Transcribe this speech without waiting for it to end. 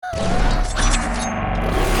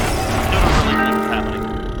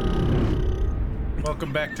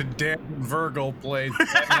welcome back to Dan Virgil plays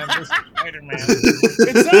Batman vs. Spider-Man.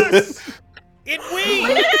 It's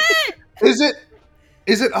us!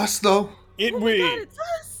 Is it us though? Oh my God, it's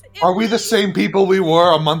us. Are we the same people we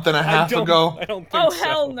were a month and a half ago? I don't think Oh so.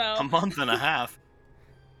 hell no! A month and a half.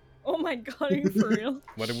 Oh my God, are you for real?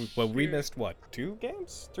 We missed what? 2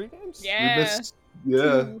 games? 3 games? Yeah. We missed,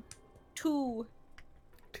 yeah. Two.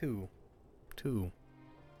 2.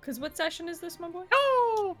 Cause what session is this, my boy?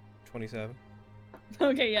 Oh! 27.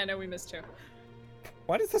 Okay, yeah, no, we missed 2.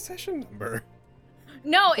 What is the session number?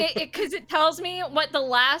 No, cause it tells me what the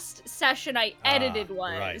last session I edited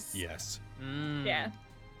was. Right, yes. Yeah.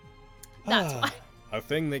 That's why. A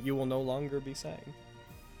thing that you will no longer be saying.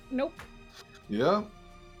 Nope. Yeah.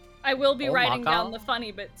 I will be Oh my writing down God. the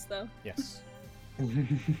funny bits though. Yes.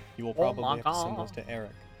 You will probably have to send those to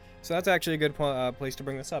Eric. So that's actually a good place to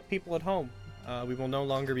bring this up. People at home, we will no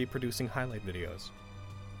longer be producing highlight videos.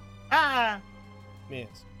 Ah!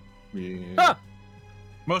 Yes. Yeah.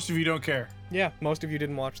 Most of you don't care. Yeah, most of you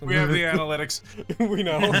didn't watch them. We have the analytics. We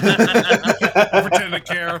know. I pretend to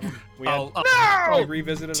care. We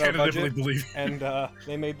revisited our Tentatively budget, believe. and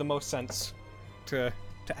they made the most sense to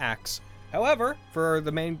axe. However, for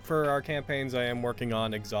our campaigns, I am working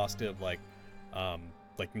on exhaustive like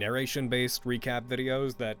narration-based recap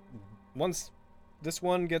videos. That once this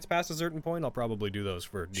one gets past a certain point, I'll probably do those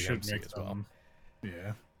for Should DMC make as well. them.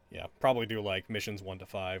 Yeah. Yeah, probably do like missions 1 to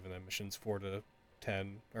 5, and then missions 4 to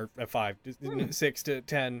 10, or 5, 6 to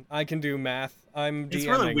 10. I can do math. I'm DMing. It's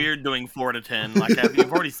really weird doing 4 to 10. Like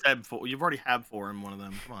you've already said 4. You've already had 4 in one of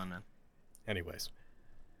them. Come on, man. Anyways.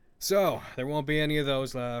 So, there won't be any of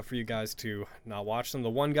those for you guys to not watch them. The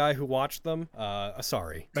one guy who watched them,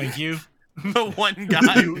 sorry. Thank you. The one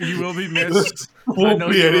guy. You will be missed. I Won't know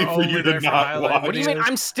be you any were for only you there to for not highlight watch. What do you mean? videos.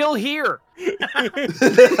 I'm still here.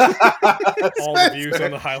 All the views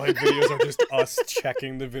on the highlight videos are just us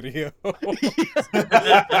checking the video.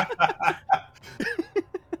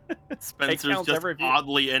 Spencer's counts just every view.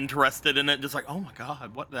 oddly interested in it, just like, oh my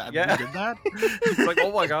god, what that? Yeah. You did that? It's like,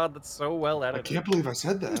 oh my God, that's so well I edited. can't believe I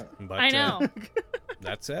said that. But, I know.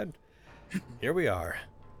 That said, here we are,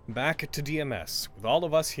 back to DMS with all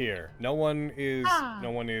of us here. No one is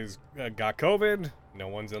got COVID. No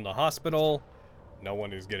one's in the hospital. No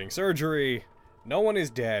one is getting surgery. No one is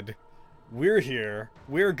dead. We're here.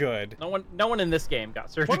 We're good. No one in this game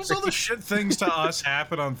got surgery. What does all the shit things to us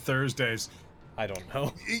happen on Thursdays? I don't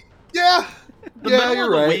know. Yeah. The Yeah, middle you're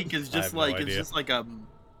of the right. week is I have just no like it's idea. just like a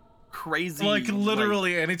crazy. Like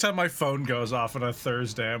literally, anytime my phone goes off on a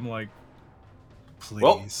Thursday, I'm like,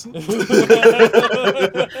 Well. please,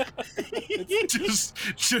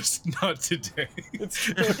 just not today.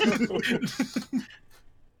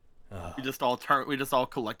 We just all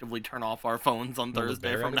collectively turn off our phones on Will the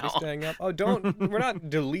Thursday bear from end now up on. staying up? Oh, don't. We're not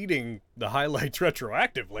deleting the highlights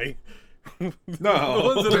retroactively. The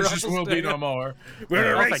No. ones that are just will be no more.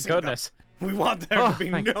 We're Oh, thank erasing them. goodness. We want there Oh, to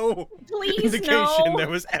be thank- no Please, indication no. there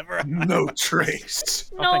was ever a No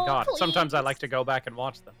trace. Oh, thank No, God. Sometimes I please. like to go back and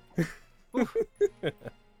watch them.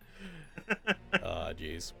 Ah,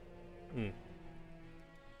 jeez.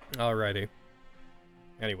 Alrighty.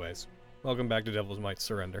 Anyways, welcome back to Devil's Might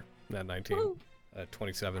Surrender. That 19, Woo.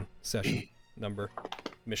 27 session number,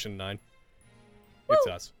 mission 9. It's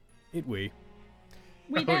us. We.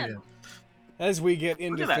 We Oh, did. yeah. As we get Look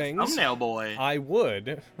into at that things, thumbnail boy. I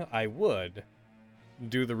would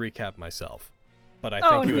do the recap myself, but I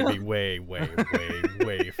Oh, think it would no. be way, way, way,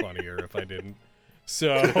 way funnier if I didn't.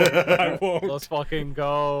 So I won't. Let's fucking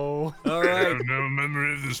go. All I right. have no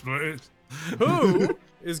memory of this place. Who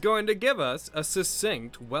is going to give us a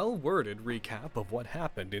succinct, well-worded recap of what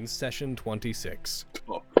happened in session 26?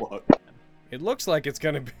 Oh, fuck. It looks like it's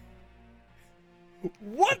gonna be.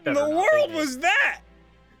 What in better the not world be. was that?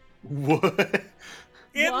 What?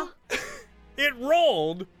 It What? it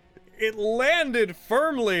rolled. It landed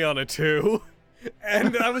firmly on a 2.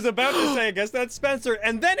 And I was about to say, I guess that's Spencer,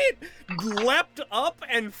 and then it leapt up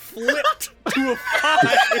and flipped to a 5.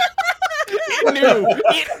 It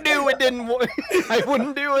knew it didn't. I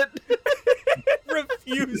wouldn't do it.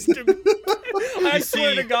 Refused to. I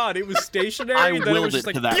swear to God, it was stationary. I and then it willed was just it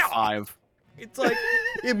like, to that "Yeah!" 5. It's like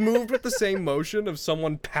it moved with the same motion of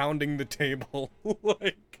someone pounding the table.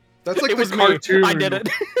 Like, That's like It the was cartoon. me. I did it.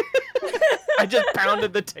 I just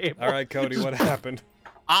pounded the table. all right, Cody, what happened?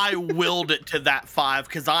 I willed it to that 5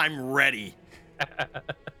 because I'm ready.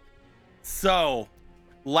 So,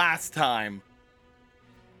 last time,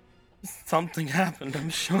 something happened, I'm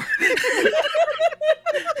sure.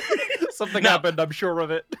 Something No. happened. I'm sure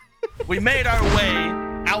of it. We made our way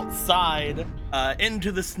outside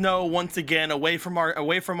into the snow once again, away from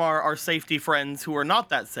our safety friends who are not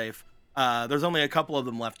that safe. There's only a couple of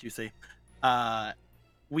them left, you see.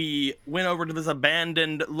 We went over to this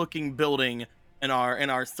abandoned-looking building in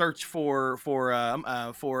our search for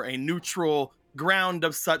a neutral ground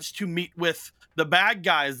of such to meet with the bad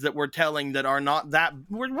guys that we're telling that are not that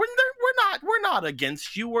we're not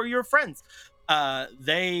against you or your friends.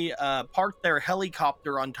 They parked their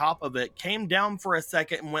helicopter on top of it, came down for a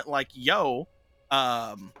second, and went like, "Yo,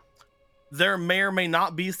 there may or may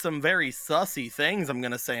not be some very sussy things I'm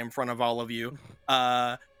gonna say in front of all of you."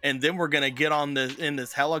 And then we're gonna get on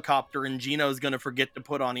this helicopter, and Gino's gonna forget to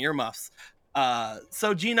put on earmuffs.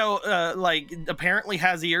 So Gino apparently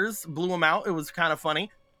has ears, blew them out. It was kind of funny.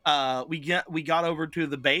 We got over to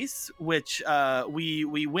the base, which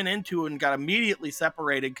we went into and got immediately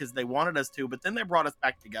separated because they wanted us to, but then they brought us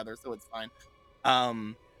back together, so it's fine.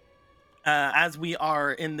 As we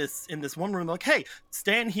are in this one room, they're like, "Hey,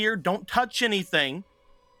 stand here, don't touch anything,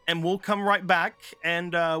 and we'll come right back,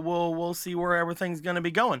 and we'll see where everything's gonna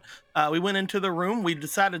be going." We went into the room. We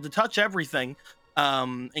decided to touch everything,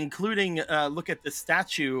 including look at this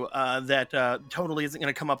statue that totally isn't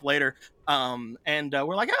gonna come up later. And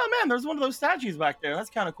we're like, "Oh man, there's one of those statues back there. That's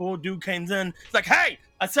kind of cool." Dude comes in. He's like, "Hey,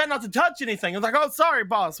 I said not to touch anything." I was like, "Oh, sorry,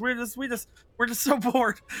 boss. We're just so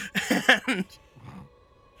bored." And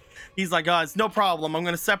he's like, "Oh, it's no problem. I'm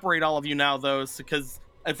gonna separate all of you now, though, because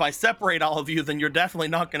if I separate all of you, then you're definitely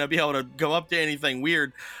not gonna be able to go up to anything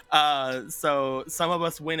weird." So some of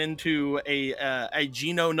us went into a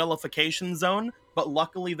Geno nullification zone, but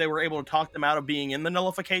luckily they were able to talk them out of being in the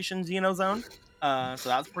nullification Geno zone. So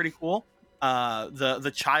that's pretty cool.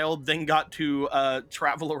 The child then got to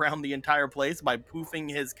travel around the entire place by poofing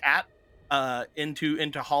his cat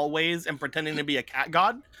into hallways and pretending to be a cat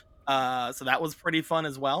god. So that was pretty fun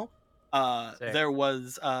as well. There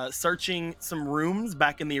was searching some rooms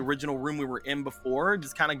back in the original room we were in before,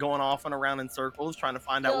 just kind of going off and around in circles trying to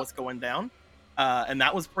find out what's going down. And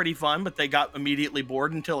that was pretty fun, but they got immediately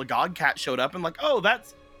bored until a god cat showed up and like, "Oh,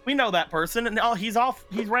 we know that person," and oh, he's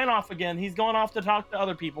ran off again. He's going off to talk to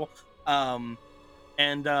other people. And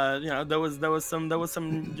there was some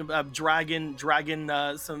dragging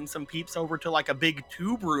some peeps over to like a big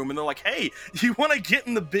tube room, and they're like, "Hey, you want to get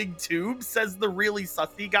in the big tube?" says the really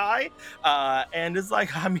sussy guy. And it's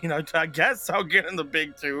like, "I mean, I guess I'll get in the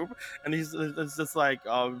big tube." And it's just like,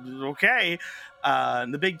 "Oh, okay."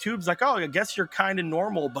 And the big tube's like, "Oh, I guess you're kind of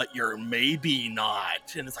normal, but you're maybe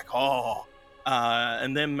not." And it's like, "Oh."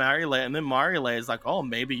 And then Marile is like, "Oh,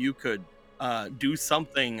 maybe you could do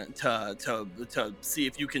something to see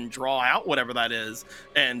if you can draw out whatever that is."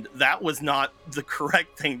 And that was not the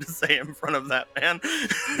correct thing to say in front of that man.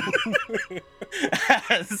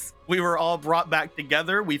 As we were all brought back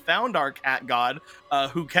together, we found our cat god,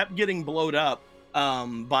 who kept getting blowed up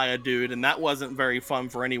by a dude, and that wasn't very fun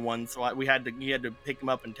for anyone. So he had to pick him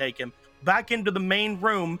up and take him back into the main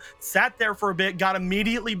room, sat there for a bit, got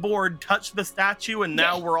immediately bored, touched the statue, and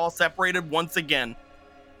now we're all separated once again.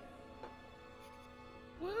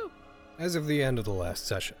 Woo. As of the end of the last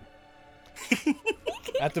session,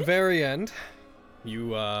 at the very end,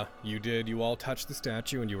 you all touched the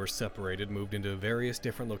statue and you were separated, moved into various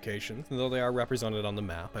different locations. And though they are represented on the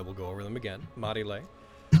map, I will go over them again. Marile,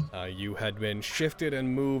 you had been shifted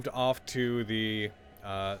and moved off to the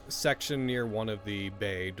section near one of the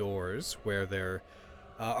bay doors where there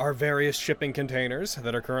are various shipping containers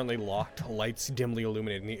that are currently locked, lights dimly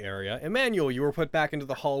illuminating the area. Emmanuel, you were put back into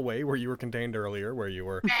the hallway where you were contained earlier, where you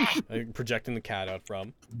were projecting the cat out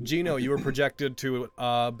from. Gino, you were projected to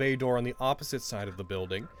a bay door on the opposite side of the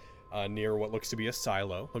building, near what looks to be a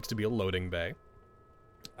silo, looks to be a loading bay.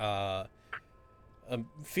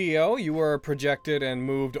 Theo, you were projected and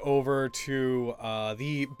moved over to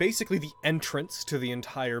basically the entrance to the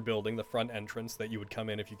entire building, the front entrance that you would come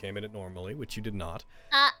in if you came in it normally, which you did not.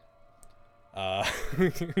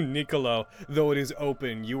 Nicolo, though it is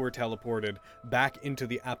open, you were teleported back into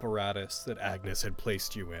the apparatus that Agnes had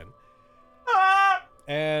placed you in.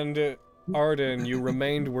 And Arden, you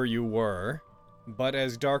remained where you were, but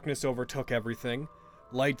as darkness overtook everything,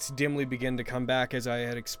 lights dimly began to come back as I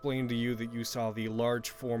had explained to you that you saw the large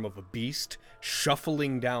form of a beast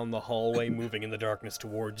shuffling down the hallway, moving in the darkness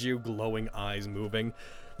towards you, glowing eyes moving,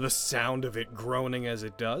 the sound of it groaning as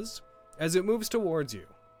it does. As it moves towards you,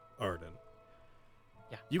 Arden,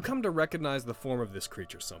 you come to recognize the form of this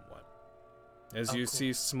creature somewhat. As you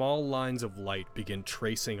see small lines of light begin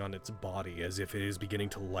tracing on its body as if it is beginning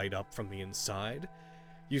to light up from the inside.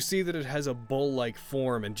 You see that it has a bull-like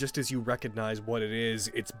form, and just as you recognize what it is,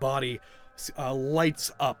 its body lights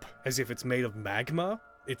up as if it's made of magma.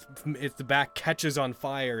 The back catches on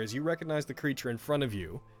fire as you recognize the creature in front of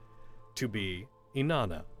you to be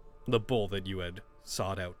Inanna, the bull that you had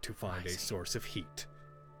sought out to find a source of heat.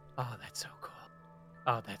 Oh, that's so cool.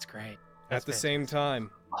 Oh, that's great. At the same time,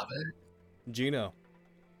 Love it. Gino,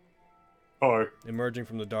 Hi. emerging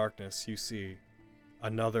from the darkness, you see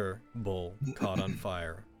another bull caught on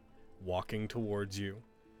fire, walking towards you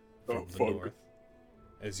from Oh, the fuck. north.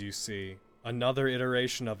 As you see another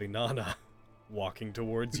iteration of Inanna walking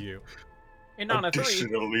towards you. Inanna 3.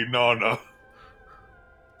 Additionally, Nana.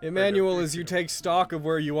 Emmanuel, as you take stock of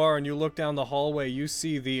where you are and you look down the hallway, you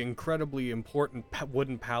see the incredibly important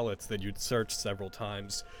wooden pallets that you'd searched several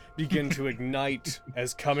times begin to ignite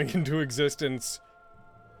as coming into existence,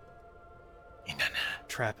 Inanna.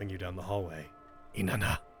 trapping you down the hallway.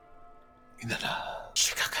 Inanna. Inanna.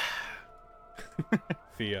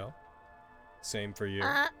 Theo, same for you.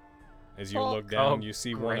 Uh, As you oh. look down, Oh, you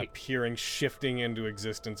see one great. appearing, shifting into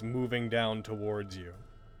existence, moving down towards you.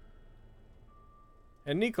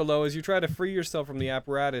 And Nicolo, as you try to free yourself from the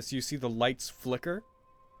apparatus, you see the lights flicker.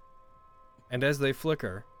 And as they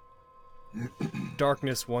flicker,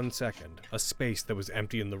 darkness 1 second, a space that was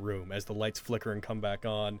empty in the room as the lights flicker and come back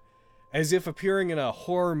on, as if appearing in a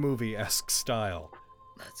horror movie-esque style.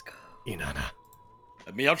 Let's go. Inanna.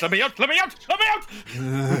 Let me out, let me out, let me out, let me out!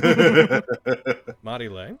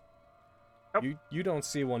 Marile, you don't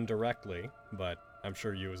see one directly, but I'm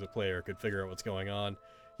sure you as a player could figure out what's going on.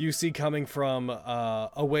 You see coming from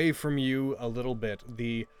away from you a little bit,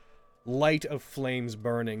 the light of flames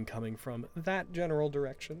burning coming from that general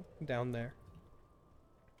direction down there.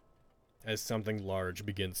 As something large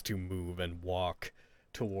begins to move and walk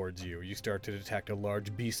towards you, you start to detect a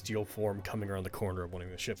large bestial form coming around the corner of one of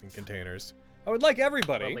the shipping containers. I would like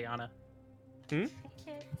everybody. Liliana. I can't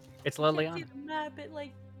It's see Liliana. the map. It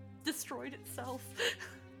like destroyed itself.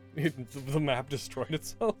 The map destroyed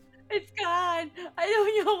itself. It's gone. I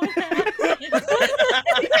don't know what happened.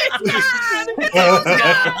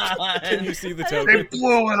 Can you see the They token?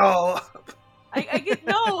 blew it all up. I get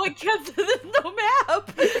no. I can't. There's no map.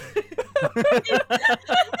 I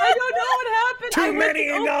don't know what happened. Too many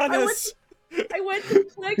Inannas! I went to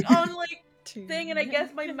click on like thing, and I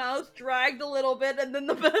guess my mouse dragged a little bit, and then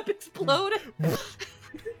the map exploded.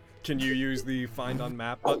 Can you use the find on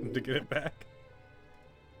map button to get it back?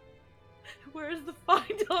 Where's the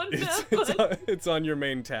find on map? It's on your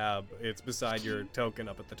main tab. It's beside your token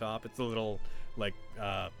up at the top. It's a little, like,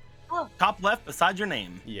 Top left beside your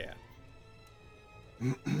name. yeah.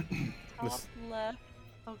 Top left.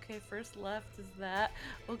 Okay, first left is that.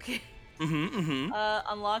 Okay. Mm-hmm.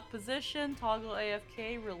 Unlock position, toggle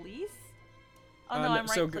AFK, release. Oh no, no, I'm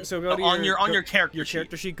right click. so go to On your go- character your sheet.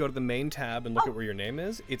 character sheet. Go to the main tab and look at where your name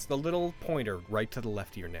is. It's the little pointer right to the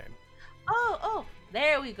left of your name. Oh,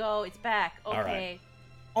 there we go. It's back. Okay. All right.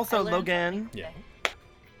 Also, I learned Logan, something Yeah.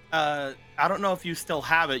 today. I don't know if you still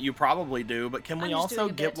have it. You probably do, but can we I'm just also doing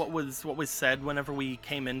a get bit. what was said whenever we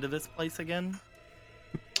came into this place again?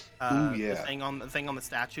 Ooh, yeah. The thing on the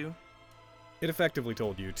statue. It effectively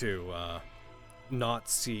told you to not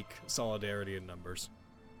seek solidarity in numbers.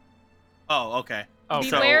 Oh, okay. Oh,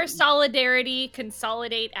 so- Beware solidarity,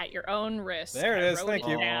 consolidate at your own risk. There it I is, wrote thank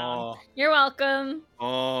you. down. You're welcome.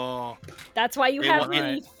 Oh, That's why you They have want-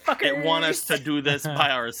 me, fuckers. they want us to do this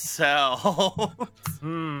by ourselves.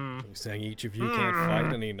 Hmm. Are you saying each of you can't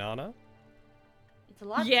fight any Nana? It's a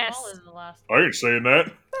lot Yes. smaller than the last I one. ain't saying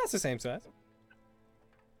that. That's the same size.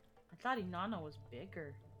 I thought Inanna was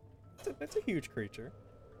bigger. It's a huge creature.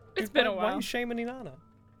 It's Dude, been a why are while. you shaming Inanna?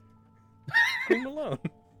 Leave him alone.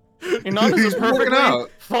 Inanna's He's a working perfectly out.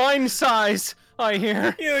 fine size, I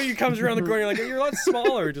hear. You know, he comes around the corner, you're like, you're a lot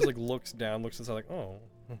smaller. He just like looks down, looks inside, like, oh.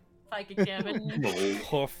 Psychic damage. No.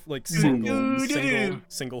 Hoof, like Doo-doo-doo.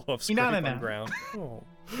 single hoof You know, scrape no, on no. ground. Oh.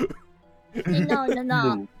 No.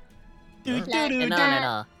 No.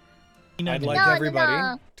 I'd like No, everybody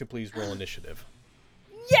no. to please roll initiative.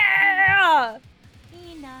 Yeah!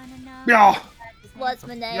 Yeah. What's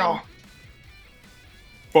my name? Yeah.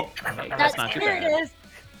 That's not too Here it bad. is.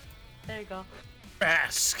 There you go.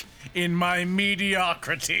 Bask in my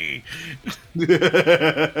mediocrity.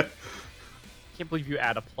 Can't believe you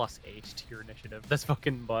add a +8 to your initiative. That's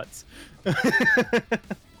fucking butts.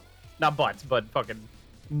 Not butts, but fucking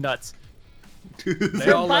nuts. They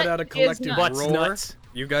Your all let butt out a is collective nuts. Butts roar. nuts.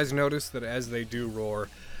 You guys notice that as they do roar,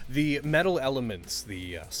 the metal elements,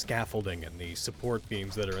 the scaffolding and the support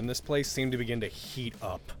beams that are in this place seem to begin to heat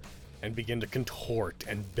up and begin to contort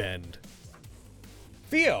and bend.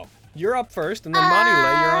 Theo, you're up first, and then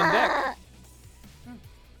Manile, you're on deck.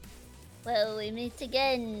 Well, we meet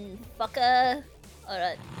again, fucker.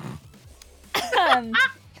 Alright.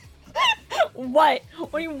 What?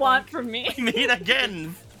 What do you want from me? Meet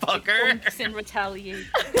again, fucker. Bonks and retaliate.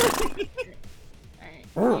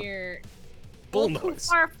 Alright, here. bull Well, too noise.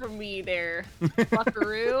 far from me there,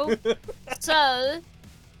 buckaroo. So,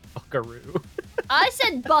 Buckaroo. I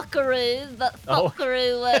said buckaroo, but Oh.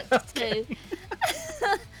 fuckaroo works too.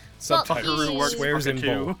 Subtitle Buckaroo works swears in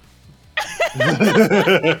bull.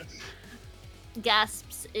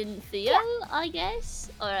 Gasps in Theo, I guess.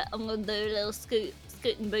 Alright, I'm gonna do a little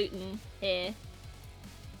scootin' bootin' here.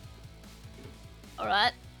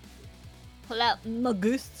 Alright. Pull out my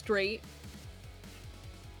goose straight.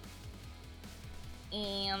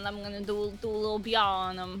 And I'm gonna do a little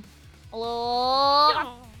beyond them. A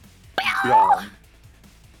little. Yeah.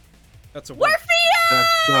 That's a We're one.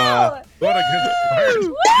 Theo! What a good start.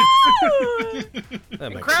 Woo! That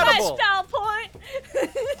makes Incredible. Touchdown point!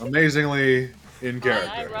 Amazingly in I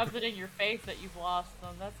character. rubbed it in your face that you've lost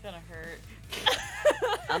them. That's gonna hurt.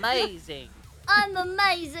 Amazing. I'm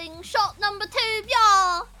amazing. Shot number 2,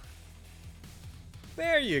 y'all.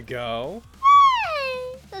 There you go.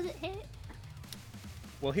 Hey! Does it hit?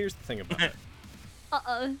 Well, here's the thing about it.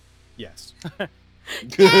 Uh-oh. Yes.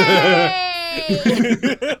 Yay!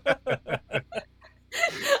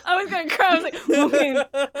 I was gonna cry. I was like, Logan,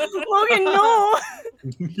 Logan, no!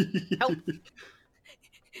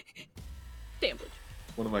 Damn.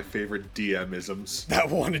 One of my favorite DM-isms. That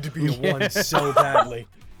wanted to be a one so badly.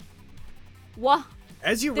 What?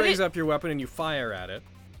 As you Did raise it- up your weapon and you fire at it,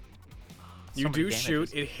 you So many do damages.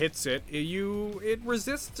 shoot. It hits it. It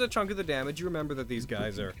resists a chunk of the damage. You remember that these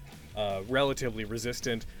guys are relatively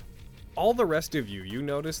resistant. All the rest of you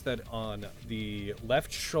notice that on the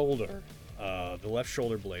left shoulder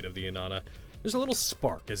blade of the Inanna, there's a little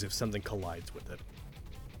spark as if something collides with it.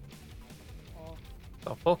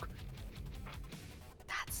 The fuck?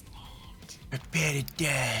 That's neat.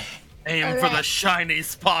 Aim for the shiny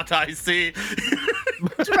spot I see.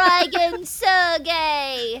 Dragon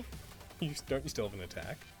Sergey! Don't you still have an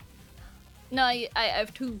attack? No, I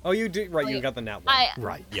have 2. Oh, you did right. You Wait, got the nat one. I-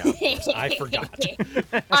 Right. Yeah. of course, I forgot.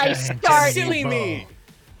 I started. Silly me.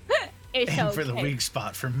 It's Aim okay. for the weak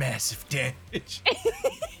spot for massive damage.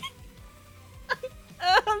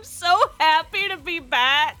 I'm so happy to be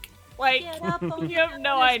back. Like, Get up on you have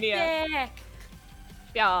no this idea. dick.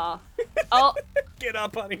 Yeah. Oh, Get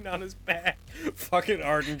up on Inanna's back. Fucking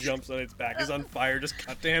Arden jumps on its back. Is on fire. Just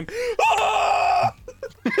cut to him. Ah!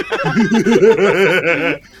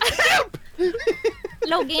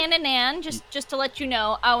 Logan and Ann, just to let you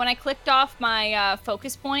know, when I clicked off my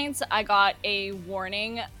focus points, I got a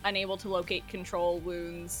warning: unable to locate control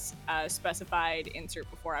wounds specified. Insert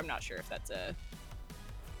before. I'm not sure if that's a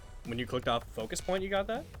When you clicked off focus point, you got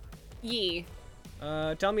that? yee.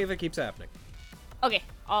 Tell me if it keeps happening. Okay,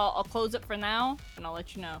 I'll close it for now, and I'll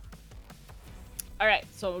let you know. All right,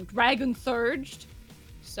 so Dragon Surged.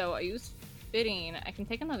 So I use 15. I can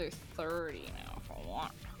take another 30 now if I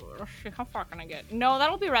want to. Let's see how far can I get? No,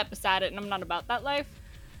 that'll be right beside it, and I'm not about that life.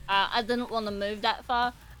 I didn't want to move that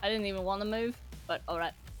far. I didn't even want to move, but all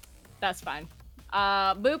right, that's fine.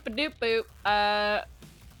 Boop a doop boop.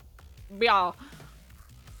 Yeah.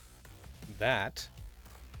 That.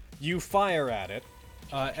 You fire at it.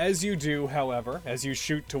 As you do, however, as you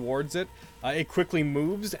shoot towards it, it quickly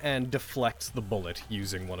moves and deflects the bullet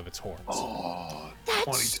using one of its horns. Oh,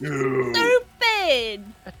 That's 22. stupid.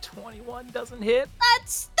 A 21 doesn't hit.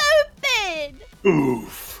 That's stupid.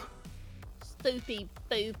 Oof. Spoopy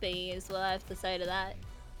boopy is what I have to say to that.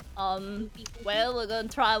 Well, we're gonna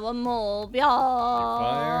try one more. Yeah.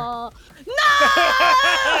 Fire. No!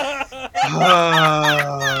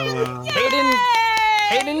 Ah. Hayden,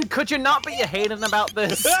 Yay! Hayden, could you not be a Hayden about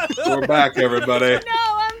this? We're back, everybody. No,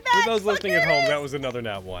 I'm back. For those listening at home, fuckers! that was another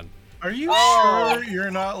nat one. Are you Oh. sure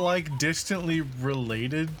you're not like distantly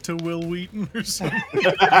related to Will Wheaton or something?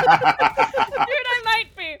 Dude, I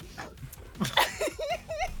might be.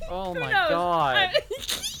 Oh Who my knows? god.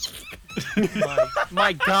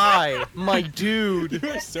 my guy, my dude,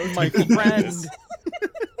 So my friend.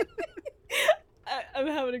 I'm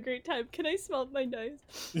having a great time. Can I smell my dice?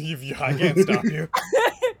 I can't stop you.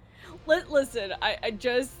 Listen, I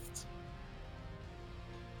just.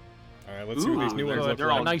 All right, let's see what these new Ooh, ones look they're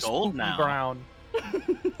like. all Nice gold poopy now. brown.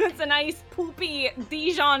 It's a nice poopy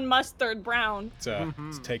Dijon mustard brown. It's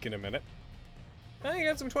Mhm. taking a minute. Oh, you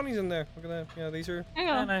got some 20s in there. Look at that. Yeah, these are Hang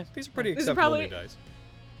Yeah, on. nice. pretty This is acceptable probably- new dice.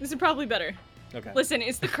 This is probably better. Okay. Listen,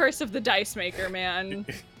 it's the curse of the dice maker, man.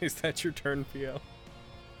 Is that your turn, Theo?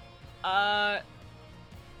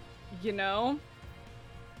 You know,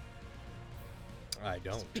 I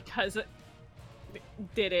don't. because it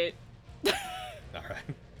did it. All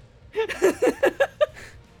right.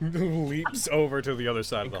 Leaps over to the other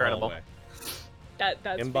side Incredible. of the hallway,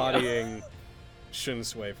 That's embodying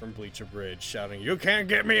Shunsui from Bleacher Bridge, shouting, "You can't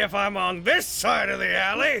get me if I'm on this side of the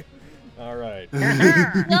alley!" All right.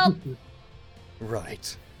 Nope.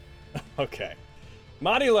 Right. Okay.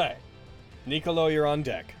 Marile. Nicolo, you're on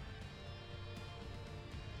deck.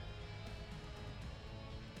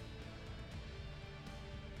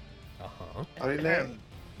 Uh-huh. Marile.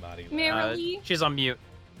 Marile. Merrily. She's on mute.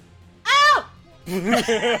 Ow!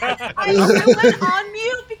 I went on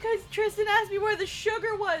mute because Tristan asked me where the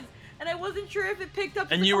sugar was, and I wasn't sure if it picked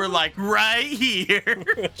up. And you were like, right here.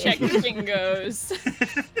 Check your fingers.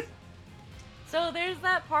 So there's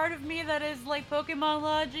that part of me that is like Pokemon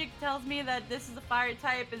logic tells me that this is a fire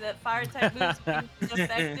type and that fire type moves is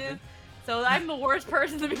effective. So I'm the worst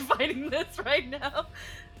person to be fighting this right now.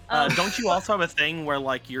 Don't you also have a thing where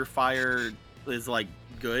like your fire is like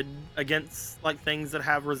good against like things that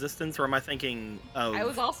have resistance, or am I thinking of I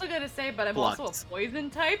was also gonna say, but I'm Flux. also a poison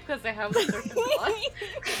type because I have a certain flux.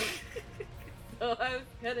 So I was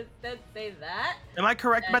gonna instead say that. Am I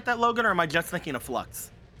correct about that, Logan, or am I just thinking of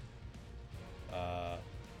Flux?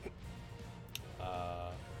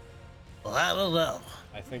 Well, I don't know.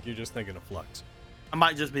 I think you're just thinking of Flux. I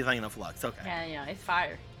might just be thinking of Flux. Okay. Yeah, it's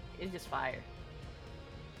fire. It's just fire.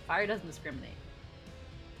 Fire doesn't discriminate.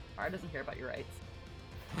 Fire doesn't care about your rights.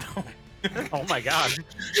 Oh my god.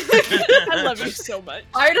 I love you so much.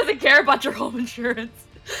 Fire doesn't care about your home insurance.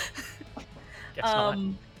 Guess not.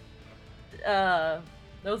 There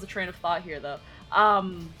was a train of thought here, though.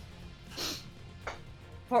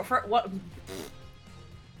 For what?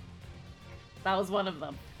 That was one of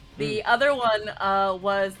them. The other one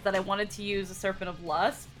was that I wanted to use a Serpent of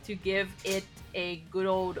Lust to give it a good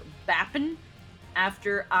old bappin'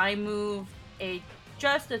 after I move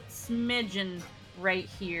just a smidgen right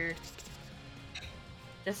here.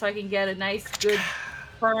 Just so I can get a nice, good,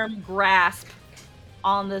 firm grasp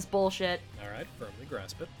on this bullshit. All right, firmly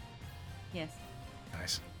grasp it. Yes.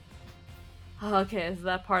 Nice. Okay, is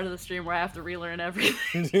that part of the stream where I have to relearn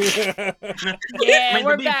everything? Yeah, I mean,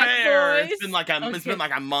 we're to be back, fair, boys. it's been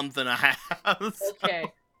like a month and a half. so- Okay.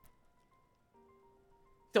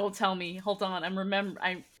 Don't tell me. Hold on.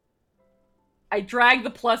 I dragged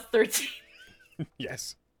the plus 13.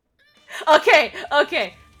 Yes. Okay.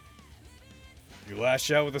 You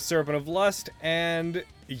lash out with the Serpent of Lust, and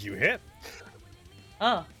you hit.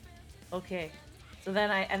 Oh. Okay. So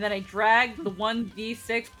then I dragged the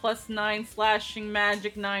 1d6 plus 9 slashing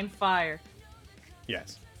magic 9 fire.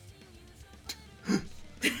 Yes.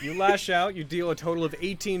 You lash out, you deal a total of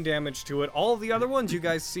 18 damage to it. All of the other ones, you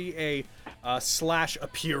guys see a slash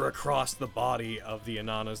appear across the body of the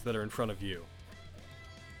Ananas that are in front of you.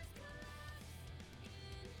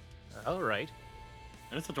 All right.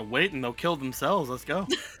 I just have to wait and they'll kill themselves. Let's go.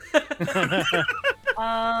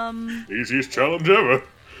 Easiest challenge ever.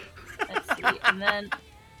 Let's see. And then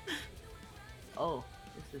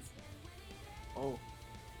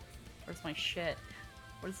where's my shit?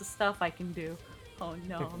 Where's the stuff I can do? Oh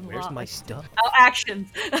no, I'm Where's lost. my stuff? Oh, actions.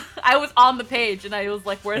 I was on the page and I was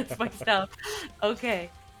like, where's my stuff? Okay.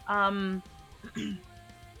 Oh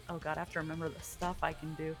god, I have to remember the stuff I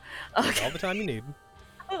can do. Okay. All the time you need.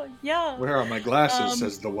 Oh, yeah. Where are my glasses?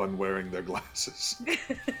 Says the one wearing their glasses.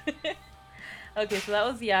 Okay, so that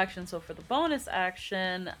was the action. So for the bonus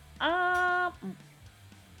action, oh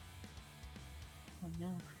no.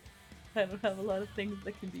 I don't have a lot of things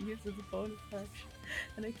that can be used as a bonus action.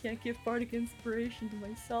 And I can't give Bardic Inspiration to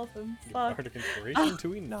myself. I'm fucked. Bardic Inspiration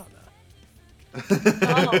to Inanna.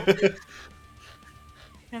 No.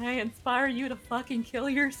 Can I inspire you to fucking kill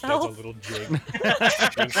Does yourself? a little jig.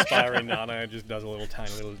 Inspiring Nana just does a little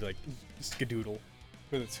tiny little like skadoodle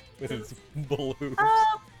with its bull hooves.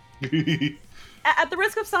 At the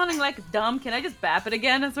risk of sounding like dumb, can I just bap it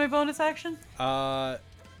again as my bonus action? Not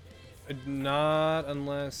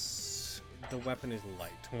unless the weapon is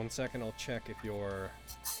light. 1 second, I'll check if your.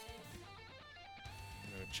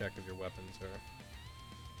 I'm gonna check if your weapons are.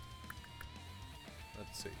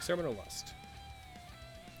 Let's see. Serpent of Lust.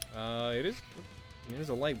 It is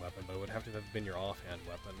a light weapon, but it would have to have been your offhand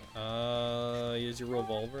weapon. Is your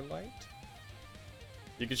revolver light?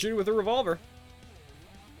 You can shoot it with a revolver.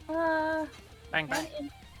 Bang bang.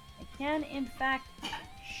 I can in fact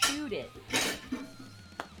shoot it.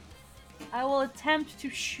 I will attempt to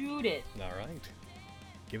shoot it. All right.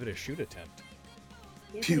 Give it a shoot attempt.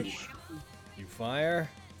 Give Pew. it a shoot. You fire.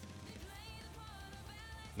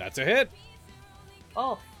 That's a hit.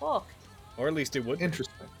 Oh fuck! Or at least it would be.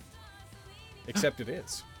 Interesting. Except it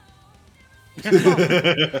is.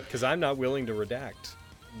 Because I'm not willing to redact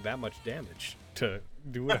that much damage to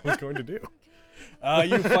do what I was going to do.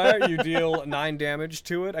 You fire, you deal 9 damage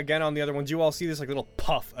to it. Again, on the other ones, you all see this like little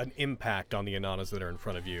puff, an impact on the Ananas that are in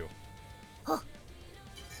front of you. Huh.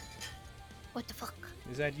 What the fuck?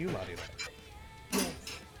 Is that you, Marile? Yes.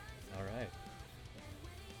 All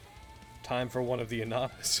time for one of the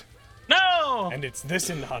Inanas. No! And it's this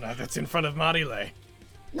Inanna that's in front of Marile.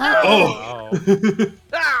 No! Oh!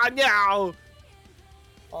 Ah, no!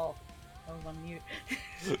 Oh, I was on mute.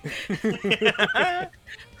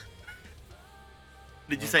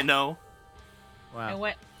 Did you say no? I Wow.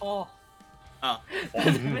 went, oh. Oh. Oh, no.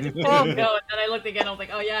 And then I looked again. I was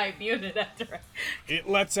like, oh yeah, I muted after. It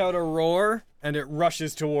lets out a roar, and it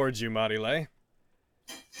rushes towards you, Marile.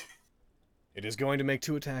 It is going to make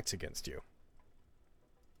 2 attacks against you.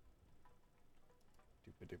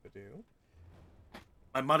 Doo-ba-doo-ba-doo.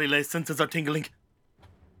 My Marile senses are tingling.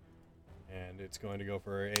 And it's going to go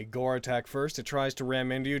for a gore attack first. It tries to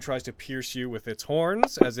ram into you, tries to pierce you with its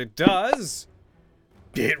horns. As it does,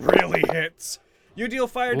 it really hits. You deal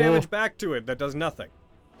fire damage back to it. That does nothing.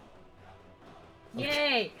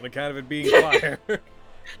 Yay! On account of it being fire.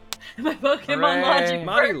 My Pokemon Hooray. logic.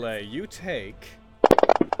 Marile, you take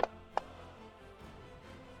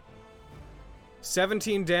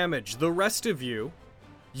 17 damage. The rest of you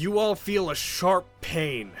all feel a sharp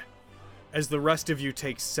pain as the rest of you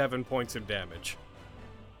take 7 points of damage.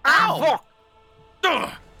 Ow!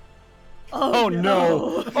 Ugh. Oh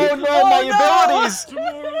no! Oh no, my abilities!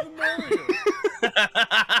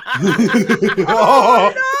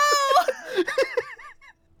 Oh!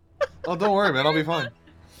 Oh, don't worry, man. I'll be fine.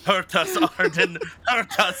 Hurt us, Arden.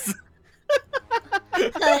 Hurt us.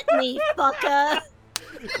 Hurt me, fucker!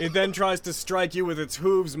 It then tries to strike you with its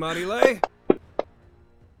hooves, Marile.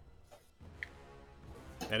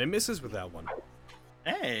 And it misses with that one.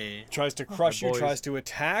 Hey. Tries to crush you, boys. tries to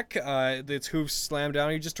attack. Its hooves slam down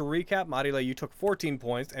on you. Just to recap, Marile, you took 14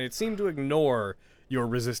 points, and it seemed to ignore your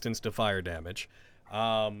resistance to fire damage.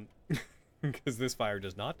 Because this fire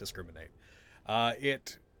does not discriminate.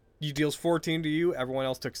 It deals 14 to you. Everyone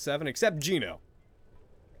else took 7, except Gino.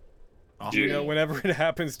 Gino, whenever it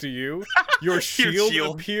happens to you, your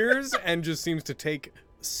shield appears and just seems to take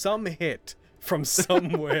some hit from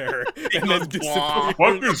somewhere and then disappears.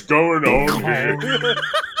 What is going on here?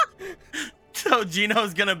 So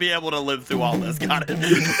Gino's gonna be able to live through all this. Got it.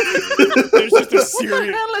 There's just a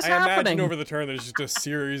series. hell is I imagine happening? over the turn, there's just a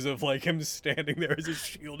series of like him standing there as his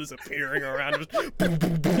shield is appearing around. Just boom,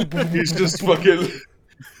 boom, boom, boom. He's just fucking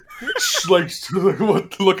like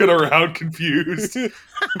looking around confused.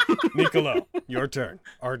 Nicolo, your turn.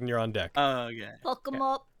 Arden, you're on deck. Okay. Fuck him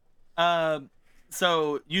up.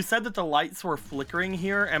 So you said that the lights were flickering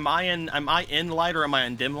here. Am I in light or am I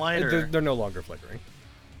in dim light? Or? They're no longer flickering.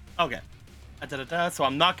 Okay. So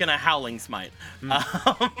I'm not gonna howling smite.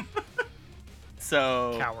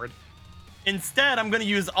 So Coward. instead, I'm gonna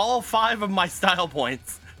use all 5 of my style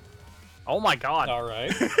points, Oh my god. All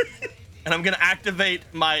right. and I'm gonna activate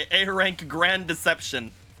my A rank Grand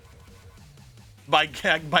Deception by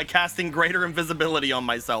casting Greater Invisibility on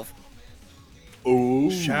myself.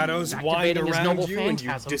 Ooh. Shadows wind Activating his around noble you and you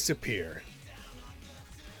phantasm. disappear.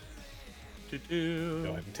 Go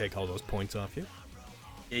ahead and take all those points off you.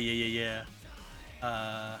 Yeah.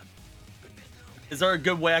 Is there a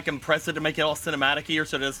good way I can press it to make it all cinematic-y, or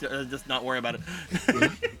should I just not worry about it?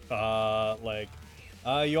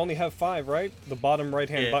 You only have 5, right? The bottom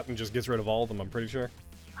right-hand Yeah. button just gets rid of all of them, I'm pretty sure.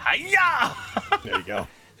 Hiya! There you go.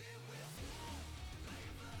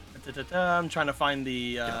 I'm trying to find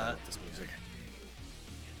the This music.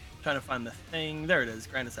 trying to find the thing. There it is,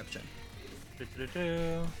 Grand Deception.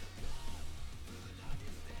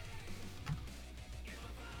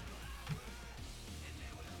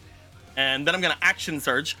 And then I'm gonna action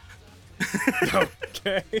surge.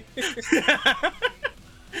 Okay.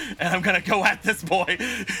 And I'm gonna go at this boy.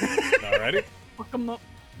 Alrighty. Fuck 'em up.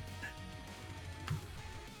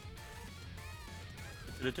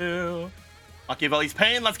 Machiavelli's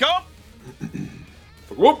Pain, let's go!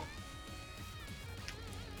 Whoop.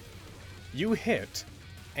 You hit,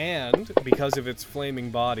 and because of its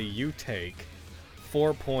flaming body, you take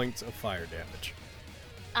 4 points of fire damage.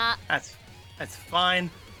 That's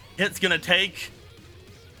fine. Hit's gonna take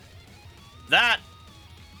that.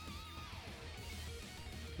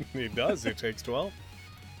 It does. It takes 12.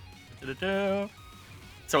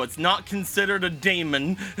 So it's not considered a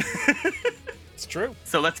daemon. It's true.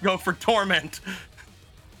 So let's go for Torment.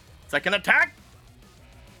 Second attack.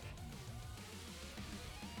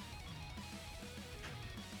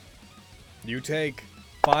 You take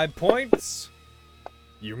 5 points.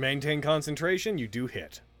 You maintain concentration. You do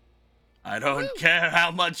hit. I don't care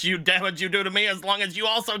how much damage you do to me as long as you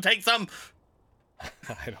also take some.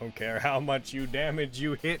 I don't care how much you damage.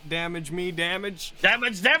 You hit, damage me, damage.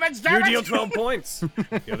 Damage. You deal 12 points.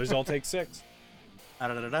 The others all take 6.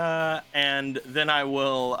 And then I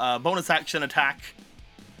will bonus action attack.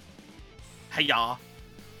 Hiya.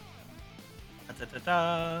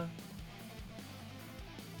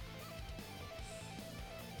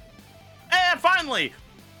 finally!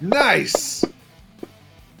 Nice.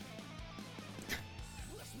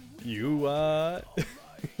 You,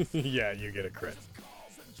 yeah, you get a crit.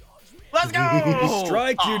 Let's go!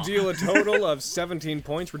 Strike, you Aw. deal a total of 17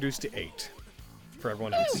 points, reduced to 8 for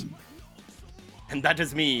everyone else. And that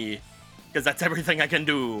is me. Because that's everything I can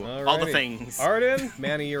do. All the Alrighty. things. Arden,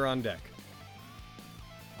 Manny, you're on deck.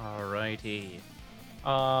 Alrighty.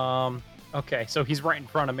 Okay, so he's right in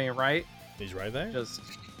front of me, right? He's right there. Just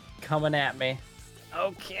coming at me.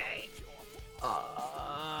 Okay.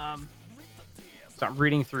 So I'm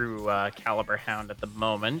reading through Caliber Hound at the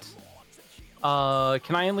moment.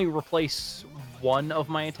 Can I only replace one of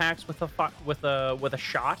my attacks with a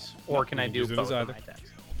shot, or No, can you I can do use it both as of either. my attacks?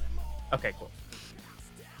 Okay, cool.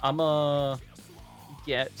 I'm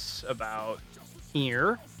get about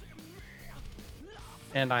here,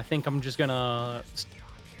 and I think I'm just gonna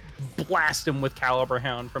blast him with Caliber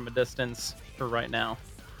Hound from a distance for right now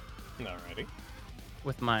Alrighty.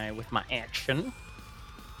 with my action.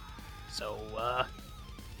 So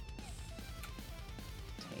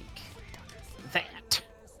take that.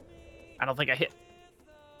 I don't think I hit.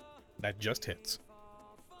 That just hits.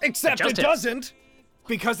 Except just it hits. doesn't,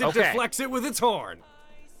 because it Okay. deflects it with its horn.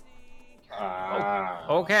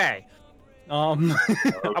 Okay.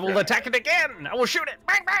 I will attack it again. I will shoot it.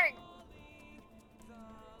 Bang bang.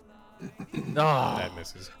 Oh, That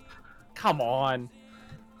misses. come on.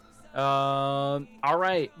 All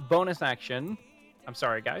right. Bonus action. I'm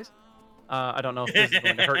sorry, guys. I don't know if this is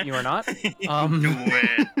going to hurt you or not. Do it. Oh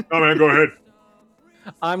man, go ahead.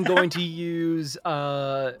 I'm going to use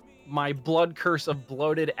my Blood Curse of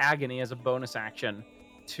Bloated Agony as a bonus action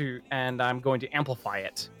and I'm going to amplify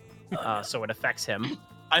it so it affects him.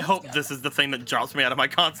 I hope this is the thing that drops me out of my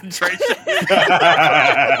concentration.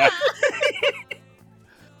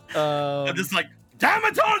 I'm just like, damn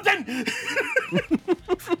it, Arden!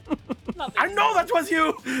 I know that was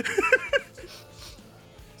you!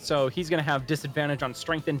 So he's going to have disadvantage on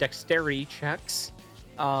strength and dexterity checks.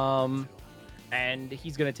 And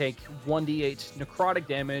he's going to take 1d8 necrotic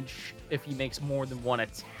damage if he makes more than one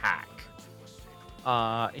attack.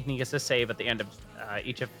 And he gets a save at the end of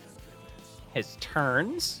each of his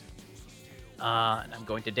turns. And I'm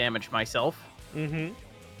going to damage myself. Mm-hmm.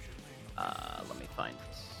 Let me find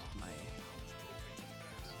my... I'm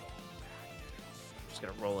just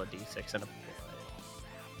going to roll a d6 and a...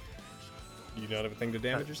 You don't have a thing to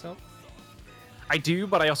damage yourself? I do,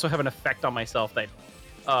 but I also have an effect on myself that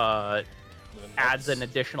Then adds let's- an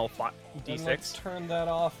additional then let's d6. turn that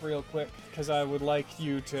off real quick, because I would like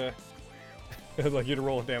you to... I'd like you to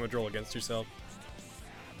roll a damage roll against yourself.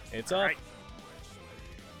 It's up. Alright.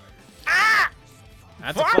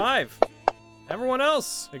 That's a 5. Everyone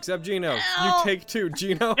else, except Gino. You Ow. take 2.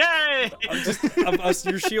 Gino, Yay!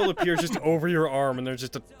 your shield appears just over your arm, and there's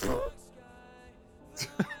just a...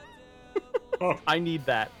 I need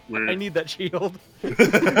that. Weird. I need that shield.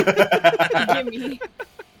 Gimme.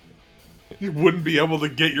 You wouldn't be able to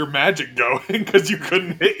get your magic going because you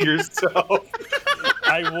couldn't hit yourself.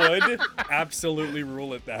 I would absolutely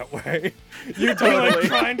rule it that way. You'd be like Totally.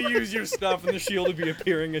 trying to use your stuff, and the shield would be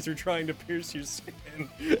appearing as you're trying to pierce your skin.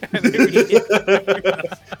 And it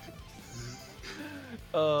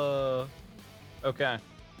would Okay.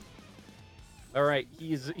 All right,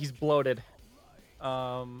 he's bloated.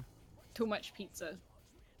 Too much pizza.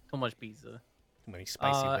 Too much pizza. Too many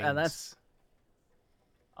spicy wings. And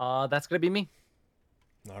that's gonna be me.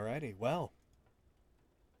 Alrighty, well.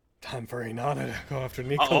 Time for Inanna to go after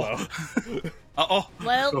Nicolo. Uh-oh.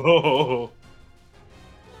 Well, Oh.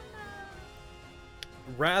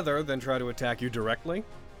 Rather than try to attack you directly,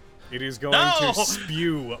 it is going No! to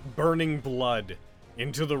spew burning blood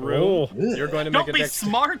into the room. You're going to make Don't be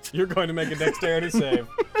smart! You're going to make a dexterity save.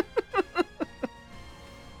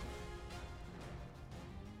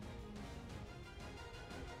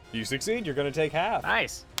 You succeed, you're going to take half.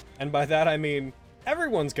 Nice. And by that I mean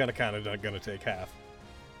everyone's gonna take half.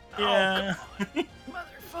 Yeah.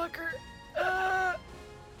 Motherfucker.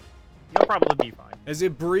 You'll probably be fine. As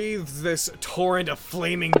it breathes this torrent of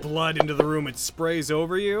flaming blood into the room, it sprays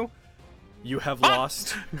over you. You have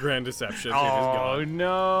lost Grand Deception. It is Oh gone.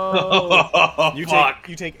 no. You Fuck.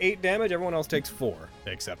 take 8 damage. Everyone else takes 4,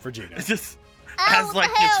 except for Gina. It's just Ow, as what like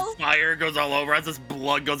the hell? this fire goes all over, as this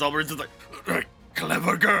blood goes over, it's just like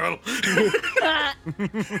clever girl. not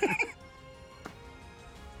with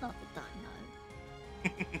that,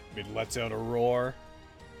 no. It lets out a roar.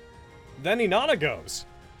 Then Inanna goes.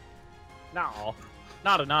 No.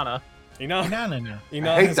 Not a nana. Inanna, No.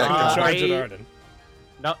 Inanna hate is that taking guy. charge at I- Arden.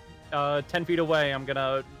 No. 10 feet away. I'm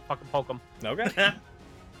gonna fucking poke him. Okay.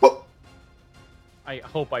 Oh. I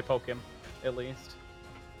hope I poke him, at least.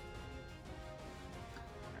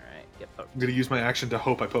 get poked. I'm gonna use my action to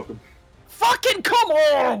hope I poke him. Fucking come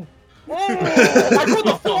on! I rolled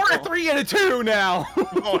a 4, a 3, and a 2 now.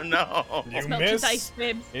 Oh no! You Smelt your miss. dice,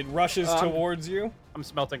 bibs. It rushes towards you. I'm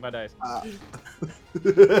smelting my dice.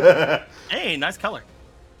 Hey, nice color.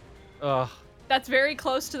 Ugh. That's very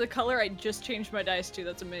close to the color I just changed my dice to.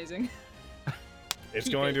 That's amazing. It's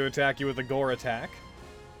Keep going it. to attack you with a gore attack.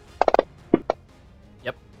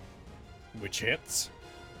 Yep. Which hits.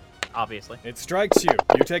 Obviously. It strikes you.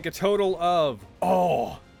 You take a total of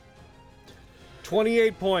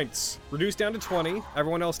 28 points. Reduced down to 20.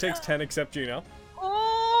 Everyone else takes 10 except Gino.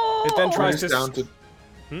 Oh! It then tries Reduced to down to.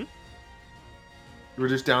 Hmm?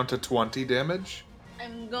 Reduced down to 20 damage.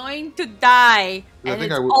 I'm going to die, I and think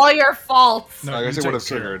it's I would- all your fault. No, I guess you it would have take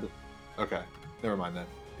 2. triggered. Okay, never mind then.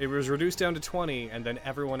 It was reduced down to 20, and then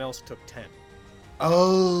everyone else took 10.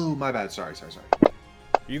 Oh, my bad. Sorry.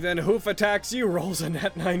 He then hoof attacks you, rolls a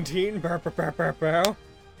net 19. Burr, burr, burr, burr,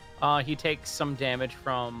 burr. He takes some damage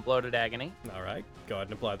from Bloated Agony. All right, go ahead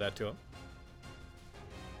and apply that to him.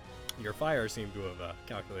 Your fire seemed to have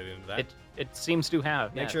calculated into that. It seems to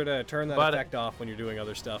have. Make yeah. sure to turn that But- effect off when you're doing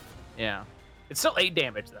other stuff. Yeah. It's still 8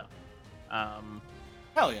 damage though.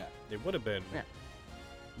 Hell yeah! It would have been. Yeah.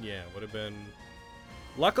 Yeah, it would have been.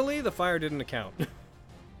 Luckily, the fire didn't account.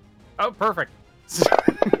 Oh, perfect.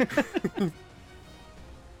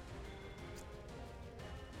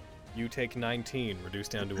 You take 19,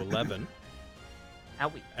 reduced down to 11.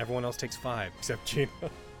 Owie. Everyone else takes 5, except Gino.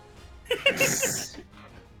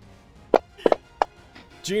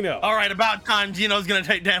 Gino, All right, about time. Gino's gonna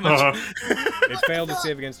take damage. it failed to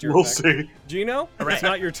save against your We'll effect. see. Gino, it's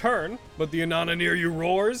not your turn, but the Inanna near you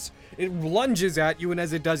roars. It lunges at you, and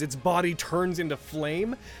as it does, its body turns into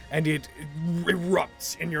flame, and it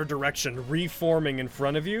erupts in your direction, reforming in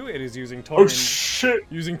front of you. It is using Oh Taurian, shit.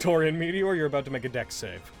 using Taurian Meteor. You're about to make a dex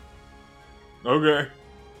save. Okay.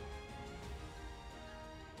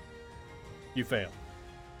 You fail.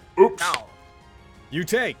 Oops. Ow. You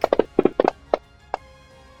take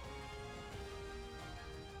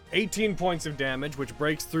 18 points of damage, which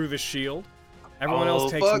breaks through the shield. Everyone Oh,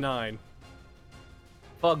 else takes fuck. 9.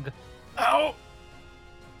 Bug. Ow.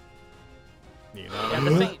 You Yeah,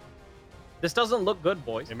 know, this doesn't look good,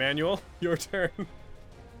 boys. Emmanuel, your turn.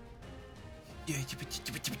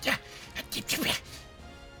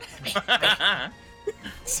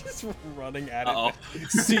 Just running at it.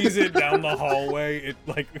 Sees it down the hallway. It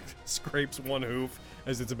like scrapes one hoof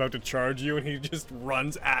as it's about to charge you, and he just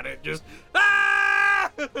runs at it. Just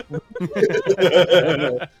ah!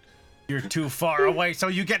 You're too far away, so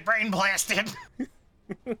you get brain blasted.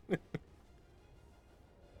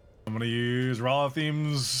 I'm gonna use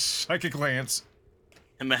Rothiem's Psychic Lance.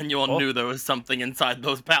 Emmanuel knew there was something inside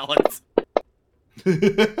those pallets.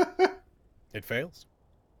 It fails.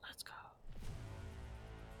 Let's go.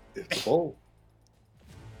 It's a bowl.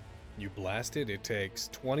 You blast it. It takes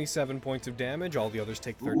 27 points of damage. All the others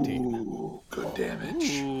take 13. Ooh, good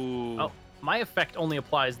damage. Ooh. Oh, my effect only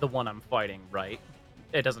applies the one I'm fighting, right?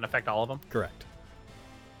 It doesn't affect all of them. Correct.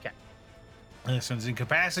 This one's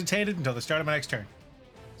incapacitated until the start of my next turn.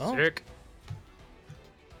 Oh. Sick.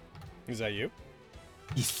 Is that you?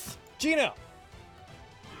 Yes. Gino!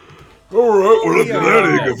 All right, well, if you're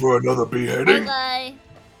not eager for another beheading. Bye.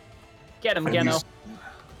 Get him, Geno.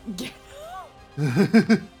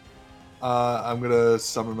 I'm gonna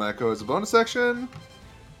summon my echo as a bonus action.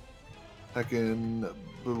 Heckin',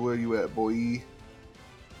 where you at, boy?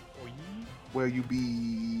 Where you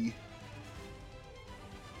be?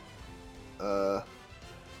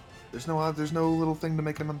 There's no little thing to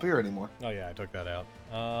make him appear anymore. Oh yeah, I took that out.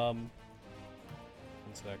 One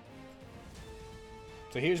sec.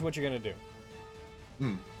 So here's what you're gonna do.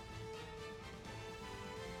 Hmm.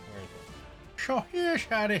 Where is it? So here's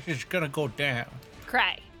how this is gonna go down.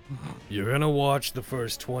 Cry. You're gonna watch the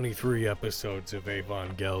first 23 episodes of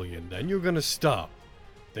Evangelion, then you're gonna stop.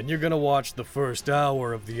 Then you're gonna watch the first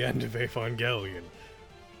hour of the end of Evangelion.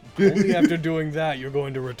 Only after doing that, you're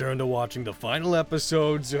going to return to watching the final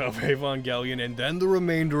episodes of Evangelion and then the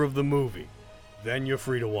remainder of the movie. Then you're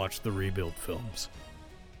free to watch the rebuild films.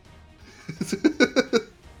 Alright,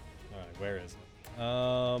 where is it?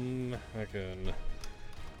 I can...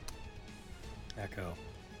 Echo.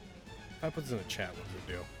 If I put this in the chat, what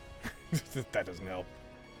does it do? That doesn't help.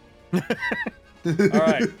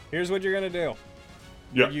 Alright, here's what you're gonna do.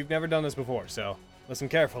 Yeah. You've never done this before, so listen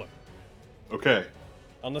carefully. Okay.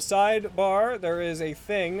 On the sidebar, there is a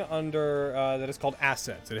thing under that is called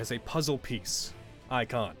Assets. It has a puzzle piece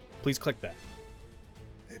icon. Please click that.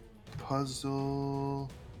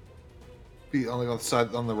 Puzzle. Be on the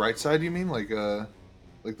side, on the right side. You mean like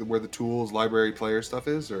where the tools, library, player stuff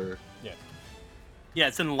is, or? Yeah. Yeah,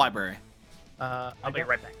 it's in the library. I'll be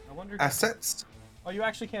right back. I wonder. Assets. Oh, you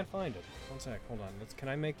actually can't find it. One sec. Hold on. Can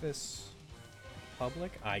I make this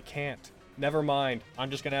public? I can't. Never mind. I'm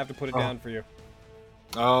just gonna have to put it down for you.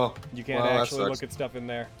 Oh. You can't well, that actually sucks. look at stuff in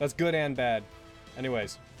there. That's good and bad.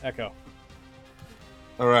 Anyways, Echo.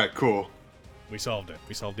 All right. Cool. We solved it.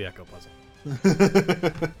 We solved the Echo puzzle.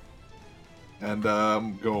 And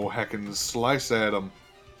go heckin' slice at him.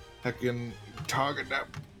 Heckin' target that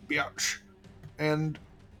bitch. And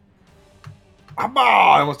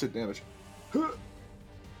I almost did damage.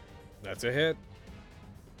 That's a hit.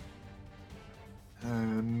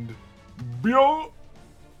 And Bio.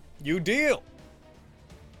 You deal.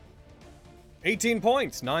 18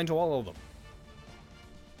 points. 9 to all of them.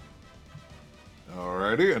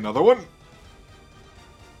 Alrighty, another one.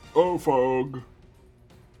 Oh, fog.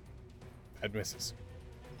 That misses.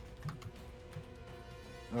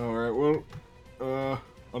 Alright, well,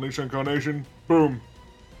 Unleash Incarnation. Boom.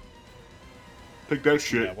 Take that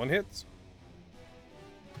shit. That one hits.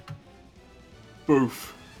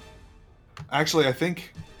 Boof. Actually, I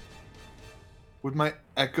think with my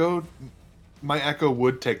Echo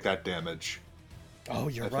would take that damage. Oh,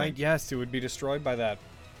 you're I right. think. Yes, it would be destroyed by that.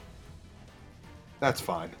 That's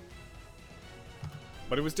fine.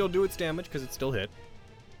 But it would still do its damage because it still hit.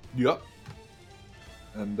 Yup.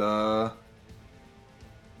 And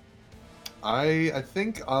I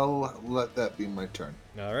think I'll let that be my turn.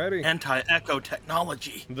 Alrighty. Anti-echo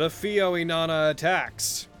technology. The Fio Inanna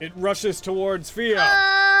attacks. It rushes towards Fio. You're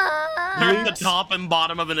at the Yeet. top and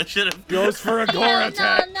bottom of initiative. Goes for a gore No,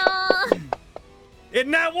 attack. no. It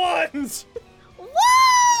nat ones. What?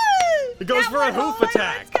 It goes for a hoof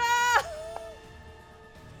attack. Let's go!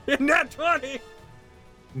 It nat 20.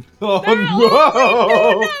 Oh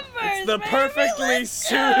It's the perfectly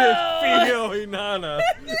suited Fio Inanna.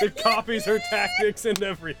 It copies her tactics and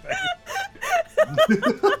everything.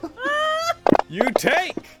 You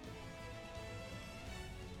take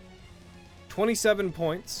 27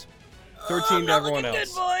 points. 13 to everyone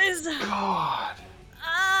else. boys. no! God.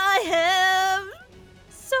 I have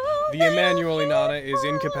so The Emmanuel Inanna is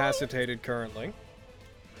incapacitated currently.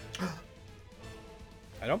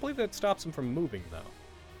 I don't believe that stops him from moving, though.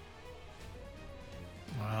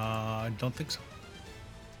 I don't think so.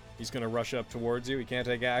 He's gonna rush up towards you. He can't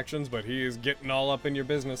take actions, but he is getting all up in your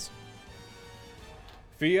business.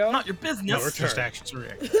 Fio? Not your business. Your It's just turn. actions or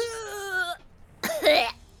reactions.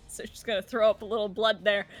 So she's gonna throw up a little blood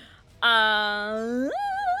there. And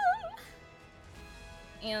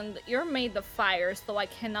you're made of fire, so I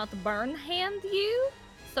cannot burn hand you.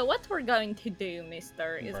 So what we're going to do,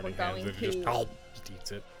 mister, is Burning we're hands, going it to... just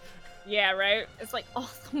eats it. Yeah, right? It's like,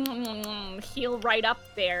 oh, heal right up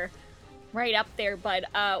there. Right up there, bud.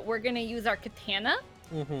 We're gonna use our katana,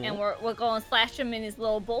 and we're gonna slash him in his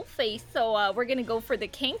little bull face, so we're gonna go for the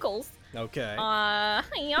cankles. Okay. Yeah.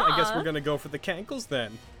 I guess we're gonna go for the cankles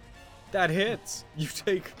then. That hits. You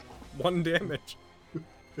take 1 damage.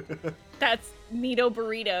 That's neato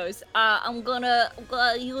burritos. I'm gonna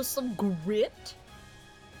use some grit.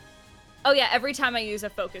 Oh yeah, every time I use a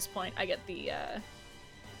focus point, I get the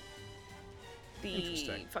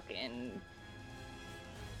Interesting. fucking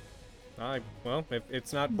Well,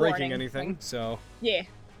 it's not breaking Warning anything, thing. so. yeah.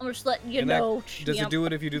 I'm just letting you And that- know. Does it champ. do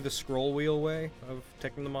it if you do the scroll wheel way of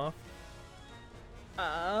taking them off?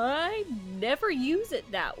 I never use it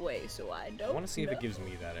that way, so I don't. I want to see if know. it gives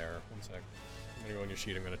me that error. One sec. I'm gonna go on your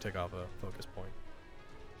sheet. I'm gonna take off a focus point.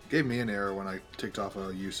 Gave me an error when I ticked off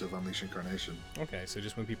a use of Unleash Incarnation. Okay, so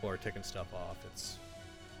just when people are taking stuff off, it's.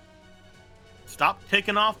 Stop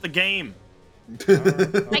ticking off the game.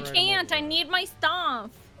 I can't. I need my stuff.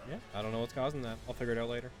 Yeah, I don't know what's causing that. I'll figure it out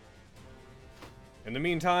later. In the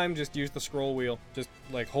meantime, just use the scroll wheel. Just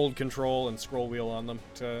like hold control and scroll wheel on them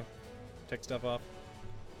to take stuff off.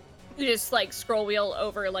 You just like scroll wheel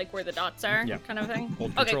over like where the dots are, Yeah. kind of thing.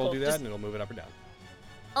 Hold Okay, control, cool. do that, Just and it'll move it up or down.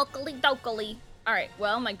 okily dokily. All right.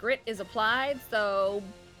 Well, my grit is applied, so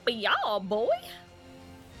yeah, boy.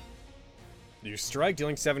 You strike,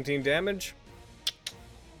 dealing 17 damage.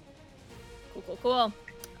 Cool, cool, cool.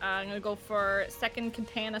 I'm gonna go for second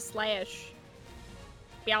katana slash.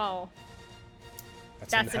 Yeah.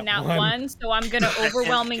 That's a nat one, so I'm gonna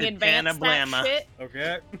overwhelming Katana advance that blamma. shit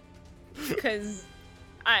Okay. because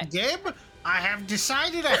I Gabe, I have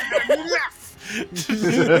decided I have enough.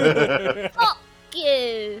 fuck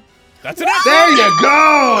you. That's enough. There you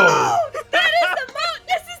go! That is the most.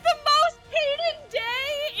 This is the most hated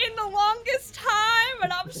day in the longest time,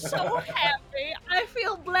 and I'm so happy. I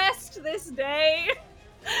feel blessed this day.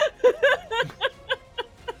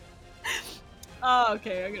 Oh,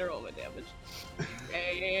 okay, I'm gonna roll my damage.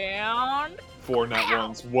 And 4 nat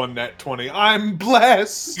ones, 1 nat 20. I'm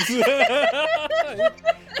blessed.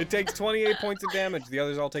 It takes 28 points of damage. The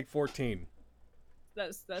others all take 14.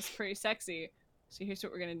 That's pretty sexy. So here's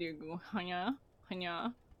what we're gonna do. Go hanya,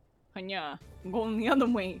 hanya, hanya. I'm going the other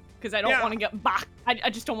way because I don't want to get back. I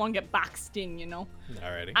just don't want to get boxed in, you know.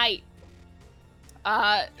 Alrighty.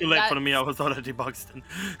 Too late for me. I was already boxed in.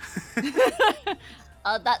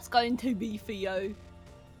 That's going to be for you.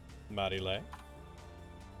 Marile.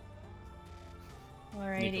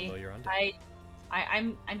 Alrighty. Nicola, you're on.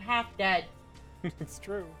 I'm half dead. It's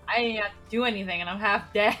true. I didn't have to do anything, and I'm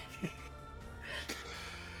half dead.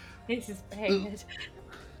 This is bad.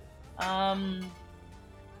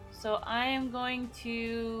 So I am going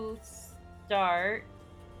to start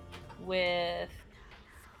with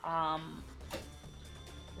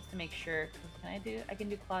just to make sure. I can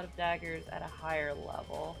do Cloud of Daggers at a higher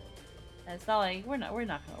level. And it's not like we're not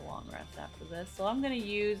gonna long rest after this. So I'm gonna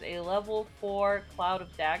use a level 4 Cloud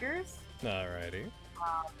of Daggers. Alrighty.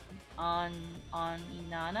 On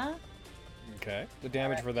Inanna. Okay. The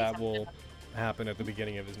damage for that will happen at the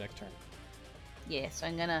beginning of his next turn. Yeah, so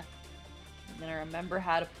I'm gonna remember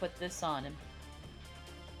how to put this on him.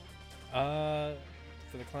 For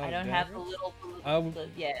the cloud. I don't have the little,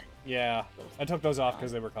 yeah. Yeah, I took those off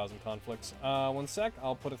because they were causing conflicts. 1 sec,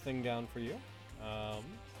 I'll put a thing down for you.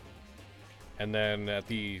 And then at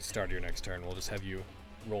the start of your next turn, we'll just have you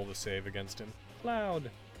roll the save against him.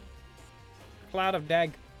 Cloud of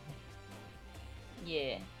Dag.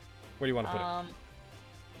 Yeah. Where do you want to put it?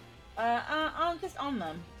 Just on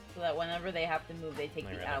them, so that whenever they have to move, they take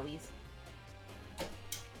the owies.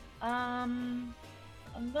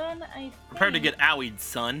 And then I think... Prepare to get owied,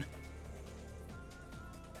 son.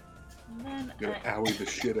 And then Gonna owie the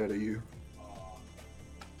shit out of you.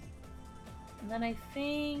 And then I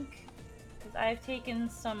think, because I've taken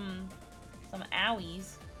some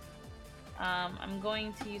owies, I'm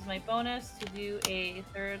going to use my bonus to do a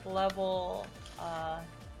 3rd level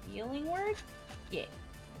healing word. Yeah.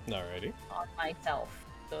 Alrighty. On myself,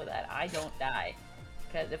 so that I don't die.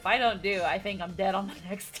 Because if I don't do, I think I'm dead on the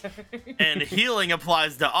next turn. And healing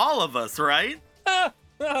applies to all of us, right? No!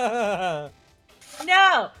 I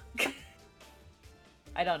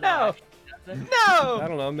don't know. No! I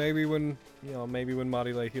don't know. Maybe when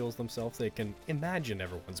Marile heals themselves, they can imagine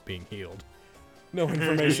everyone's being healed. No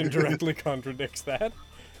information directly contradicts that.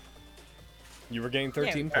 You regain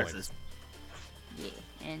 13 points. Yeah,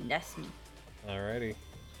 and that's me. Alrighty.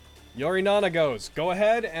 Yorinana goes. Go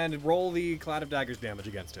ahead and roll the Cloud of Daggers damage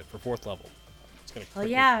against it for 4th level. It's gonna Oh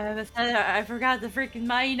yeah, I forgot the freaking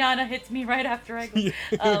Mainana hits me right after I go.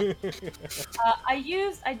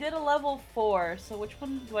 I did a level 4, so which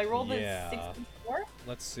one do I roll? The 64?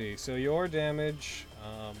 Let's see. So your damage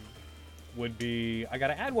would be... I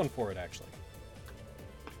gotta add 1 for it, actually.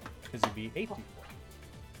 Because it'd be 84.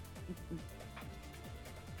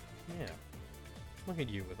 Yeah. Look at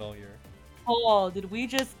you with all your... Oh, did we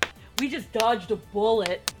just dodged a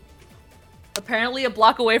bullet. Apparently a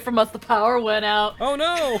block away from us the power went out. Oh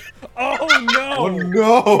no! Oh no! Oh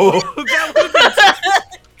no!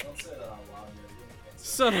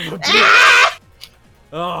 Son of a bitch!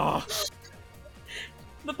 Oh.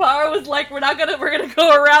 The power was like, we're gonna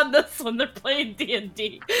go around this when they're playing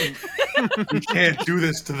D&D. We can't do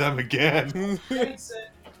this to them again.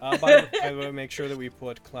 By the way, make sure that we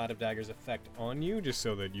put Cloud of Daggers effect on you, just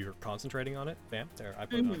so that you're concentrating on it. Bam, there, I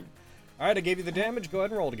put it on. Alright, I gave you the damage, go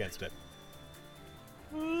ahead and roll against it.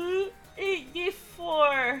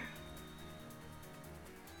 84.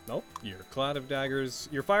 Nope, your Cloud of Daggers...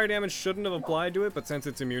 Your fire damage shouldn't have applied to it, but since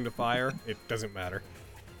it's immune to fire, it doesn't matter.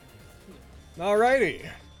 Alrighty,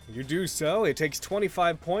 you do so. It takes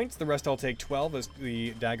 25 points, the rest I'll take 12 as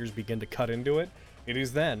the daggers begin to cut into it. It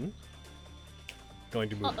is then going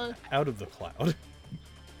to move out of the cloud.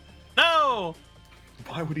 No!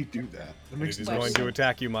 Why would he do that? That It makes is no going sense. to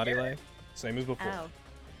attack you, Marile. Same as before. Ow.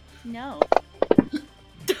 No.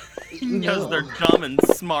 Because they're dumb and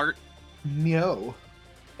smart. No.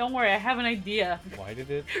 Don't worry, I have an idea. Why did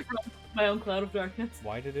it... My own cloud of darkness.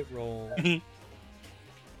 Why did it roll...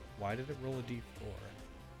 Why did it roll a d4?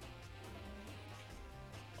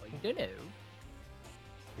 I don't know.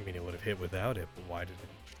 I mean, it would have hit without it, but why did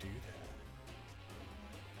it do that?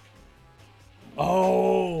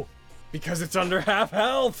 Oh! Because it's under half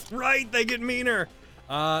health! Right, they get meaner!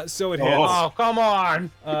 So it hits. Oh, come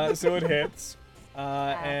on! So it hits.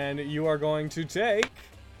 And you are going to take...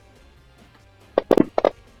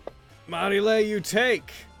 Marile, you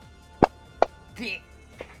take...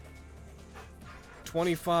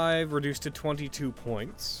 25 reduced to 22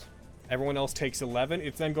 points. Everyone else takes 11.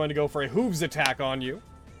 It's then going to go for a hooves attack on you.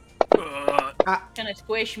 Gonna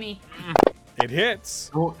squish me. It hits.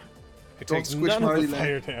 Don't, It Don't takes squish none of the Marile.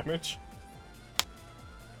 fire damage.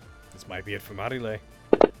 This might be it for Marile.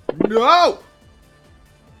 no!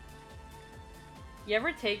 You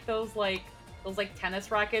ever take those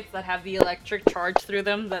tennis rackets that have the electric charge through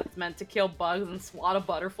them that's meant to kill bugs and swat a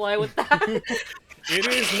butterfly with that? It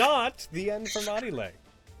is not the end for Marile.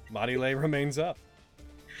 Marile remains up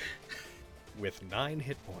with 9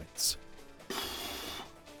 hit points.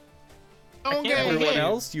 Everyone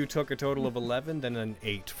else, you took a total of 11, then an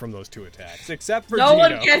 8 from those 2 attacks, except for No Gino.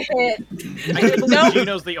 one get hit. I can't believe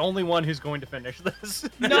Gino's the only one who's going to finish this.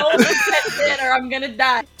 No one gets hit, or I'm gonna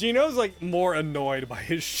die. Gino's like more annoyed by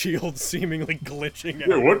his shield seemingly glitching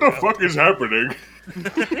Yeah, out. what the fuck is happening?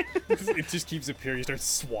 It just keeps appearing. He starts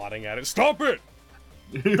swatting at it. Stop it!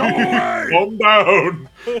 Go away! Calm down.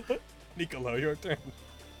 Nicolo, your turn.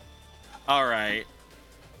 All right.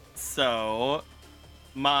 So,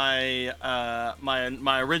 my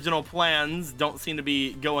original plans don't seem to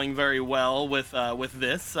be going very well with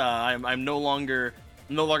this. I'm no longer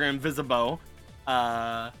invisible.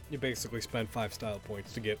 You basically spent 5 style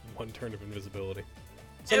points to get 1 turn of invisibility. It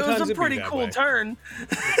was Sometimes a it'd be pretty that cool way. turn.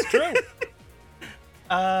 It's true.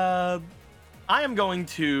 I am going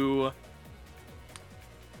to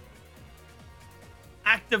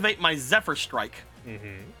activate my Zephyr Strike,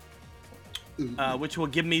 Mm-hmm. which will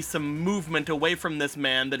give me some movement away from this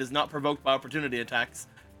man that is not provoked by opportunity attacks.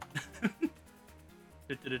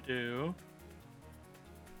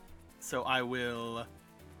 So I will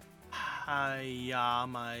hiya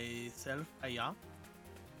myself. Hiya.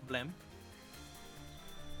 Blem.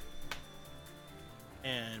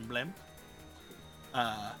 And blem.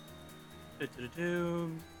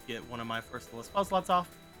 Get one of my first little spell slots off.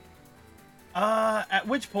 At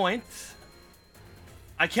which point,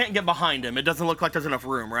 I can't get behind him. It doesn't look like there's enough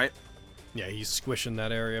room, right? Yeah, he's squishing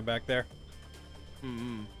that area back there.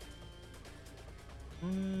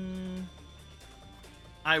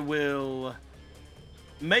 I will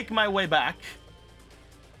make my way back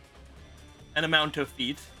an amount of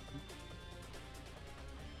feet.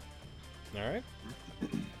 All right.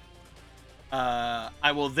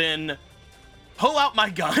 I will then pull out my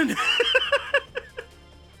gun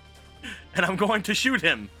and I'm going to shoot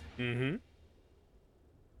him. Mm-hmm.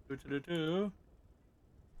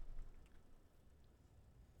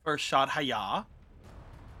 First shot, hiya.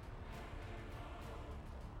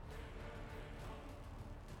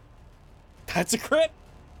 That's a crit.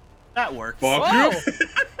 That works. Fuck you.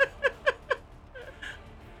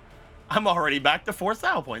 I'm already back to 4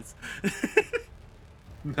 style points.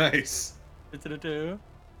 Nice.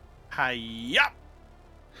 Hiya.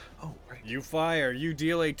 Oh, right. You fire. You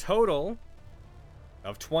deal a total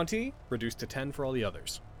of 20, reduced to 10 for all the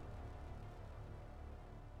others.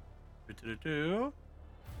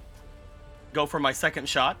 Go for my second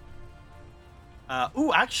shot.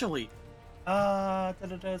 Ooh, actually.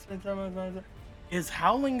 Is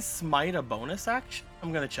Howling Smite a bonus action?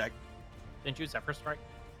 I'm gonna check. Didn't you Zephyr Strike?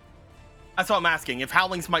 That's what I'm asking. If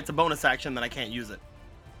Howling Smite's a bonus action, then I can't use it.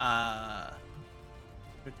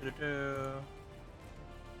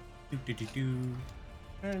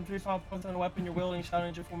 Weapon you're wielding,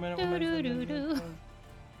 shouting for a minute.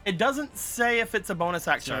 It doesn't say if it's a bonus It's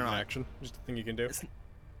action not or an not. action. Just a thing you can do.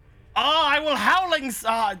 Oh, I will howling.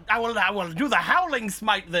 I will do the howling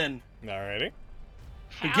smite then Alrighty.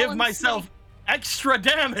 to give myself extra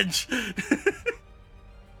damage.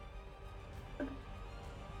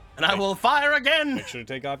 And I will fire again. Make sure to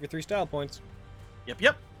take off your 3 style points.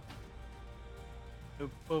 Yep. Boop,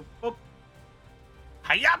 boop, boop.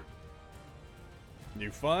 Hiya!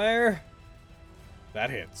 You fire. That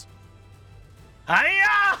hits.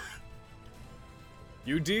 Hiya!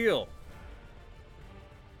 You deal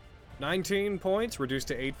 19 points, reduced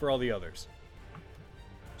to 8 for all the others.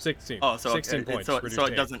 16. Oh, so 16 points. so reduced it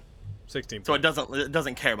to 8. doesn't. 16 So points. it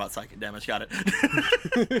doesn't care about psychic damage. Got it.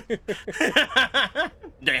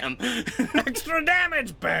 Damn. Extra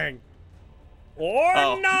damage, bang! Or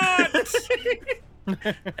Oh. not!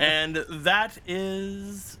 And that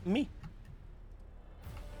is me.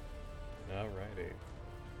 Alrighty.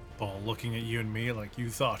 Ball looking at you and me like you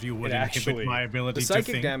thought you would It inhibit actually, my ability the to psychic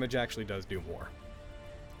think. damage actually does do more.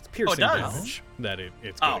 It's piercing does? damage that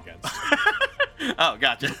it's good Oh. against. Oh,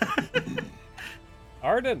 gotcha.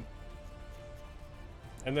 Arden.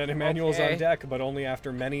 And then Emmanuel's on Okay. deck, but only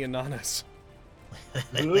after many Ananas.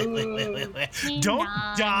 Don't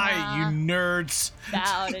die, you nerds.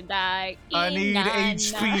 About to die. I need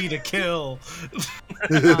HP to kill.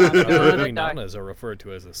 Other die. Nanas are referred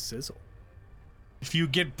to as a sizzle. If you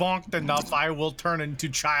get bonked enough, I will turn into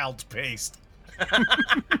child's paste.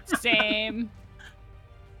 Same.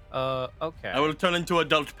 Okay. I will turn into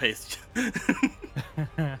adult paste. Demon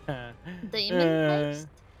paste.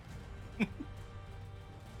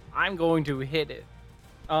 I'm going to hit it.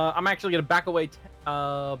 I'm actually going to back away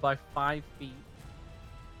by 5 feet.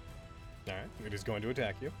 All right, it is going to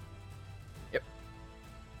attack you. Yep.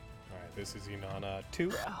 All right, this is Inanna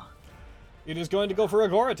 2. It is going to go for a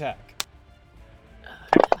gore attack.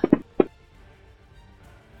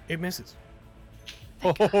 It misses.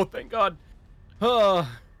 Oh, thank God.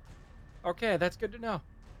 Okay, that's good to know.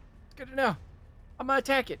 It's good to know. I'm gonna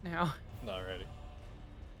attack it now. Alrighty.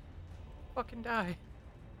 Fucking die.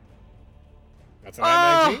 That's a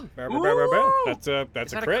 19. Ooh! That's Is a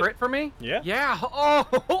that crit. a crit for me? Yeah. Yeah. Oh.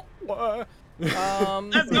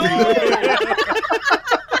 Let's go!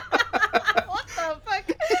 What the fuck?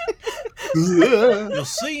 You'll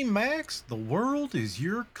see, Max, the world is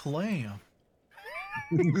your clam.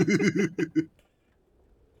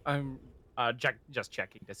 I'm just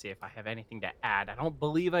checking to see if I have anything to add. I don't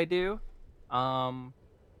believe I do. Not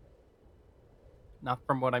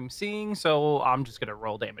from what I'm seeing, so I'm just gonna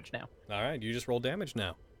roll damage now. All right, you just roll damage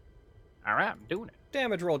now. All right, I'm doing it.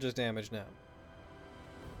 Damage roll, just damage now.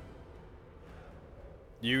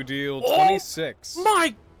 You deal Oh 26.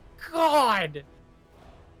 My God!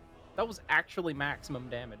 That was actually maximum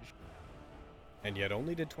damage. And yet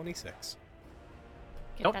only did 26.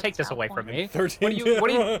 Get Don't that take this style away point. from me. 13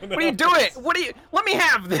 What are you doing? Let me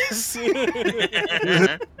have this.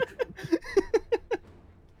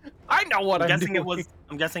 I know what I'm guessing doing.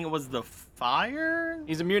 I'm guessing it was the fire.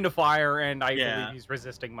 He's immune to fire, and I Yeah. believe he's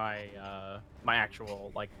resisting my my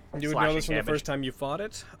actual like. You would slashing know this from the damage. first time you fought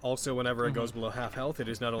it. Also, whenever it goes below half health, it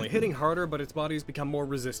is not only hitting harder, but its body has become more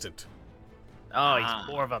resistant. Oh, he's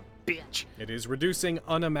more of a bitch. It is reducing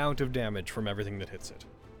an amount of damage from everything that hits it.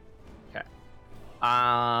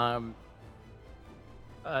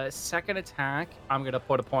 Second attack. I'm gonna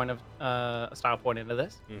put a point of a style point into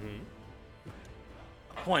this. Mm-hmm.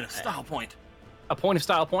 Point of style point. A point of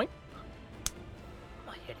style point.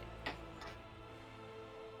 I hit it.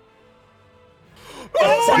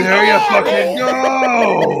 There you fucking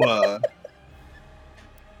go!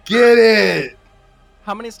 Get it!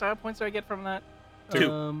 How many style points do I get from that?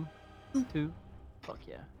 2. 2. Fuck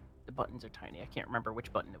yeah. The buttons are tiny. I can't remember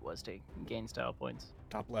which button it was to gain style points.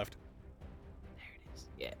 Top left. There it is.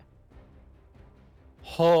 Yeah.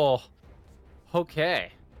 Oh.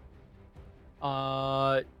 Okay.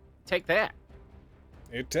 Take that.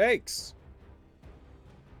 It takes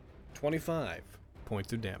 25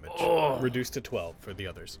 points of damage. Oh. Reduced to 12 for the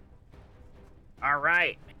others. All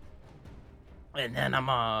right. And then I'm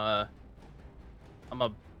a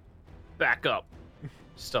back up.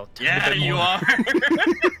 Still. Yeah, you are.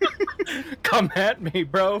 Come at me,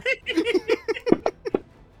 bro.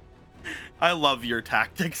 I love your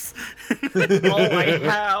tactics. All I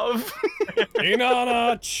have.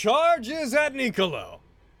 Inanna charges at Nicolo.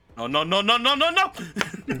 No.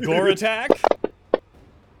 Gore attack.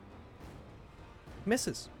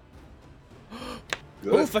 Misses.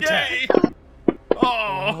 Oof attack. Yay!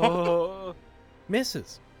 Oh.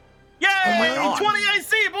 Misses. Yay! my God. 20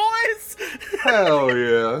 AC, boys! Hell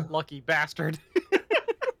yeah. Lucky bastard.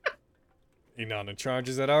 Inanna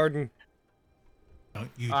charges at Arden. Don't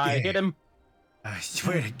you I dare. hit him. I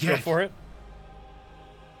swear to Go God. for it.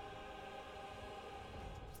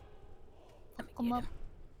 Come up.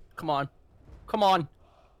 Come on. Come on.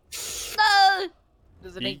 No!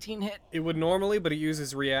 Does an Ye- 18 hit? It would normally, but it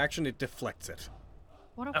uses reaction. It deflects it.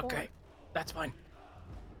 What a Okay. That's fine.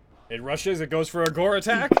 It rushes. It goes for a gore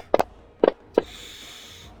attack.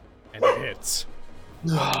 And it hits.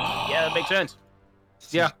 Yeah, that makes sense.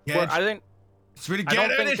 Yeah, Yeah. I think It's really I get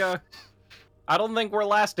don't think I don't think we're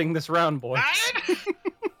lasting this round, boys. I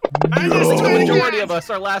think the majority of us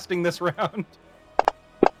are lasting this round.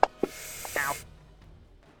 Ow.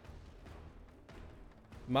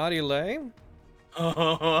 Marile?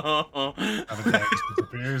 Attack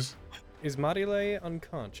disappears. Is Marile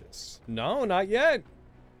unconscious? No, not yet.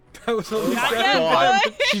 That was only Not seven. yet, God.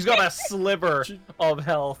 boy. She's got a sliver of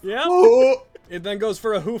health. Yeah. Oh, It then goes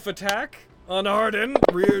for a hoof attack on Arden.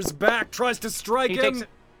 Rears back, tries to strike him.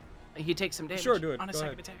 He takes some damage Sure, do it. on a Go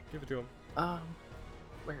second ahead. attack. Give it to him.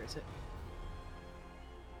 Where is it?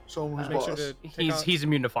 someone who's Make boss. sure to take off- He's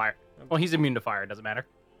immune to fire. Well, he's immune to fire. It doesn't matter.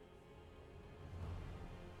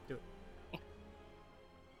 Do it.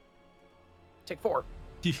 Take 4.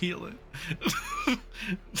 You heal it.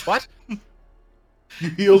 What? You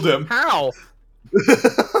healed him. How? What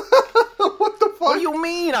the fuck? What do you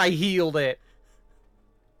mean I healed it?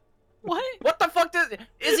 What? What the fuck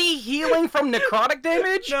is he healing from necrotic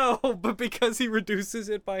damage? No, but because he reduces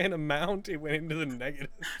it by an amount, it went into the negatives.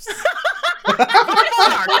 Fuck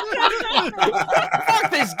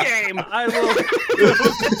this game! I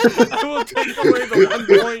will take away the 1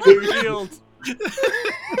 point you healed.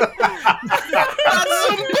 That's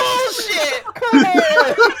some bullshit!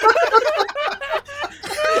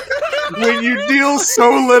 When you deal so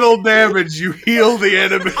little damage, you heal the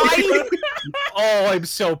enemy. Oh, I'm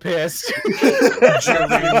so pissed.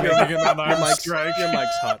 Jolene making an Your arm mic's, strike. your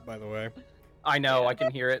mic's hot, by the way. I know, I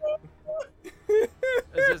can hear it.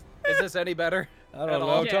 Is this any better? I don't At know.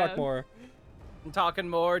 all? Yeah. Talk more. I'm talking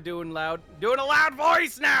more, doing a loud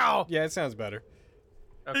voice now. Yeah, it sounds better.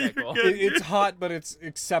 Okay, cool. It's hot, but it's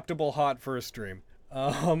acceptable hot for a stream.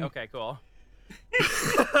 Okay, cool.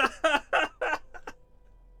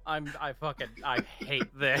 I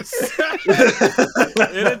hate this.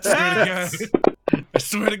 It I attacks.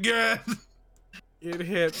 swear to God. It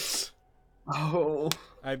hits. Oh.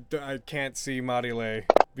 I can't see Marile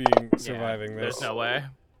surviving this. There's no way.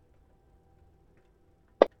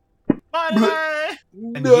 Bye.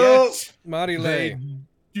 And No. yet, Marile, they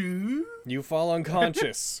do. you fall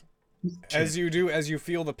unconscious. As you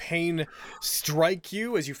feel the pain strike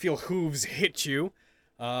you, as you feel hooves hit you,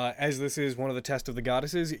 as this is one of the tests of the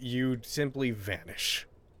goddesses, you simply vanish.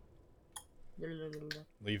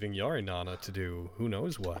 Leaving Yarinana to do who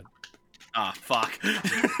knows what. Ah, fuck.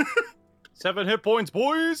 7 hit points,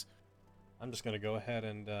 boys. I'm just gonna go ahead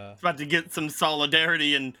and About to get some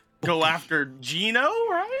solidarity and go after Gino,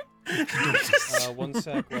 right? 1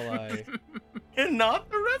 sec while I. And not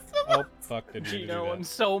the rest of us. Oh fuck! Did you do Gino, that? I'm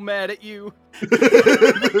so mad at you.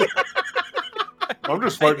 I'm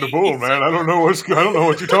just fighting the bull, man. I don't know what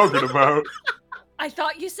you're talking about. I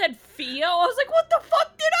thought you said Theo. I was like, what the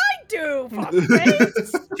fuck did I do?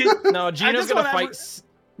 Fuckface. No, Gino's just gonna wanna- fight.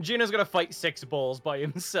 Gino's gonna fight 6 bulls by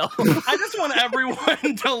himself. I just want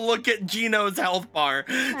everyone to look at Gino's health bar.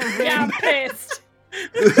 Yeah, I'm pissed.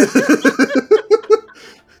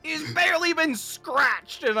 He's barely been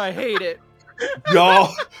scratched, and I hate it.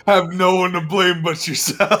 Y'all have no one to blame but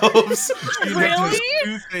yourselves. Gino Really? does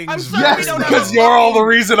 2 things. I'm sorry, Yes, we don't because have- you're all the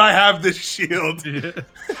reason I have this shield.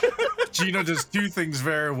 Gino does 2 things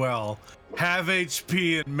very well: have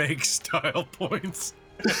HP and make style points.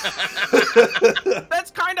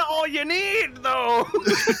 That's kind of all you need, though.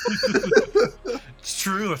 It's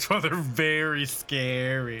true. That's why they're very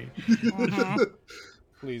scary.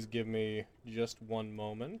 Please give me just 1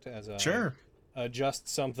 moment as I Sure. adjust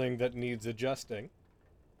something that needs adjusting.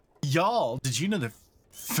 Y'all, did you know that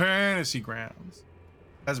Fantasy Grounds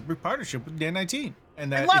has a partnership with Day 19?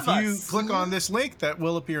 And that love if you us. click on this link that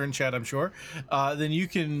will appear in chat, I'm sure, then you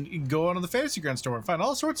can go onto the Fantasy Grounds store and find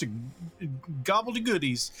all sorts of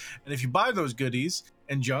gobbledygoodies. And if you buy those goodies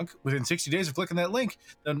and junk within 60 days of clicking that link,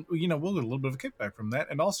 then, we'll get a little bit of a kickback from that.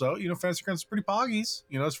 And also, Fantasy Grounds is pretty poggies,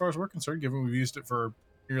 as far as we're concerned, given we've used it for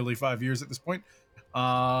nearly 5 years at this point.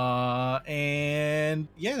 And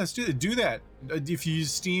yeah, let's do that. If you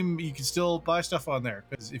use Steam, you can still buy stuff on there,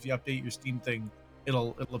 because if you update your Steam thing,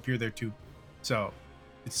 it'll appear there too. So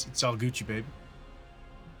it's all Gucci, baby.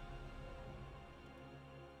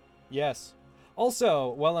 Yes. Also,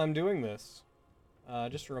 while I'm doing this,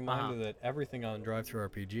 just a reminder that everything on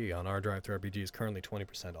DriveThruRPG, on our DriveThruRPG, is currently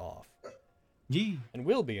 20% off. Yeah. And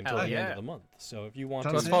will be until Hell the end yeah. of the month. So if you want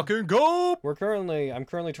Sounds to... good. Fucking go! I'm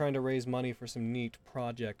currently trying to raise money for some neat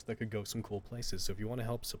projects that could go some cool places. So if you want to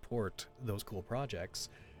help support those cool projects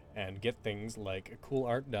and get things like cool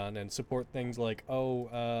art done and support things like,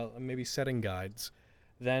 maybe setting guides,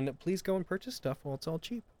 then please go and purchase stuff while it's all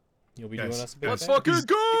cheap. You'll be doing Yes. us a big Let's favor. fucking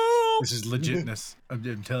go! This is legitness.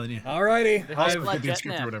 I'm telling you. Alrighty, I'll Hey, have legit the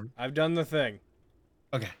script now. or whatever. I've done the thing.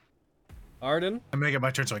 Okay. Arden? I'm making my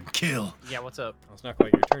turn so I can kill. Yeah, what's up? Oh, it's not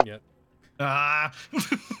quite your turn yet. Ah.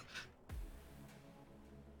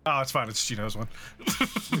 Oh, it's fine. It's Gino's one.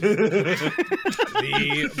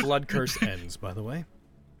 The blood curse ends, by the way.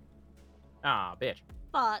 Ah, bitch.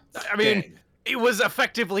 But I mean, it was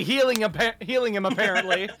effectively healing him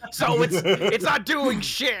apparently, so it's not doing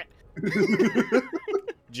shit.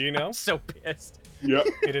 Gino, I'm so pissed. Yep.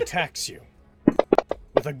 it attacks you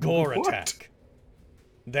with a gore What? attack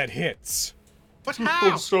that hits. But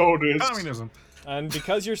how? So it is. Communism. And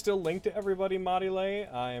because you're still linked to everybody,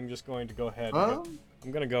 Marile, I am just going to go ahead. I'm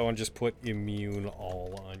going to go and just put immune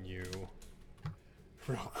all on you.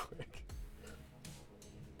 Real quick.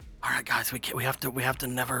 All right, guys, we have to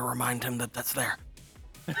never remind him that that's there.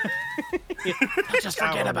 Just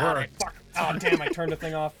forget about it. Fuck. Oh, damn, I turned the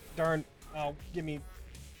thing off. Darn. Oh, give me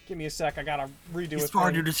a sec. I gotta redo He's it.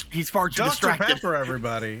 far too Dr. distracted. Pepper,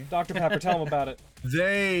 everybody. Dr. Pepper, tell him about it.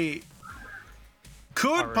 They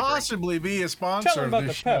could Alright, possibly be a Tell sponsor him of about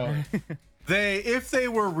this the pepper. show. if they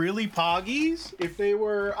were really poggies, if they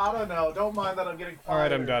were, I don't know, don't mind that I'm getting quiet. All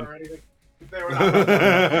right, I'm done. or anything. If they were, All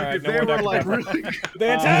right, if no they more were Dr. like Pepper. really,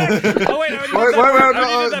 They attack! Oh wait, I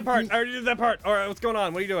already did that part. I already did that part. All right, what's going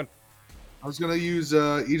on? What are you doing? I was gonna use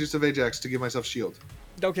Aegis of Ajax to give myself shield.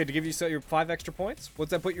 Okay, to give you your 5 extra points. What's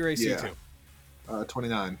that put your AC Yeah. to?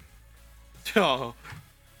 29. Oh,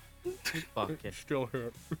 Fuck it. Still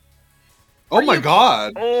hurt. Oh my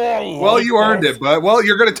god! Oh, Well, you earned it, but well,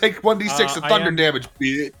 you're gonna take 1d6 of I thunder am- damage,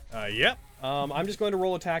 beat it. Yep. I'm just going to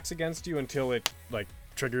roll attacks against you until it like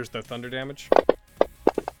triggers the thunder damage.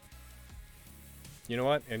 You know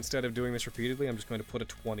what? Instead of doing this repeatedly, I'm just going to put a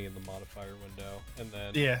 20 in the modifier window, and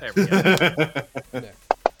then yeah. There we go.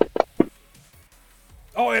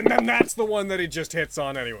 oh, and then that's the one that he just hits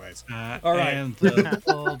on, anyways. All right. And the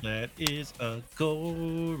ball that is a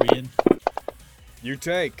Gorin. You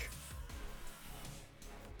take.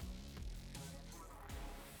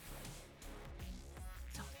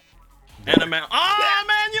 and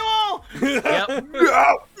Emmanuel! Yep.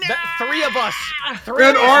 No! That, 3 of us. 3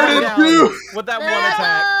 And of us Arden, down too! with that one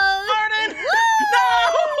attack. Arden!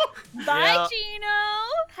 No! Bye, Yeah. Gino.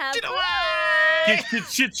 Have fun.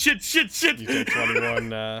 Shit. You take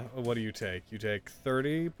 21. What do you take? You take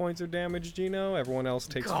 30 points of damage, Gino. Everyone else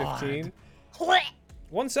takes God. 15.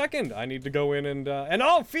 1 second. I need to go in and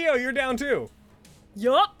oh, Theo, you're down too.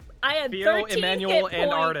 Yup. I had Theo, 13 Emmanuel, hit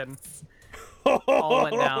and points. Arden. All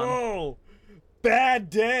went down. Bad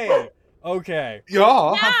day. Okay.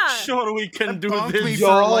 Yeah. Yeah. Sure we can do Bonked me this.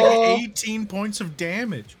 for like Y'all. 18 points of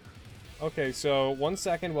damage. Okay, so 1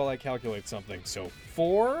 second while I calculate something. So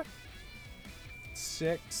 4,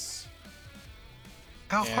 6.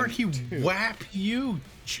 How And hard he 2. whap you?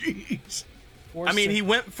 Jeez. 4, I mean, 6, he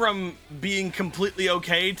went from being completely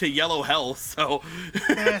okay to yellow hell, so.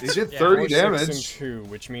 He That's did Yeah, 30 4, 6, and damage. 2,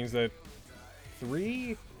 which means that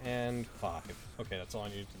 3 and 5. Okay, that's all I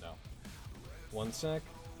needed to know. 1 sec.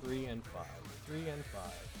 3 and 5. 3 and 5.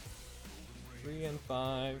 3 and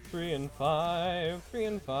 5. 3 and 5. 3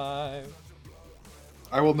 and 5.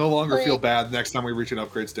 I will no longer feel bad next time we reach an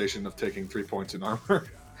upgrade station of taking 3 points in armor.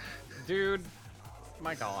 Dude,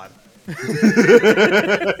 my god.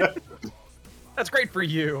 That's great for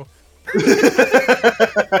you.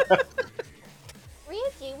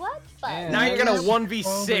 Ryuji, what fun? And- Now you're gonna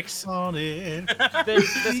 1v6 on it.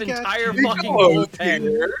 this We got entire you fucking close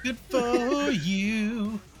bullpen. Good for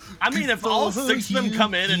you. I mean, if all For 6 of them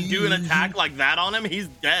come in and do an you. attack like that on him, he's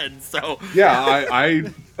dead, so. Yeah, I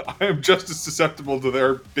am just as susceptible to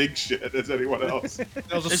their big shit as anyone else. They'll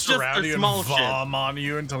It's just just surround their you and small shit. vom on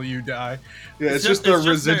you until you die. Yeah, it's It's just the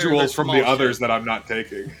just their residuals from the small others shit. that I'm not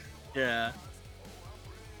taking. Yeah.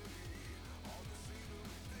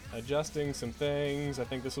 Adjusting some things. I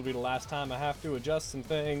think this will be the last time I have to adjust some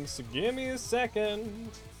things, so give me a second.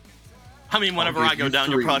 I mean, whenever I'll I give go you down,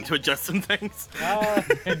 you'll 3. probably have to adjust some things.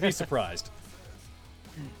 You'd be surprised.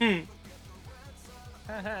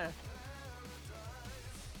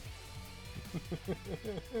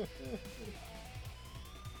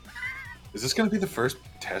 Is this going to be the first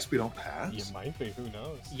test we don't pass? You might be, who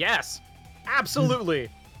knows? Yes, absolutely.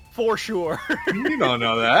 For sure. You don't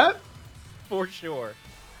know that. For sure.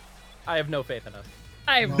 I have no faith in us.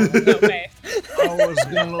 I have no faith. I was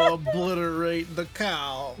gonna obliterate the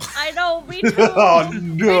cow. I know, me too. Oh Me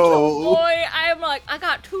too, no! boy, I'm like, I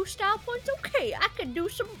got 2 style points. Okay, I can do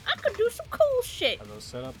some cool shit. Are those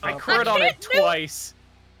set up? I properly? crit on it can't do it. twice,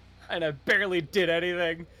 and I barely did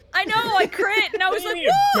anything. I know, I crit, and I What was do you like, mean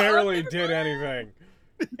it whoa! barely did anything?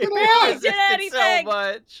 barely did Did anything. so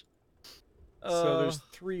much. So there's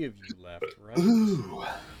 3 of you left, right? Ooh.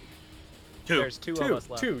 There's two of us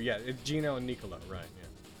left. 2, yeah. It's Gino and Nicola, right,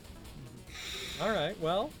 yeah. Alright,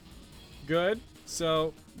 well, good.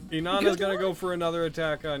 So, Inanna's gonna go for another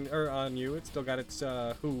attack on you. It's still got its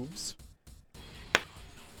hooves.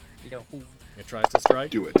 You know, who- It tries to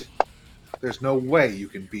strike. Do it. There's no way you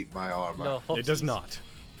can beat my armor. no, It does not.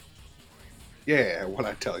 Yeah, what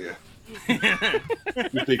I tell you.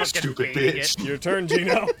 You big stupid bigot. bitch. Your turn,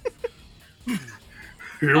 Gino.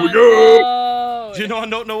 Here we go! Oh, You know, I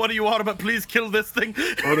don't know what you are, but please kill this thing.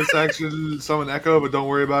 Bonus action, summon Echo, but don't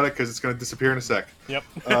worry about it because it's going to disappear in a sec. Yep.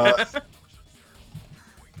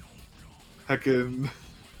 Heckin'.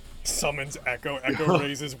 Summons Echo. Echo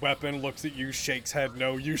raises weapon, looks at you, shakes head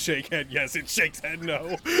no. You shake head yes. It shakes head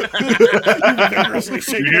no. You vigorously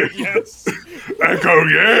shake head yes. Echo,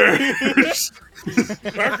 yes!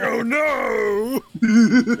 Echo no.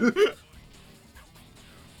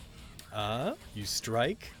 You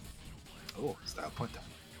strike. Oh, style point.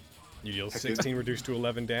 You deal Heck 16, reduced to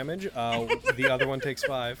 11 damage. The other one takes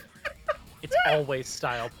 5. It's always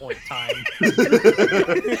style point time.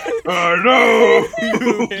 Oh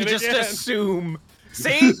no! You just assume.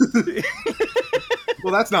 See?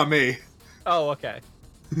 Well, that's not me. Oh, okay.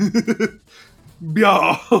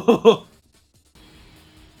 Yeah.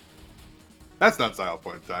 That's not style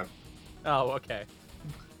point time. Oh, okay.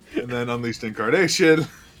 And then Unleashed Incarnation.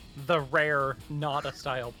 The rare, not a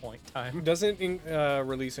style point time. Doesn't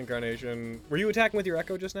release Incarnation. Were you attacking with your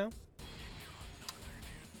Echo just now?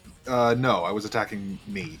 No, I was attacking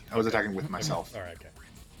me. I was attacking with myself. All right, okay.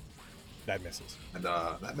 That misses. And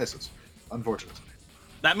that misses. Unfortunate.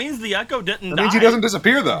 That means the Echo didn't That die. means he doesn't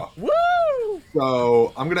disappear, though. Woo!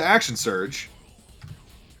 So I'm going to Action Surge.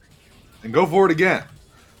 And go for it again.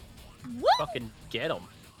 Fucking get him.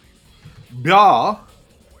 Yeah.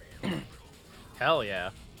 Hell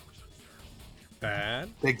yeah. Bad.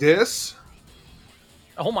 Take this.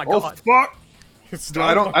 Oh my Oh, god. fuck. Still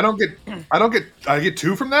I get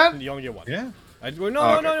 2 from that? You only get 1. Yeah.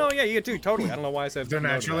 No, yeah, you get 2, totally. I don't know why I said They're no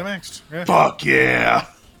to naturally that. maxed. Yeah. Fuck yeah.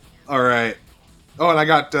 All right. Oh, and I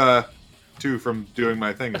got 2 from doing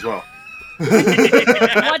my thing as well.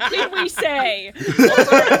 What did we say?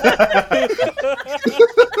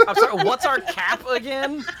 I'm sorry, what's our cap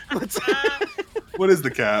again? What is the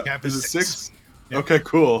cap? Cap is is it 6. 6? Yep. Okay,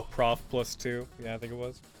 cool. Prof plus 2. Yeah, I think it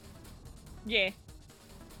was. Yeah.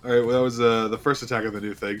 All right, well, that was the first attack of the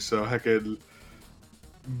new thing, so heckin'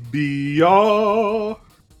 Bia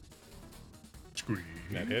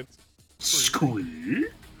That hits. Squeak.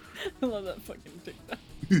 I love that fucking TikTok.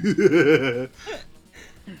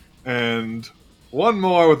 And one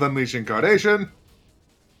more with Unleash Incarnation.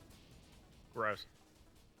 Gross.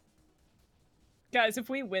 Guys, if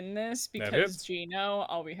we win this That because hits. Gino,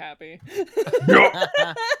 I'll be happy. Yup.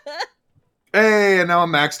 Hey, and now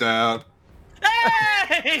I'm maxed out.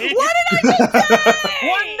 Hey! What did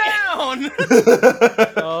I One down!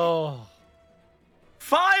 Oh.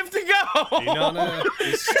 5 to go! Inanna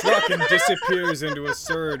is struck and disappears into a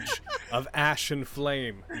surge of ash and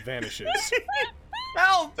flame. Vanishes.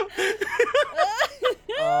 Help!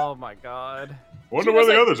 Oh my god. Wonder where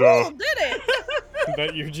the others are. Did it? Is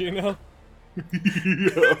that you, Gino?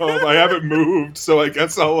 I haven't moved, so I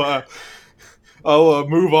guess I'll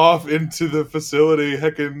move off into the facility.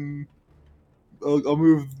 Heckin', I'll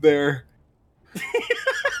move there.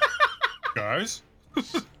 Guys?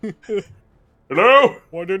 Hello?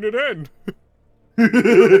 Why didn't it end?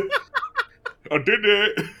 I did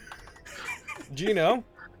it. Gino,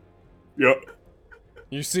 Yep.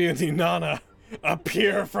 you see Inanna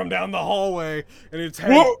appear from down the hallway, and its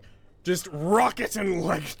head Whoa. just rockets and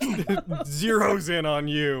like zeroes in on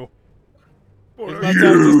you. It lets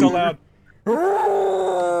out just a loud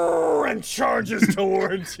 "Roar," and charges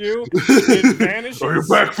towards you. It vanishes. Are you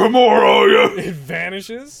back for more, are you? It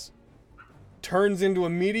vanishes, turns into a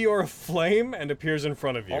meteor of flame, and appears in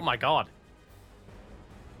front of you. Oh my god.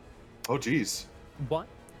 Oh, jeez. What?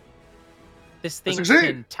 This thing succeed.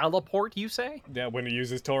 can teleport, you say? Yeah, when it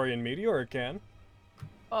uses Torian meteor, it can.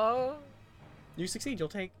 You succeed. You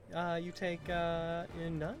take none. I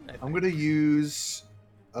think. I'm gonna use,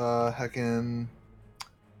 heckin'.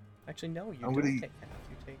 Actually, no. You I'm don't gonna- take half.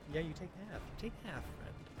 You take you take half. You take half,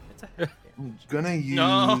 friend. It's a half I'm damage. gonna use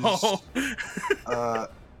No!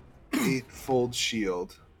 Eightfold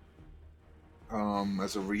Shield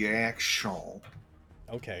as a reaction.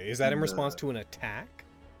 Okay, is that in And, response to an attack?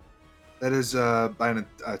 That is by an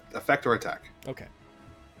effect or attack. Okay.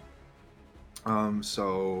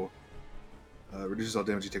 So reduces all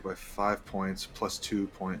damage you take by 5 points, plus 2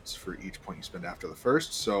 points for each point you spend after the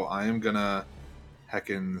first. So I am gonna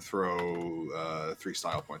heckin' throw 3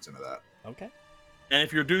 style points into that. Okay. And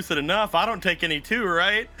if you reduce it enough, I don't take any too,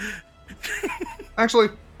 right? Actually,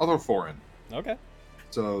 I'll throw 4 in. Okay.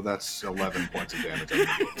 So that's 11 points of damage.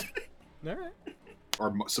 All right.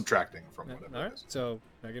 Or subtracting from All whatever right. it is. So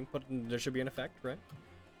I can put. There should be an effect, right?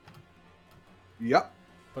 Yep.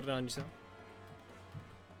 Put it on yourself.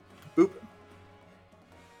 Boop.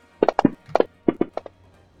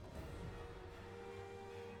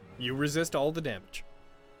 You resist all the damage.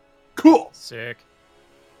 Cool. Sick.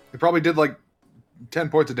 It probably did like 10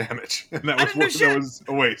 points of damage, and that I was didn't do that shit. was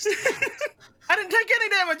a waste. I didn't take any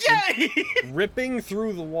damage! Yay! Ripping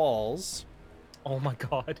through the walls, Oh my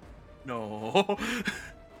god. No.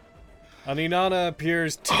 Inanna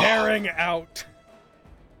appears tearing out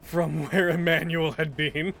from where Emmanuel had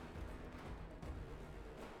been.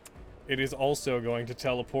 It is also going to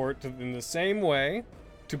teleport in the same way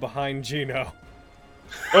to behind Gino.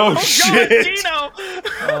 Oh, God, shit! Gino!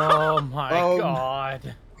 Oh my Um,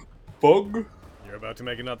 god. Bug. You're about to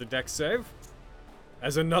make another dex save.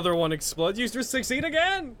 As another one explodes, you succeed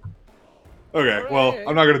again! Okay, well,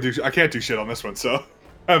 I'm not gonna do. I can't do shit on this one. So,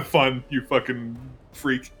 have fun, you fucking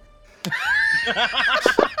freak.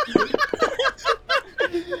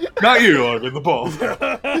 Not you, Logan. The ball.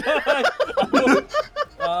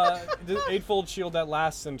 The eightfold shield that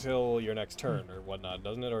lasts until your next turn or whatnot,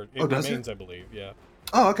 doesn't it? Or it does remains, it? I believe. Yeah.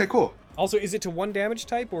 Oh, okay, cool. Also, is it to one damage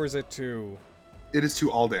type or is it to? It is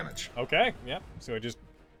to all damage. Okay. Yep. So it just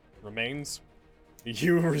remains.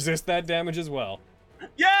 You resist that damage as well.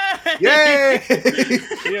 Yay! Yay!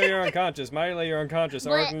 Theo, you're unconscious. Miley, you're unconscious.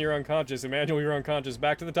 What? Arden, you're unconscious. Emmanuel, you're unconscious.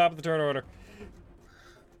 Back to the top of the turn order.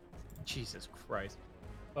 Jesus Christ.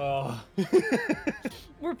 Oh.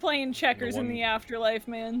 We're playing checkers in one- the afterlife,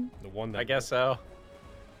 man. The one that I guess so.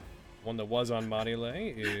 one that was on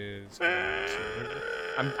Marile is.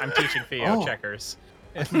 I'm teaching Theo Oh. checkers.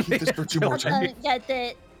 I can keep this for 2 more turns. Get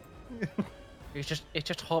it. It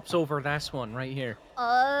just hops over this one right here,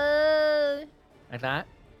 Oh. like that.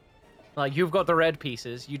 Like you've got the red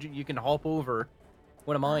pieces, you can hop over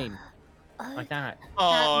one of mine, like that.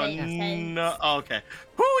 Oh makes sense. no! Okay.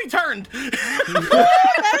 Whoo! He turned.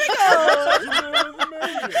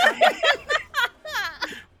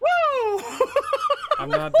 Woo! I'm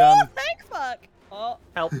not done. Thank fuck. Oh,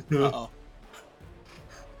 Help! Uh-oh.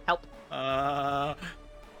 Help! oh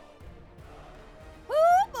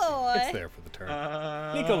boy. It's there for the turn.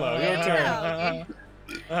 Nicolo, your turn.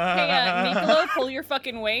 Hey, Nicolo, pull your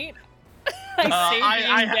fucking weight. I saved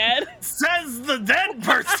I being dead. Says the dead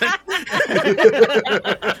person.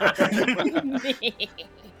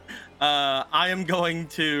 I am going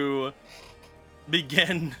to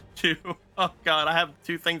begin to. Oh god, I have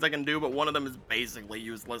 2 things I can do, but one of them is basically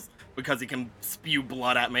useless because he can spew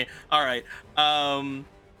blood at me. All right. I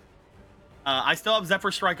still have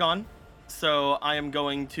Zephyr Strike on, so I am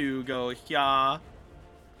going to go here. Oh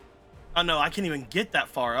no, I can't even get that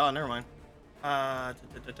far. Oh, never mind.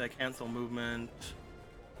 Cancel movement.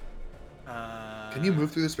 Can you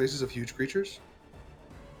move through the spaces of huge creatures?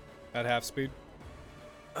 At half speed.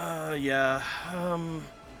 Yeah.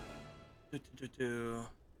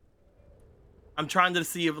 I'm trying to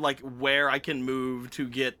see if like where I can move to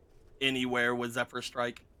get anywhere with Zephyr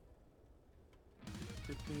Strike.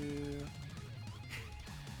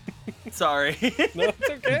 Sorry. No, it's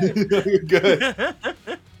okay. Good.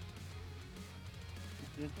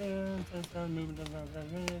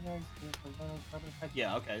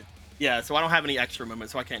 Yeah, okay. Yeah, so I don't have any extra movement,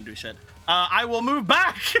 so I can't do shit. I will move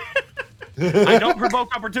back! I don't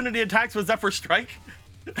provoke opportunity attacks with Zephyr Strike,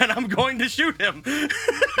 and I'm going to shoot him.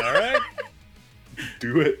 All right.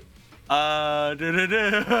 Do it. Come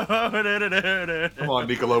on,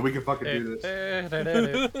 Nicolo, we can fucking do this.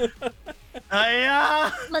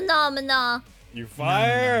 Phenomena. You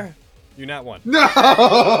fire. You not one.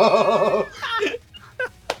 No!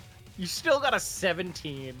 You still got a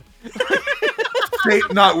 17. Fate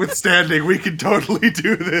notwithstanding, we can totally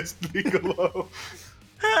do this, Nicolo.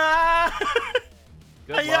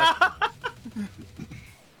 Good luck.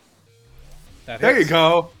 That There you hits.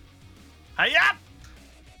 go. You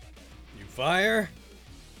fire.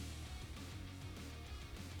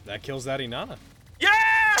 That kills that Inanna. Yeah!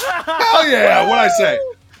 Hell yeah! What'd I say?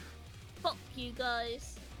 Fuck you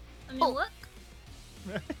guys. I mean, look.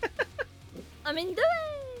 I mean, do it.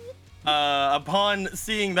 Upon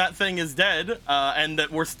seeing that thing is dead, and that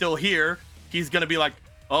we're still here, he's gonna be like,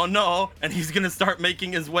 oh no, and he's gonna start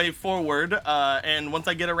making his way forward, and once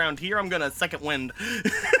I get around here, I'm gonna second wind.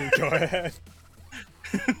 Go ahead.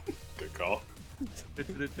 Good call. Is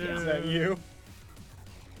that you?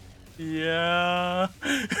 Yeah.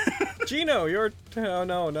 Gino, you're. Oh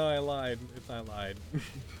no, I lied. I lied.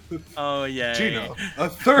 Oh yeah. Gino, a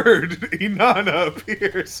third Inanna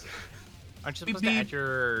appears. Aren't you supposed to add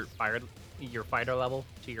your fighter level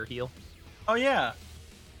to your heal? Oh yeah.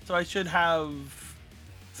 So I should have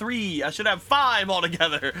 3. I should have 5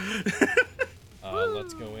 altogether.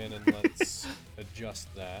 Let's go in and let's adjust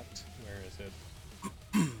that. Where is it?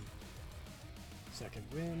 Second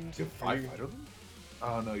wind. You have 5 fighter?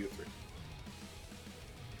 Oh no, you have 3.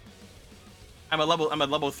 I'm a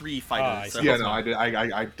level 3 fighter. Ah, I so. see. Yeah, no,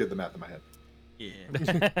 I did the math in my head.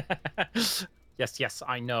 Yeah. Yes,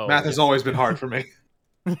 I know. Math has always been hard for me.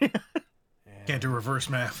 Can't do reverse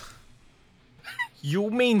math. You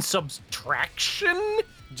mean subtraction?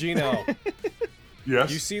 Gino, Yes.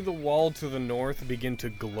 you see the wall to the north begin to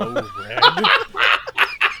glow red.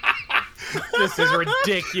 This is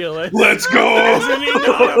ridiculous. Let's go!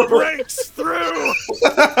 Inanna breaks through.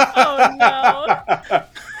 Oh no.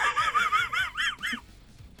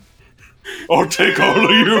 I'll take all of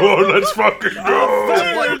you. Let's fucking go!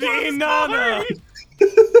 Fired Inanna.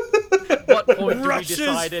 At what point do we Rushes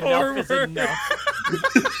decide enough is forward. enough?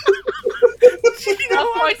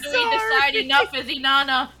 What point do we decide enough is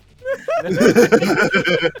Inanna?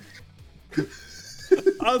 A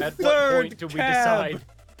At what third point do we cab, decide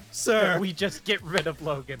sir. that we just get rid of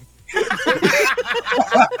Logan?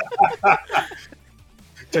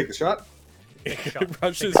 Take the shot. It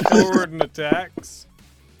rushes forward and attacks,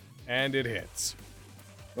 and it hits.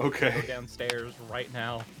 Go Okay. downstairs right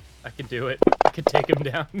now. I can do it. I can take him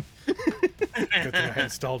down. Good thing I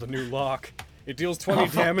installed a new lock. It deals 20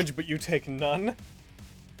 damage, but you take none.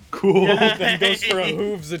 Cool. Then goes for a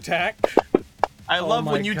hooves attack. I Oh love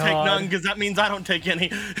my when you take God. none because that means I don't take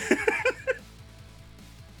any.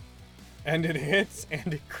 And it hits,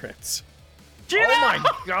 and it crits. Gino! Oh my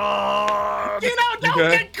god! Gino, don't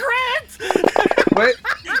Okay. get crits! Wait.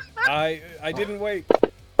 I didn't wait.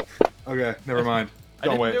 Okay, never mind. I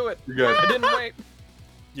Don't didn't wait. do it. You're good. I didn't wait.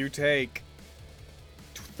 You take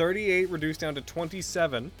 38 reduced down to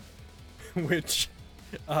 27, which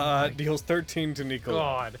deals 13 to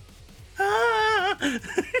Nicola. God.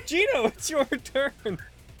 Gino, it's your turn.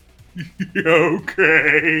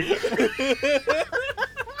 Okay.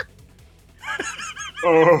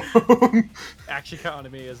 Oh, Axe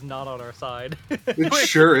economy is not on our side. it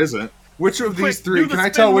sure isn't. Which of these Quick, three? do the Can I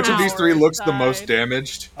spin tell which of these move. three looks the Side. most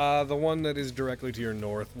damaged? The one that is directly to your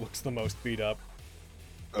north looks the most beat up.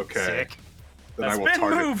 Okay. Sick. Then I will Spin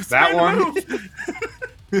target move, that spin one. move.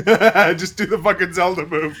 Just do the fucking Zelda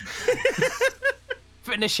move.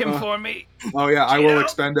 Finish him for me. Oh yeah, I will Gino?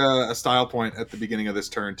 expend a style point at the beginning of this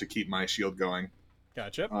turn to keep my shield going.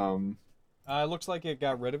 Gotcha. Looks like it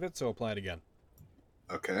got rid of it, so apply it again.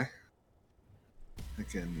 Okay. I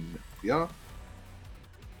can, yeah.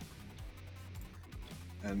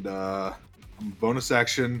 And bonus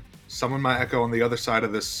action, summon my echo on the other side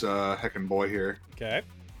of this heckin' boy here. Okay.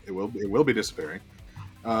 It will be disappearing.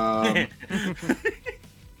 Come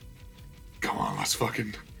on,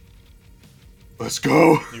 let's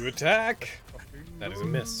go. You attack. That is a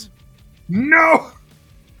miss. No,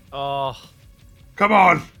 Oh, come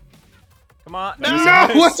on. come on. That is No, a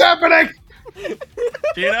miss. what's happening?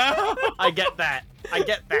 Gino? I get that. I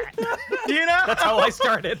get that. Gino? That's how I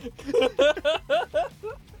started.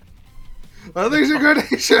 These are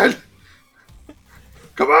good.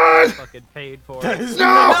 Come on. Fucking paid for it.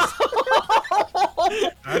 No.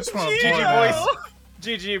 I just want to point out,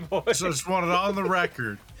 GG boys. just wanted on the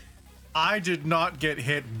record. I did not get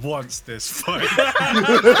hit once this fight.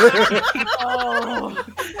 Oh.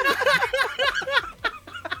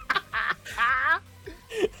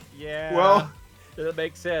 Yeah. Well, that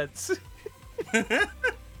makes sense. Is that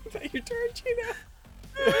your turn, Gino?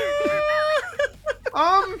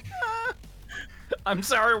 I'm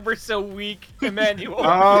sorry we're so weak, Emmanuel.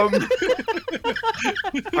 I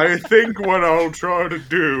think what I'll try to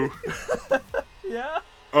do, yeah.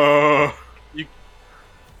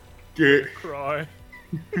 get Cry.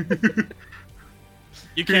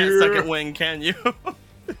 You can't second wing, can you?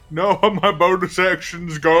 no, my bonus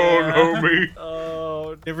action's gone, Yeah. homie.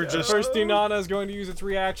 Oh, Ever just First, Inanna is going to use its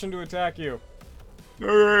reaction to attack you.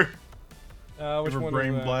 Okay. Which ever one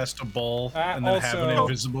brain is that? blast a ball and then have an also,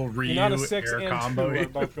 invisible Ryu Inanna 6 air and combo? 2 are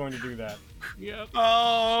both going to do that.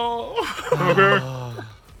 Oh. Okay.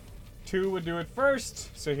 2 would do it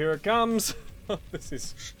first, so here it comes. This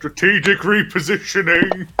is... Strategic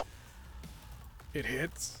repositioning. It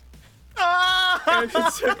hits. Ah! And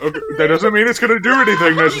it's Okay, that doesn't mean it's gonna do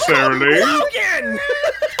anything necessarily. Logan!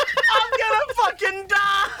 I'm gonna fucking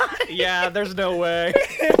die! yeah, there's no way.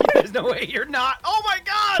 There's no way you're not. Oh my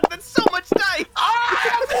god, that's so much dice. I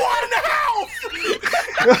have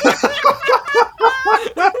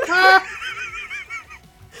 1 health!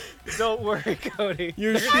 Don't worry, Cody.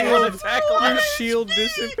 Your There's shield, one attack your left. shield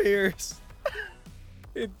disappears.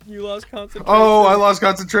 You lost concentration. Oh, I lost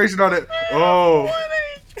concentration on it. Oh.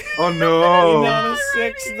 Oh no. Inanna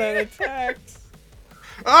 6 then attacked.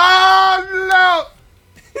 Oh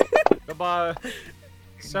Goodbye.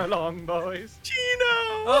 So long, boys. Gino!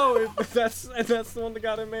 Oh, that's the one that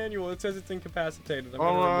got Emmanuel. It says it's incapacitated. I'm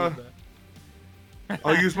gonna remove that.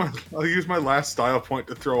 no. I'll use my last style point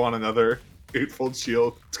to throw on another 8-fold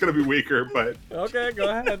shield. It's gonna be weaker, but Okay, go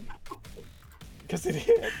ahead. Because it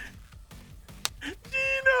hit. Gino!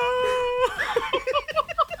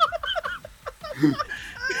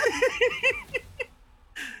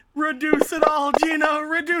 Reduce it all, Gino!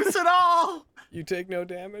 Reduce it all! You take no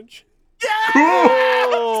damage. Yeah!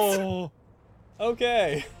 Oh.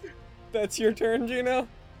 Okay. That's your turn, Gino?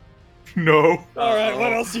 no. Alright,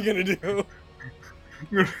 what else are you gonna do?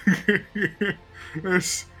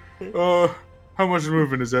 That's, how much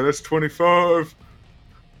movement is that? That's 25.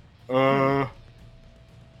 The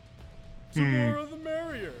more the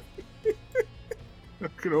merrier. I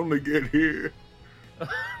can only get here.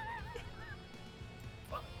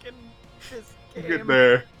 Fucking this game. Get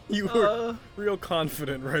there. You were real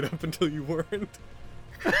confident right up until you weren't.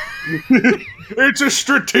 It's a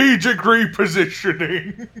strategic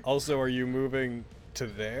repositioning. Also, are you moving to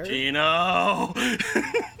there? Gino!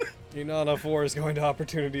 Inanna 4 is going to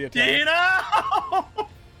opportunity attack. Gino!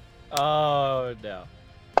 Oh no.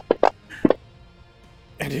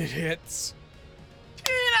 And it hits.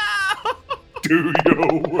 Gino! Do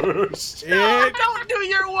your worst. No, It, don't do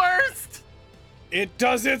your worst! it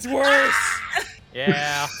does its worst!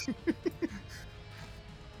 Yeah.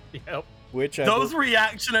 Yep. Which I Those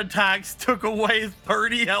reaction attacks took away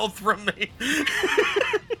 30 health from me.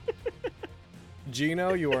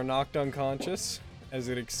 Gino, you are knocked unconscious as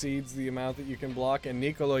it exceeds the amount that you can block, and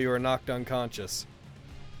Nicolo, you are knocked unconscious.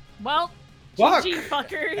 Well, Fuck. GG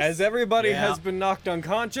fuckers. As everybody Yeah. has been knocked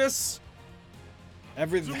unconscious,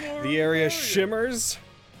 the area shimmers.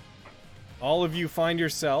 All of you find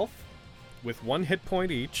yourself with 1 hit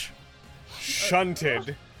point each,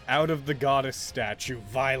 shunted out of the goddess statue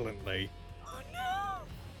violently.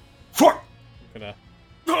 Fuck. Gonna.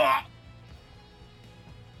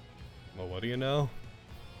 Well, what do you know?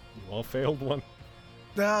 You all failed one.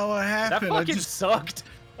 No, what That happened? fucking sucked.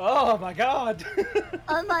 Oh my god.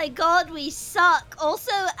 Oh my god, we suck.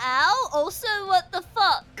 Also, ow. Also, what the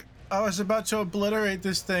fuck? I was about to obliterate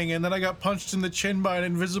this thing, and then I got punched in the chin by an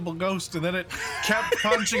invisible ghost, and then it kept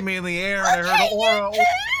punching me in the air, and I heard aura,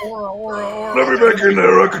 aura, aura, aura. Let me back in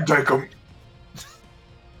there. I can take him.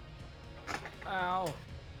 Ow.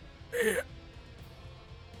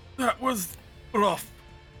 That was rough.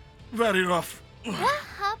 Very rough. What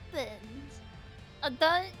happened? I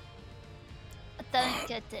don't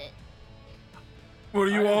get it. Were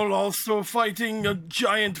you all also fighting a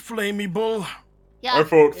giant flamey bull? Yeah. I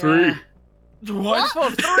fought 3. What?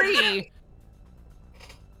 For 3.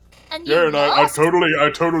 And you Yeah, and I lost?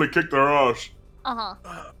 totally kicked their ass. Uh-huh.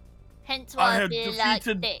 Hence I why I had feel like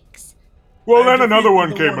defeated- dicks. Well, I then another defeated one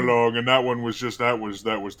the came one- along, and that one was just that was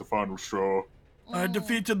the final straw. I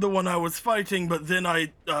defeated the one I was fighting, but then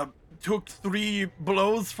I took 3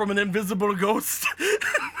 blows from an invisible ghost.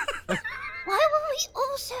 Why were we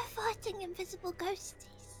also fighting invisible ghosties?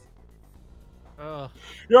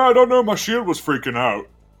 Yeah, I don't know. My shield was freaking out.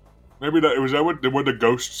 Maybe that was that what were the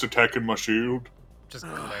ghosts attacking my shield? Just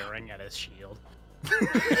glaring at his shield.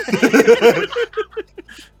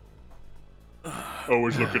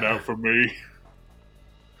 Always looking out for me.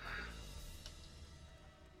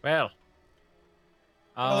 Well.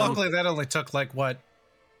 Well, luckily, that only took like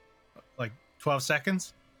 12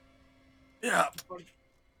 seconds. Yeah,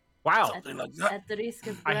 Wow. something like that. At the risk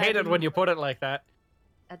of I hate it when you put it like that.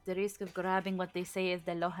 At the risk of grabbing what they say is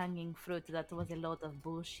the low-hanging fruit, that was a lot of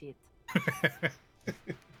bullshit.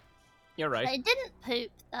 You're right. I didn't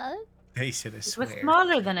poop though. They said I It was swear.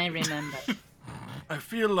 smaller than I remember. I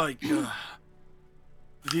feel like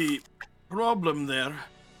the problem there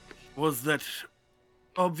was that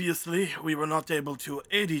obviously we were not able to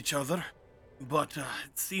aid each other, but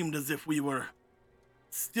it seemed as if we were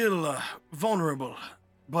still vulnerable.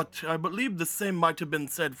 But I believe the same might have been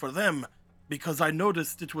said for them, because I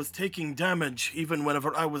noticed it was taking damage even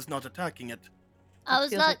whenever I was not attacking it. I was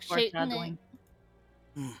Feels like shooting it. foreshadowing.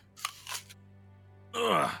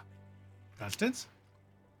 Ugh. Constance?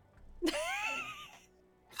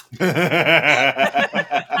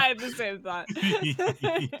 I had the same thought.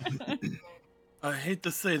 I hate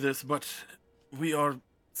to say this, but we are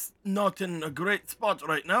not in a great spot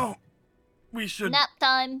right now. We should Nap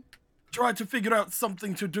time. try to figure out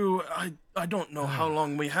something to do. I don't know how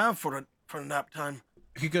long we have for nap time.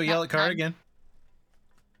 You could go yell at Car time. again.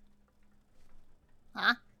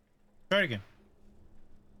 Huh? Try it again.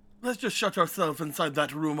 Let's just shut ourselves inside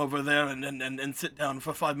that room over there and sit down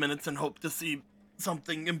for 5 minutes and hope to see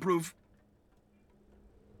something improve.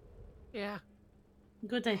 Yeah.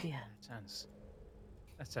 Good idea.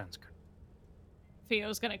 That sounds good.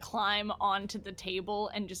 Theo's gonna climb onto the table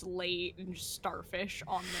and just lay starfish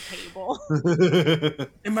on the table.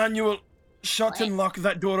 Emmanuel, shut and lock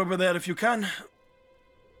that door over there if you can.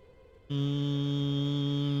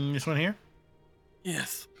 This one here?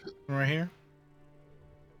 Yes. One right here?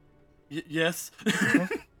 Yes.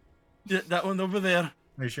 Yeah, that one over there.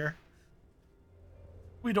 Are you sure?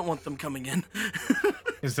 We don't want them coming in.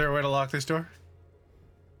 Is there a way to lock this door?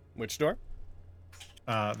 Which door?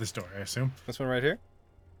 This door, I assume. This one right here?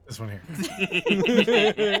 This one here.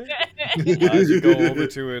 As you go over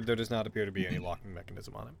to it, there does not appear to be any locking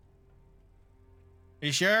mechanism on it. Are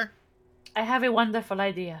you sure? I have a wonderful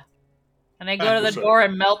idea. Can I go to the 100%. door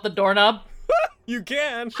and melt the doorknob? You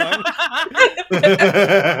can.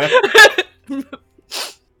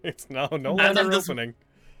 It's no As longer I'm just- opening.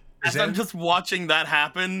 As that- I'm just watching that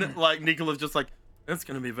happen, like Nicola's just like, it's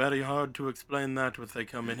gonna be very hard to explain that if they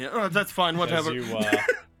come in here. Oh, that's fine, whatever.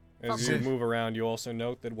 As you move around, you also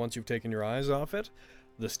note that once you've taken your eyes off it,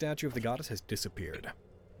 the statue of the goddess has disappeared.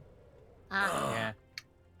 Ah, Yeah.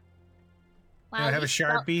 wow, Do I have a you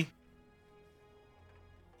suck. Sharpie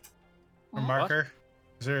or What? marker?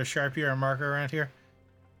 Is there a Sharpie or a marker around here?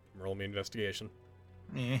 Roll me investigation.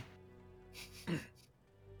 Eh.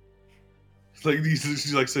 It's like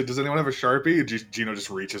she's like, so does anyone have a Sharpie? And Gino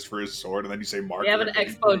just reaches for his sword, and then you say marker. have an and then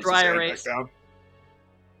he Expo puts his dry hand back erase. down.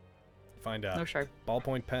 Find out. No sharp.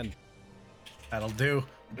 Ballpoint pen. That'll do.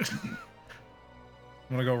 I'm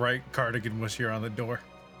gonna go write Cardigan was here on the door.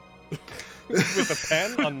 With a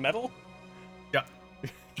pen on metal?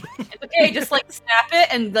 It's okay, just like snap it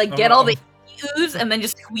and like get all the ooze and then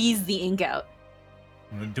just squeeze the ink out.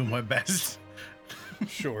 I'm gonna do my best.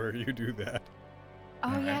 Sure, you do that. Oh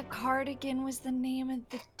Alright. yeah, Cardigan was the name of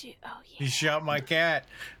the dude. Oh He yeah. shot my cat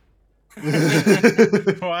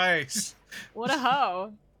twice. What a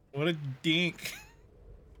hoe. What a dink.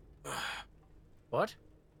 What?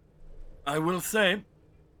 I will say,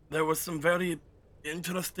 there was some very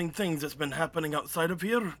interesting things that's been happening outside of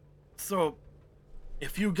here. So,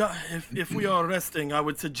 if we are resting, I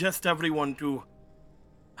would suggest everyone to,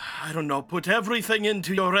 I don't know, put everything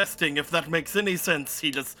into your resting, if that makes any sense.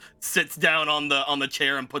 He just sits down on the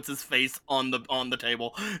chair and puts his face on the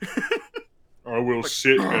table. I will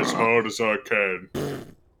sit as hard as I can.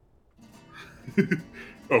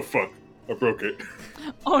 Oh fuck! I broke it.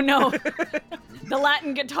 Oh no. The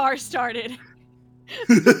Latin guitar started.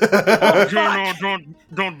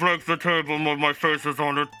 Don't break the table when my face is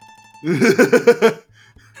on it.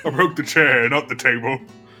 I broke the chair, not the table.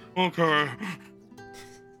 Okay.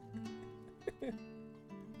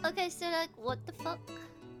 Okay, so like, what the fuck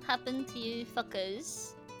happened to you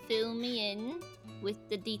fuckers? Fill me in with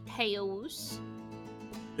the details.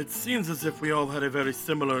 It seems as if we all had a very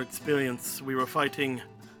similar experience. We were fighting.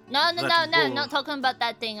 No, That bull. not talking about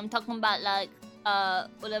that thing. I'm talking about like,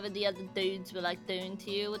 whatever the other dudes were like doing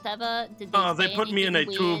to you, whatever. Did They say put me in a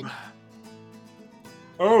anything tube. weird?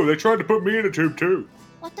 Oh, they tried to put me in a tube too.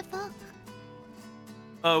 What the fuck?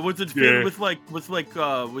 Was it filled Yeah.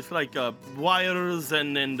 with wires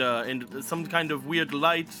and some kind of weird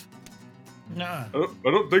light? Nah.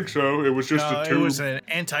 I don't think so. It was just No, a it tube. was an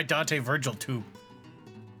anti-Dante Virgil tube.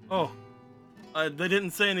 Oh, they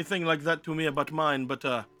didn't say anything like that to me about mine, but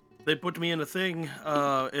they put me in a thing,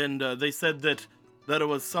 and they said that there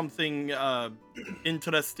was something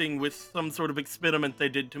interesting with some sort of experiment they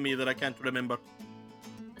did to me that I can't remember.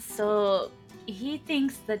 So he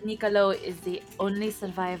thinks that Nicolo is the only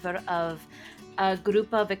survivor of a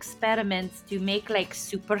group of experiments to make like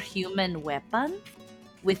superhuman weapons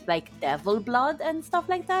with like devil blood and stuff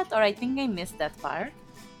like that. Or I think I missed that part.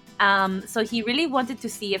 So he really wanted to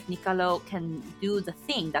see if Nicolo can do the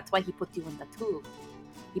thing. That's why he put you in the tube.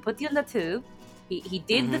 He put you in the tube. He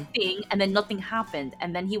did the thing, and then nothing happened.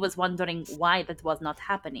 And then he was wondering why that was not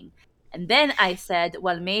happening. And then I said,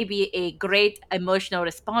 well, maybe a great emotional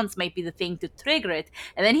response might be the thing to trigger it.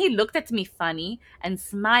 And then he looked at me funny and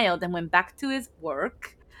smiled and went back to his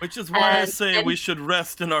work. Which is why I And say then- we should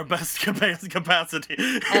rest in our best capacity.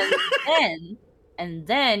 And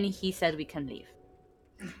then he said we can leave.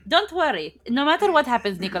 Don't worry. No matter what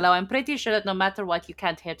happens, Nicolo, I'm pretty sure that no matter what, you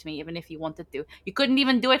can't hurt me, even if you wanted to. You couldn't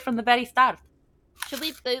even do it from the very start. Should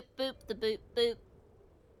we boop boop the boop boop?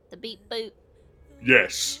 The beep boop.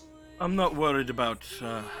 Yes. I'm not worried about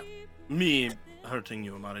me hurting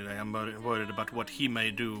you, Maride. I'm worried about what he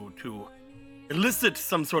may do to elicit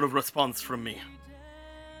some sort of response from me.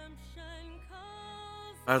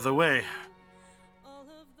 Either way,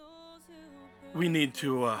 we need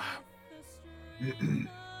to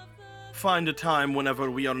find a time whenever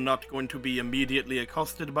we are not going to be immediately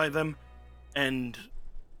accosted by them, and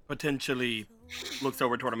potentially looks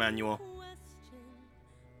over toward Emmanuel.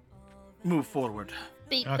 Move forward.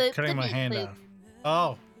 Beep I'm boop. cutting the my beep hand boop.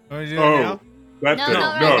 off. Oh. What are you doing Oh, now? that No, thing.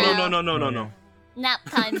 not No, right now. No. Nap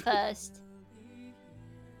time first.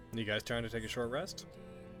 You guys trying to take a short rest?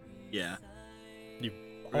 Yeah. You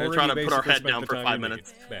We're trying to put our head down for 5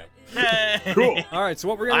 minutes. Hey! Cool. All right, so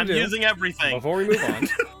what we're gonna I'm do using everything. before we move on,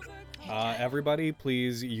 everybody,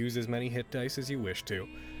 please use as many hit dice as you wish to.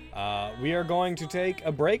 We are going to take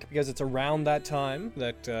a break because it's around that time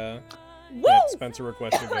that Spencer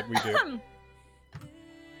requested that we do.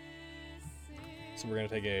 So we're gonna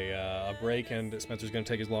take a break, and Spencer's gonna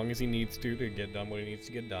take as long as he needs to get done what he needs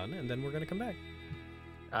to get done, and then we're gonna come back.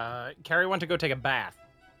 Carrie went to go take a bath.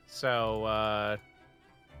 So,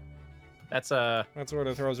 that sort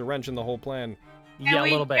of throws a wrench in the whole plan. Yeah, a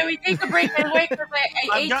little bit. Can we take a break anyway? Because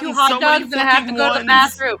I I've ate gotten 2 hot so many dogs and I have to fucking go to the ones.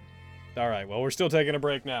 bathroom. All right, well, we're still taking a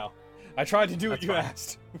break now. I tried to do what That's you fine.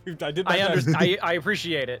 asked. I did my I best. understand. I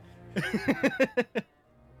appreciate it.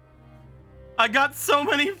 I got so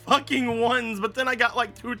many fucking ones, but then I got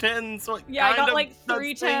like 2 10s. So it Yeah, I kind got of like does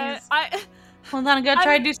 3 10. things. Hold on, I'm gonna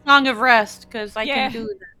try to do Song of Rest because I Yeah. can do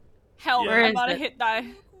that. Help! Where I'm is about to it? hit die.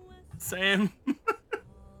 Same.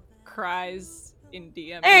 Cries in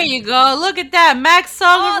DM. There you go. Look at that. Max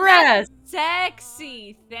Song of Rest.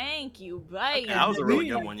 Sexy. Thank you, baby. That was a really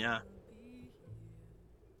good one, yeah.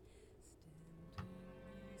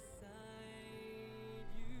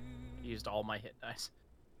 Used all my hit dice.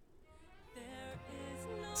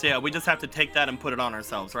 So yeah, we just have to take that and put it on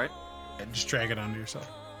ourselves, right? Yeah, just drag it onto yourself.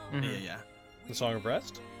 Mhm. Yeah, yeah. The Song of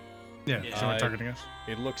Rest? Yeah, Yeah. so we're targeting us.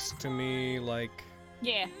 It looks to me like,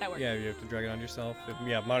 Yeah, that works. yeah, you have to drag it on yourself. If,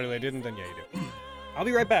 yeah, Marile didn't, then yeah, you do. I'll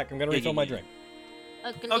be right back. I'm gonna refill my drink.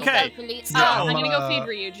 Okay. I'm gonna go Uh, feed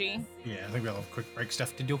Ryuji. Yeah, I think we'll have quick break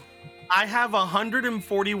stuff to do. I have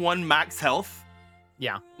 141 max health.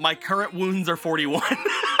 Yeah. My current wounds are 41.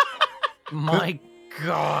 My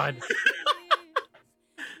God.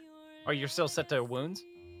 Oh, you're still set to wounds?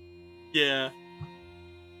 Yeah.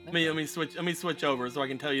 Let me switch over so I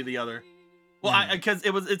can tell you the other. Well, it's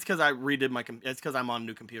because I redid my it's because I'm on a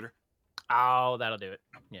new computer. Oh, that'll do it.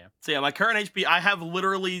 Yeah. So yeah, my current HP, I have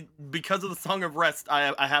literally, because of the Song of Rest,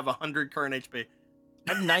 I have 100 current HP.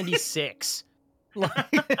 I have 96.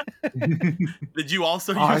 Did you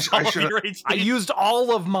also Oh, use I all of should've- your HP? I used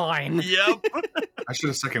all of mine. Yep, I should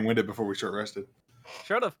have second winded before we short rested.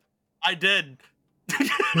 Should have. I did.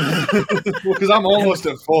 Because I'm almost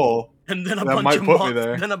at full. And then That might put me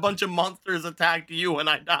there. then a bunch of monsters attacked you and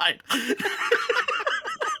I died.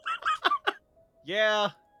 Yeah.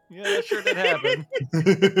 Yeah, that sure did happen.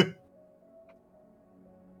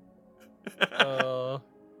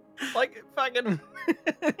 Like fucking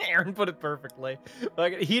Aaron put it perfectly.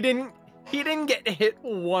 Like he didn't get hit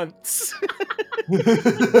once.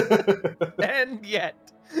 And yet.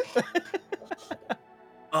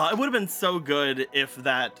 It would have been so good if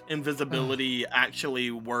that invisibility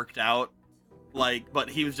actually worked out. Like, but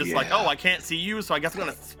he was just like, oh, I can't see you, so I guess I'm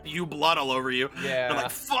gonna spew blood all over you. Yeah. And I'm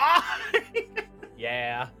like, fuck!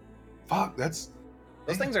 Yeah. Fuck, that's...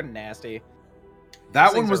 Those things are nasty. That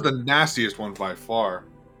Those one things was are- the nastiest one by far.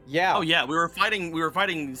 Yeah. Oh yeah, we were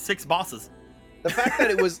fighting 6 bosses. The fact that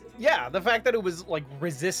it was like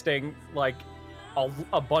resisting like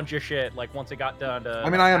a bunch of shit like once it got down to I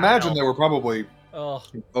mean, I imagine they were probably Oh,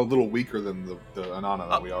 a little weaker than the Anana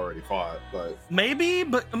that we already fought, but... Maybe,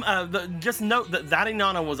 but just note that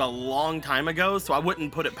Inanna was a long time ago, so I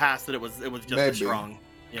wouldn't put it past that it was just as Maybe. strong.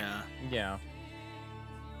 Yeah. yeah.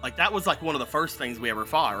 Like that was like one of the first things we ever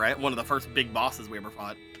fought, right? One of the first big bosses we ever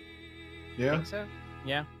fought. Yeah. Think so?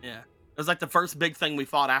 Yeah. Yeah. It was like the first big thing we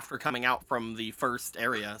fought after coming out from the first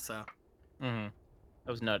area, so. Mm-hmm.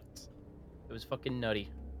 That was nuts. It was fucking nutty.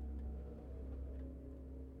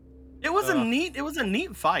 It was a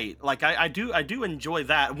neat fight. Like I do enjoy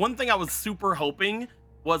that. One thing I was super hoping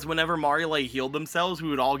was whenever Marile healed themselves, we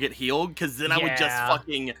would all get healed, because then I would just Yeah.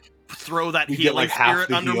 fucking throw that You get, healing like, half spirit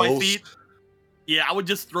the under my heals. feet. Yeah, I would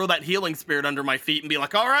just throw that healing spirit under my feet and be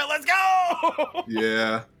like, all right, let's go!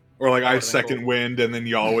 Yeah. Or like I would've been second cool. wind and then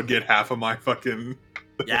y'all would get half of my fucking...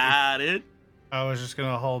 Yeah, dude. I was just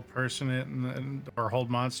gonna hold person it and then, or hold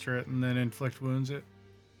monster it and then inflict wounds it.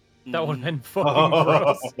 That would have Mm. been fucking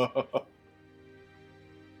gross.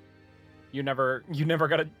 You never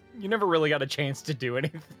really got a chance to do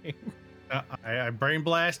anything. I brain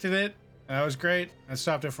blasted it. And that was great. I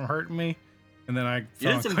stopped it from hurting me, and then I You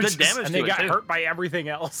fell did some good unconscious. damage And to they it, got too. hurt by everything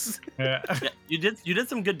else. Yeah. Yeah, you did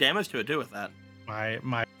some good damage to it too with that.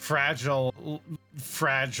 My fragile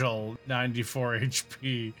 94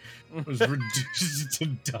 HP was reduced to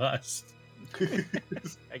dust.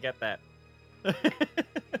 I get that. God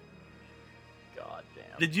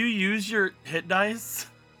damn. Did you use your hit dice?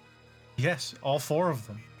 Yes, all 4 of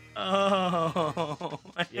them. Oh,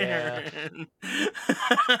 Yeah. Aaron.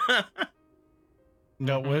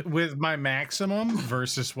 No, with my maximum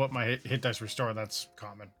versus what my hit dice restore, that's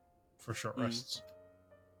common for short Mm. rests.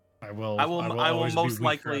 I will most always be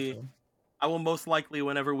weak for likely- after them. I will most likely,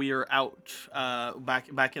 whenever we are out,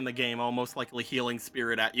 back in the game, I'll most likely healing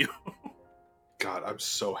spirit at you. God, I'm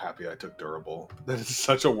so happy I took durable. That is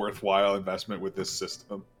such a worthwhile investment with this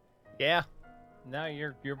system. Yeah. No,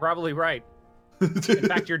 you're probably right. In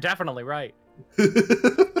fact, you're definitely right.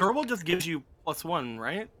 Durable just gives you +1,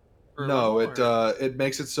 right? Or No, or- it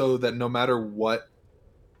makes it so that no matter what,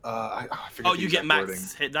 I forget Oh, the you get exact max wording.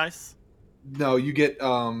 hit dice. No, you get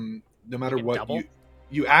no matter get what double?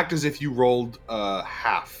 you act as if you rolled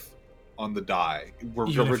half on the die. Even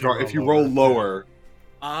if you If you roll roll lower,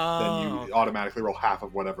 Oh. then you automatically roll half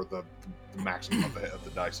of whatever the maximum of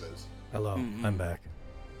the dice is. Hello, Mhm. I'm back.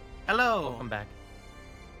 Hello. Welcome back.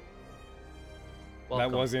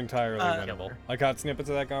 That was entirely Uh, winnable. I caught snippets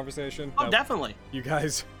of that conversation. Oh, That- definitely. You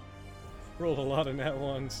guys rolled a lot of net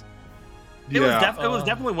ones. It was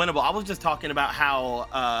definitely winnable. I was just talking about how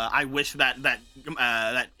I wish that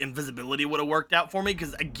invisibility would have worked out for me,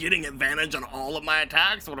 because getting advantage on all of my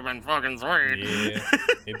attacks would have been fucking sweet. Yeah,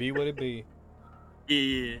 it be what it be.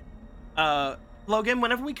 Yeah. Logan,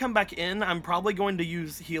 whenever we come back in, I'm probably going to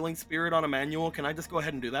use Healing Spirit on Emmanuel. Can I just go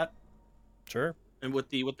ahead and do that? Sure, And with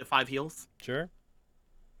the 5 heals. sure.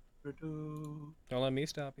 Don't let me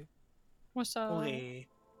stop you. What's up? Okay.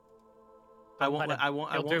 I won't. let him. I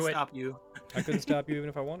won't He'll do it. stop you. I couldn't stop you even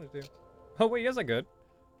if I wanted to. Oh wait, yes I could.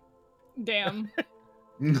 Damn.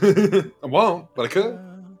 I won't, but I could.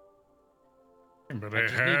 But I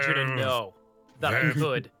just need you to know that I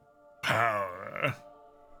could. Power.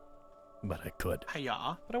 But I could.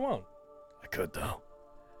 Hiya. But I won't. I could though.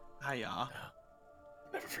 Hiya.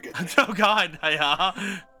 Never forget. Oh God.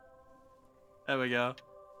 Hiya. There we go.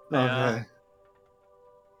 Okay.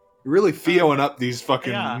 You're really Theoing up these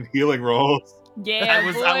fucking Yeah. healing rolls. Yeah, I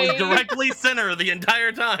was boy. directly center the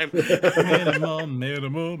entire time.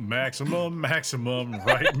 Minimum, maximum,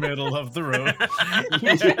 right middle of the road.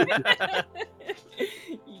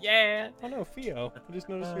 Yeah. Oh no, Theo. I just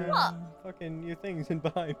noticed your What? fucking your things in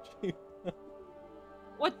behind you.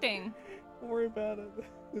 What thing? Don't worry about it.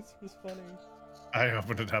 This was funny. I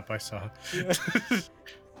opened it up. I saw. Yeah.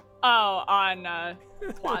 Oh, on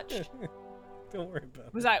watch. Don't worry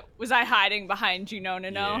about Was I hiding behind you? No.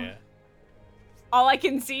 Yeah. All I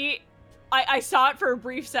can see, I saw it for a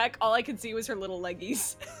brief sec. All I could see was her little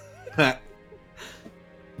leggies.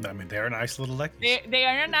 I mean, they're nice little leggies. They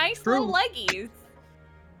are nice little leggies.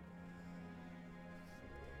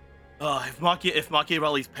 Oh, if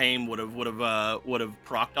Machiavelli's pain would have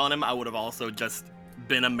procced on him, I would have also just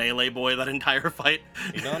been a melee boy that entire fight.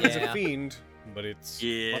 Inan is a Yeah. fiend, but it's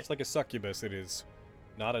Yeah. much like a succubus. It is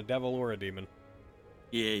not a devil or a demon.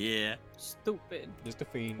 Yeah. Stupid. Just a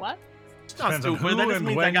fiend. What? It's not Depends on stupid. who That just and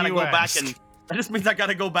means I when gotta you go back ask. and. That just means I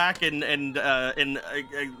gotta go back and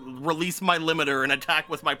release my limiter and attack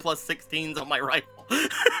with my plus 16s on my rifle.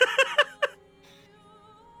 It's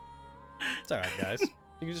alright, guys.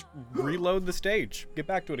 You can just reload the stage. Get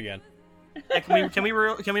back to it again. Hey, can we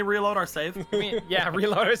reload our save? Yeah,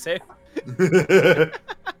 reload or save.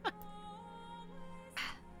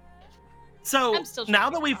 So I'm still now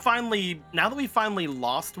trying that to we figure finally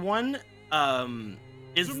lost one,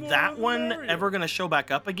 is that one ever gonna show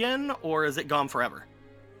back up again, or is it gone forever?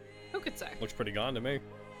 Who could say? Looks pretty gone to me.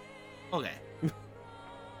 Okay.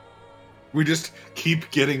 We just keep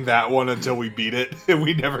getting that one until we beat it, and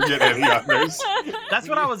we never get any others. That's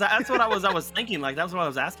what I was thinking. Like that's what I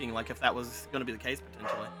was asking. Like if that was gonna be the case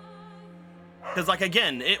potentially. Because like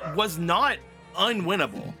again, it was not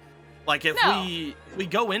unwinnable. Like if No. we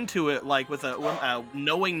go into it like with a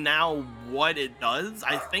knowing now what it does,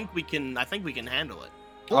 I think we can handle it.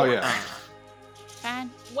 Oh yeah. Man,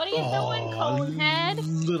 what are you doing,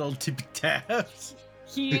 Conehead? Little tippy taps.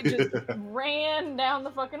 He just ran down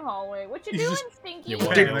the fucking hallway. What you He's doing, just- Stinky? You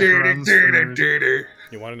want You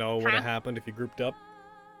want to know what would have happened if you grouped up?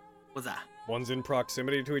 What's that? One's in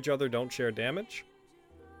proximity to each other don't share damage.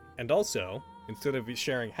 And also, instead of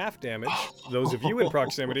sharing half damage, those of you in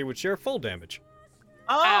proximity would share full damage.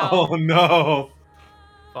 Oh, Oh no.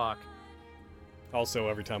 Fuck. Also,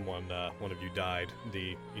 every time one of you died,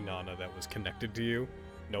 the Inanna that was connected to you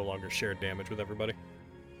no longer shared damage with everybody.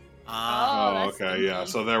 Oh, Oh, that's okay, yeah.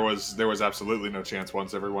 stinky. So there was absolutely no chance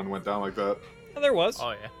once everyone went down like that. And there was.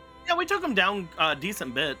 Oh yeah. yeah, we took him down a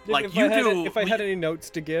decent bit. Like if you I had, do. if I had any notes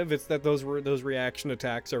to give, it's that those reaction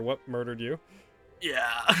attacks are what murdered you. Yeah.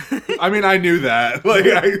 I mean, I knew that. Like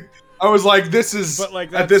I was like, this is But,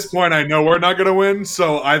 like, at this that's- point I know we're not gonna win,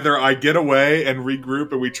 so either I get away and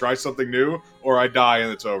regroup and we try something new, or I die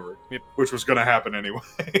and it's over. Yep. Which was gonna happen anyway.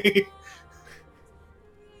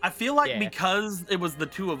 I feel like Yeah. because it was the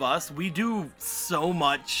two of us, we do so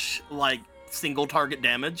much like single target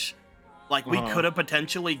damage. Like we Uh-huh. could have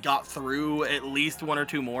potentially got through at least one or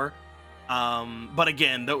two more. But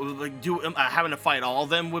again, having to fight all of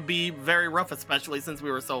them would be very rough, especially since we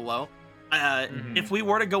were so low. Mhm. If we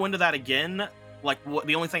were to go into that again, like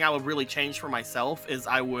the only thing I would really change for myself is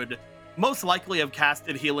I would most likely have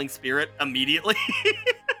casted Healing Spirit immediately.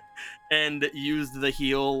 And used the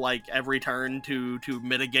heal like every turn to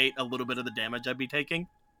mitigate a little bit of the damage I'd be taking,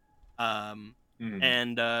 Mhm.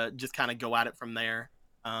 and just kind of go at it from there.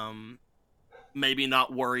 maybe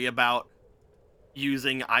not worry about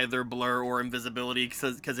using either blur or invisibility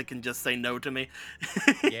because it can just say no to me.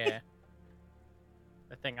 Yeah.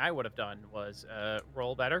 The thing I would have done was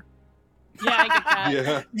roll better. Yeah, I get that.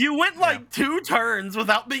 Yeah. You went like 2 turns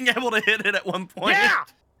without being able to hit it at one point. Yeah!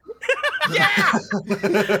 Yeah!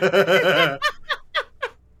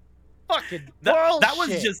 Fucking that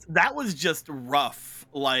bullshit. was just rough.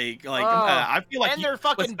 Like Oh, I feel like and their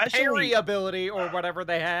fucking especially- parry ability or whatever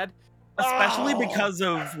they had. especially Oh. because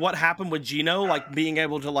of what happened with Gino, like being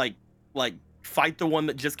able to like fight the one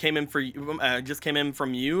that just came in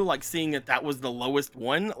from you, like seeing that was the lowest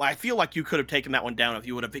one. I feel like you could have taken that one down if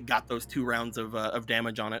you would have got those 2 rounds of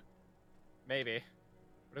damage on it. Maybe.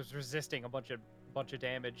 But it was resisting a bunch of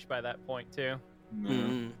damage by that point too. No.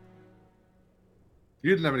 Mm. You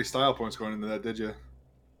didn't have any style points going into that, did you?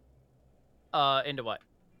 Into what?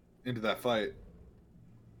 Into that fight.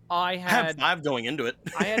 I I had had 5 going into it.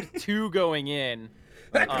 I had 2 going in.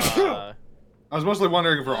 I was mostly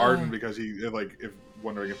wondering for Arden because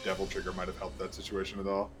wondering if Devil Trigger might have helped that situation at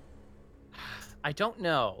all. I don't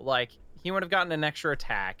know. Like, he would have gotten an extra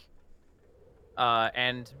attack,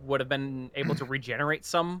 and would have been able to regenerate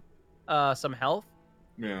some health.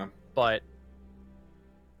 Yeah. But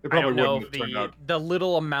It I probably don't know wouldn't if have turned out. the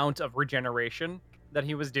little amount of regeneration that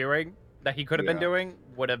he was doing, that he could have been Yeah. doing,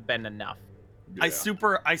 would have been enough. Yeah. I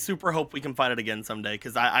super hope we can fight it again someday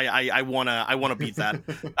because I wanna beat that.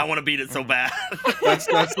 I wanna beat it so bad.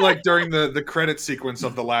 That's like during the credit sequence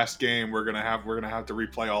of the last game. We're gonna have to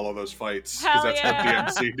replay all of those fights because Hell that's yeah.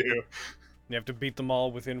 what DMC do. You have to beat them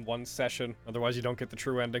all within 1 session, otherwise you don't get the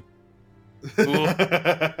true ending.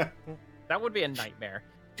 That would be a nightmare.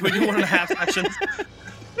 Can we do 1.5 sessions?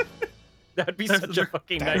 That'd be such a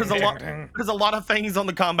fucking nightmare. There's a lot of things on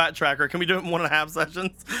the combat tracker. Can we do it in 1.5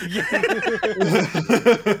 sessions?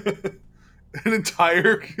 an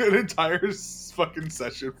entire fucking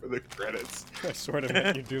session for the credits. I sort of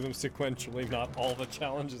meant you do them sequentially, not all the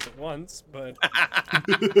challenges at once, but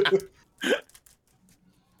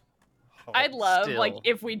I'd love like Still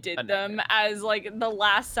if we did a them nightmare. as like the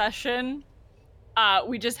last session.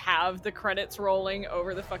 We just have the credits rolling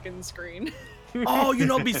over the fucking screen. Oh,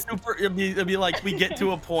 it'd be super. It'd be like we get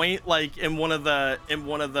to a point like in one of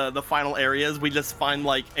the final areas, we just find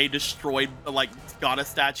like a destroyed like goddess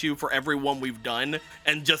statue for every one we've done,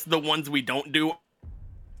 and just the ones we don't do.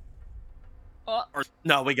 Oh. Or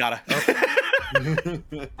no, we gotta.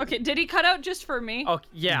 Okay, did he cut out just for me? Oh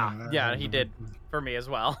yeah, he did for me as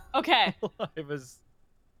well. Okay. I was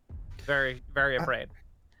very, very afraid.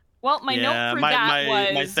 Well, my Yeah, note for my-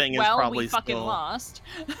 that my was, thing is well, probably we fucking still- lost.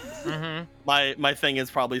 Mm-hmm. My thing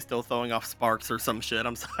is probably still throwing off sparks or some shit.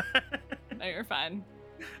 I'm sorry. No, you're fine.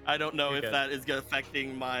 I don't know You're if good. that is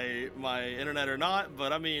affecting my internet or not,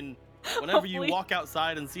 but I mean, whenever you Hopefully. walk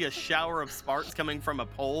outside and see a shower of sparks coming from a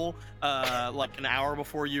pole, like an hour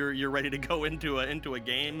before you're ready to go into a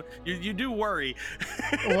game, you do worry.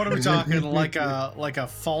 What are we talking? Like a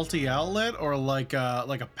faulty outlet or like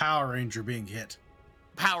a Power Ranger being hit?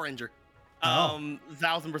 Power Ranger. Oh.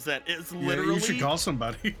 1000%. It's Yeah, literally. you should call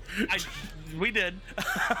somebody. We did.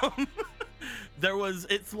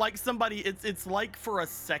 It's like somebody. It's like for a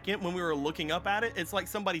second when we were looking up at it, it's like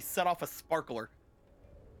somebody set off a sparkler.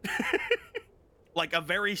 Like a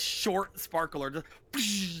very short sparkler,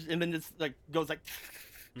 just, and then it's like goes like.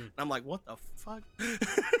 I'm like, what the fuck?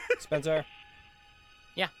 Spencer?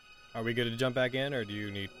 Yeah. Are we good to jump back in, or do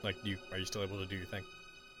you need are you still able to do your thing?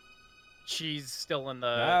 She's still in the.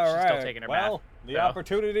 All she's right. still taking her well, bath. the so.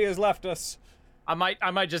 opportunity has left us. I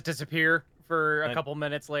might just disappear for a And- couple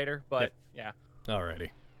minutes later, but yeah. Alrighty.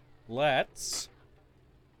 Let's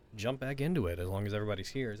jump back into it as long as everybody's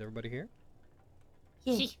here. Is everybody here?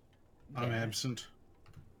 I'm absent.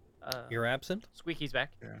 You're absent? Squeaky's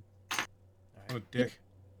back. What a dick.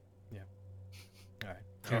 Yeah. Alright.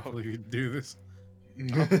 Can't believe you do this.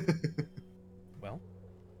 Well,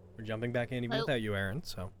 we're jumping back in even Well- without you, Aaron,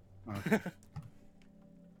 so. Okay.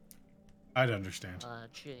 I'd understand.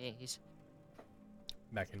 Jeez.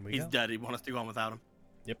 Back in we He's go. dead. He wants us to go on without him.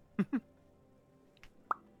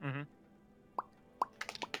 Mm-hmm.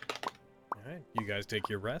 Alright. You guys take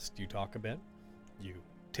your rest. You talk a bit. You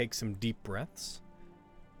take some deep breaths.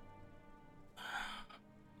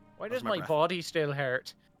 Why That's does my my breath. body still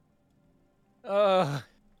hurt? I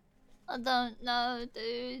don't know,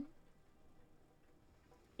 dude.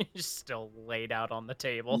 He's still laid out on the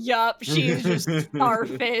table. Yup, she's just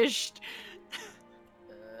starfished.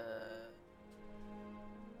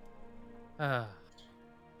 Uh,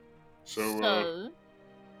 So, so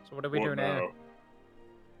what do we do now?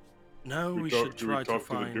 No, We we talk- should do we try to talk to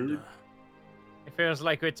the find. dude? It feels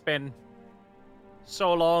like it's been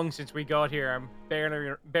so long since we got here. I'm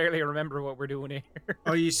barely remember what we're doing here.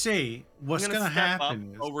 Oh, you see, what's I'm gonna step happen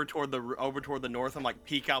up is over toward the north and like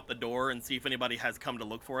peek out the door and see if anybody has come to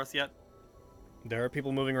look for us yet. There are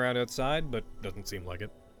people moving around outside, but doesn't seem like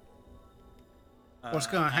it. what's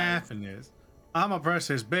gonna happen is I'm gonna press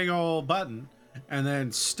this big old button, and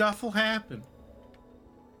then stuff will happen.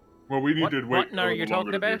 Well, we need What to wait. button are a you little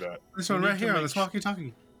longer talking to do about? that. This We one need right to here on make this sh-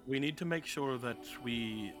 walkie-talkie. We need to make sure that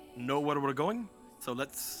we know where we're going. So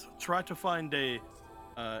let's try to find a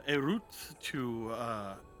route to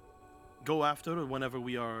go after whenever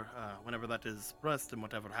we are whenever that is pressed and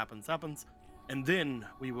whatever happens, and then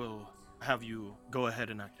we will have you go ahead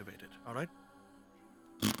and activate it. All right.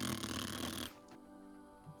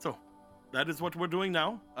 So that is what we're doing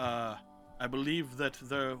now. I believe that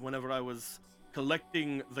whenever I was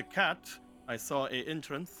collecting the cat, I saw a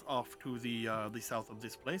entrance off to the south of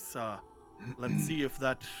this place. Let's see if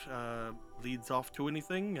that leads off to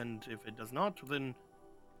anything, and if it does not, then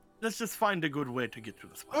let's just find a good way to get to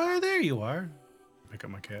the spot. Oh, there you are. Pick up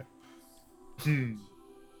my cat. Okay.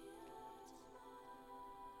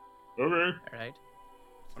 All right.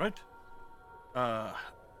 All right.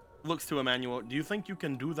 Looks to Emmanuel. Do you think you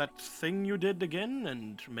can do that thing you did again,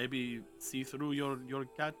 and maybe see through your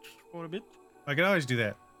cat for a bit? I can always do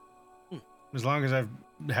that. As long as I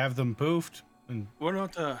have them poofed. And We're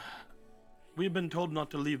not. We've been told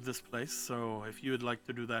not to leave this place, so if you would like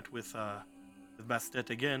to do that with Bastet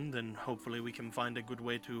again, then hopefully we can find a good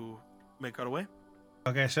way to make our way.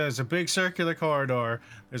 okay, so it's a big circular corridor.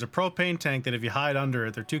 There's a propane tank that if you hide under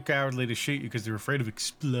it, they're too cowardly to shoot you because they're afraid of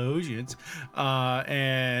explosions.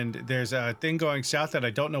 And there's a thing going south that I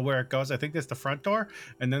don't know where it goes. I think that's the front door.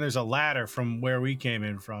 And then there's a ladder from where we came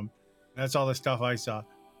in from. That's all the stuff I saw.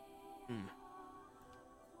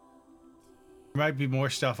 There might be more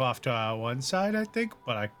stuff off to one side, I think,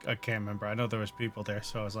 but I can't remember. I know there was people there,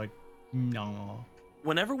 so I was like, no.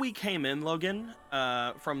 Whenever we came in, Logan,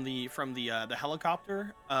 from the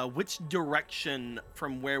helicopter, which direction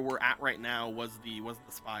from where we're at right now was the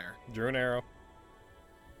spire? Drew an arrow.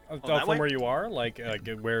 that from way? where you are, like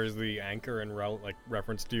where is the anchor in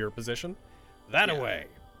reference to your position? That Yeah. away.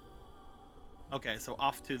 Okay, so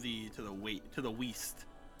off to the west. To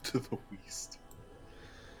the west.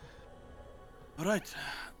 All right.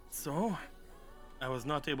 So, I was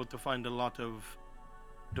not able to find a lot of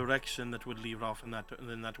direction that would lead off in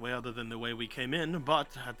that way, other than the way we came in. But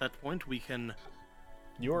at that point, we can.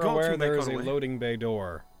 You are Go to aware make there is our a way. loading bay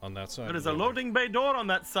door on that side. There of is the a building. loading bay door on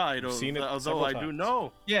that side. You've seen it although several I do times.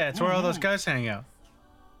 know. Yeah, it's where all those guys hang out.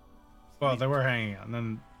 Well, they were hanging out, and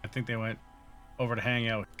then I think they went over to hang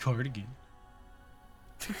out with Cardigan.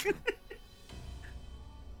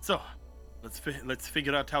 So, let's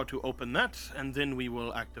figure out how to open that, and then we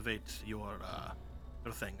will activate your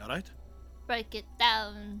thing. All right. Break it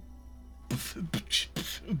down.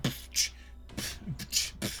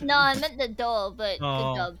 No, I meant the door, but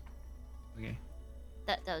Oh. good job. Okay,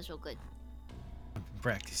 That was real good. I've been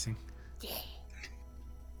practicing. Yeah.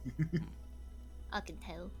 I can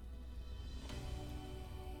tell.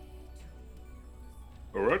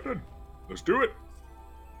 All right then. Let's do it.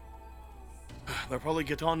 They'll probably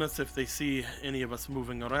get on us if they see any of us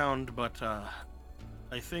moving around, but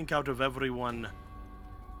I think out of everyone,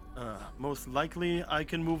 most likely I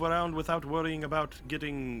can move around without worrying about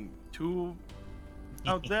getting too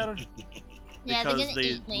out there. Yeah, they're Because gonna they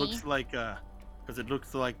eat me. looks like it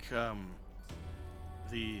looks like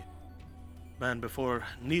the man before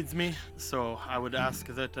needs me. So I would ask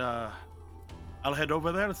that I'll head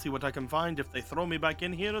over there and see what I can find. If they throw me back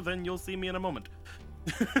in here, then you'll see me in a moment.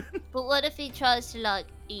 But what if he tries to like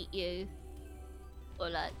eat you, or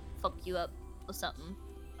like fuck you up or something?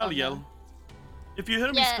 I'll Oh, no. yell. If you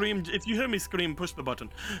hear me Yeah. scream, push the button.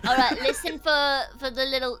 All right, listen for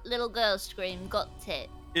the little girl scream. Got it.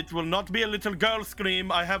 It will not be a little girl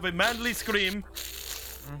scream. I have a manly scream.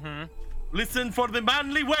 Mm-hmm. Listen for the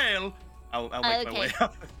manly wail. I'll make my Okay. way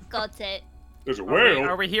up. Got it. There's a Are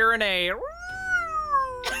whale. we hearing a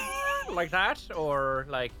like that, or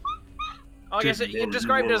like? Oh, I guess Didn't you know you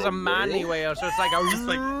described it were as a a manly whale, so it's like a. Just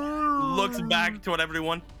like looks back toward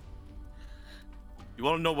everyone. You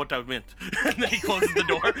all know what I meant. And then he closes the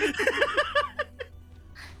door.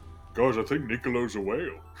 Guys, I think Nicolo's a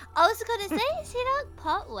whale. I was gonna say, is he like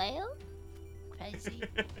part whale? Crazy.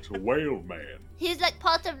 It's a whale man. He's like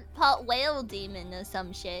part whale demon or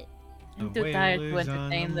some shit. I'm too tired to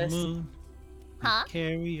entertain this. Huh?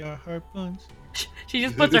 Carry our harpoons. She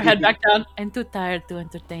just puts her head back down. I'm too tired to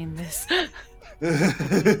entertain this.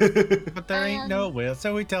 But there ain't no whale,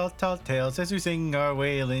 so we tell tall tales as we sing our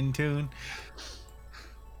whaling tune.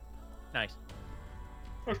 Nice.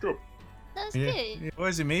 Let's go. That was Yeah, good. it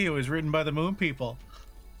wasn't me. It was written by the Moon People.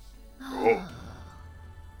 Oh.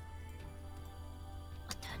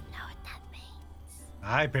 I don't know what that means.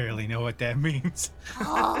 I barely know what that means.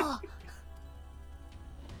 Oh,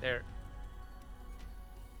 There.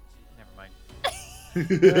 Never mind.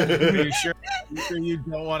 Are you sure? You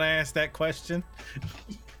don't want to ask that question?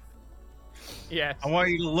 Yes. I want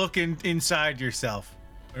you to look inside yourself.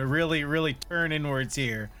 Or really, really turn inwards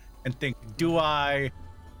here and think, do I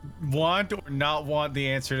want or not want the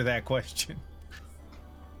answer to that question?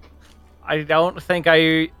 I don't think I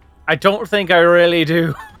really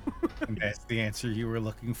do. And that's the answer you were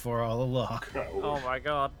looking for all along. Oh my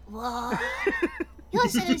god. whoa. You're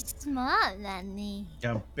so smart, Lanny.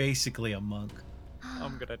 I'm basically a monk.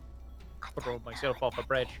 I'm gonna throw myself off a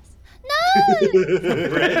bridge. No!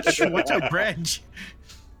 Bridge? What's a bridge?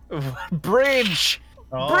 Bridge!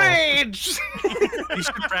 Oh, Bridge! you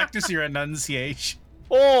should practice your enunciation.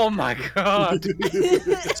 Oh my god.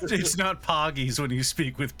 It's not Poggies when you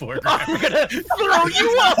speak with I'm Borgram. gonna throw you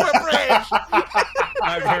off a bridge!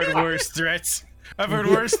 I've heard worse threats. I've heard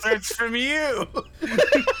worse threats from you.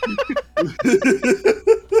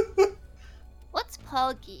 What's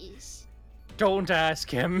Poggies? Don't ask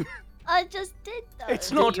him. I just did though.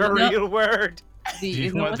 It's not you a know- real word. Do Do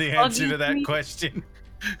you know want what the answer to foggy that means? question?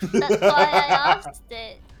 That's why I asked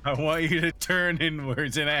it. I want you to turn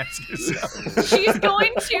inwards and ask yourself. She's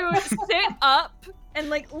going to sit up and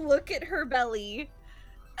like look at her belly.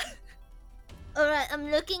 Alright, I'm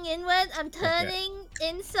looking inward. I'm turning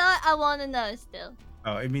inside. I want to know still.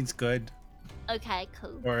 Oh, it means good Okay,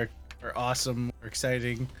 cool. or awesome or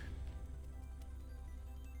exciting.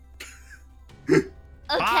 Okay.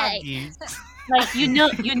 Poggies. Like you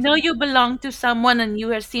know you belong to someone and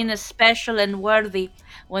you are seen as special and worthy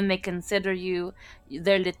when they consider you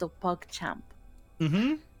their little pug champ.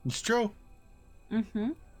 Mm-hmm. It's true.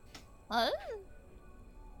 Mm-hmm. Oh.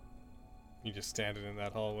 You just standing in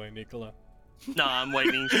that hallway, Nicola. No, I'm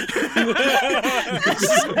waiting. Standing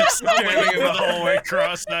in the hallway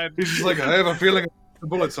cross-eyed. He's just like, I have a feeling the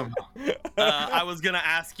bullet somehow. I was gonna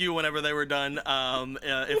ask you whenever they were done,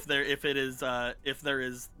 if there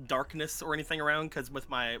is darkness or anything around, because with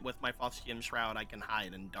my Faustian shroud, I can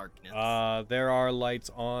hide in darkness. There are lights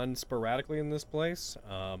on sporadically in this place.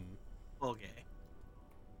 Okay.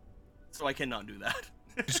 So I cannot do that.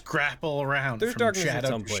 Just grapple around There's from darkness shadow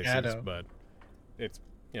in some to places, shadow. but it's,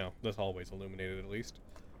 this hallway's illuminated at least.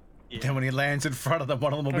 Then when he lands in front of them,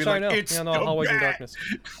 one of them will Oh, be sorry, like, no. "It's Yeah, no, the hallway's in bat!" darkness.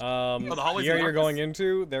 the hallway's The in area you're going darkness?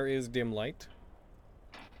 into, there is dim light.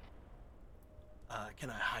 Can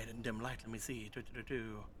I hide in dim light? Let me see.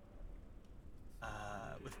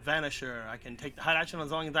 With Vanisher, I can take the hide action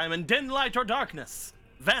as long as I'm in dim light or darkness.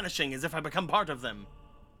 Vanishing as if I become part of them.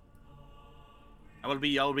 I will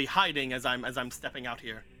be hiding as I'm stepping out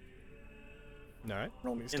here All right,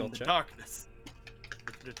 roll me a in stealth the check. darkness.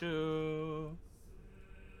 The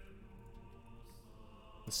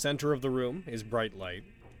center of the room is bright light.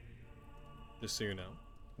 Just so you know,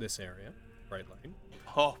 this area, bright light.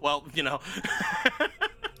 Oh well,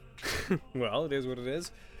 Well, it is what it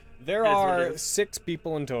is. There It is what it are is. 6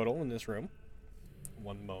 people in total in this room.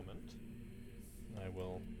 One moment. I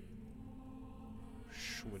will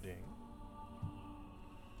shwiding.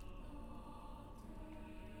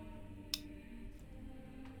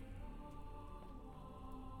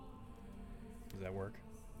 Does that work?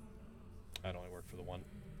 I'd only work for the one.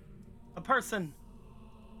 a person.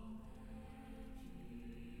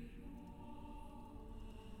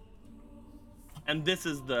 And this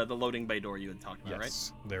is the loading bay door you had talked about, right?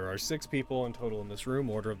 Yes. There are 6 people in total in this room,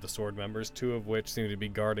 Order of the Sword members, 2 of which seem to be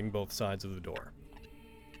guarding both sides of the door.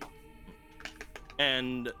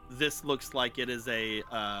 And this looks like it is a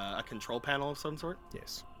control panel of some sort.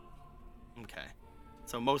 Yes. Okay,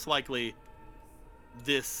 so most likely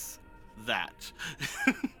that.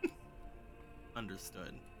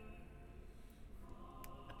 Understood.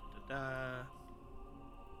 Da-da-da.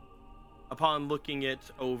 Upon looking it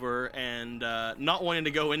over and not wanting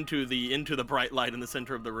to go into the bright light in the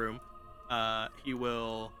center of the room, he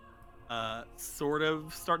will sort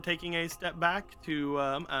of start taking a step back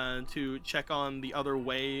to check on the other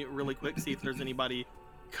way really quick, see if there's anybody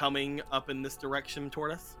coming up in this direction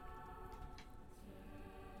toward us.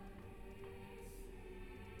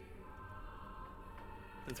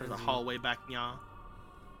 Since there's a hallway back now.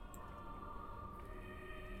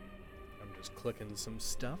 I'm just clicking some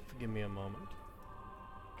stuff. Give me a moment.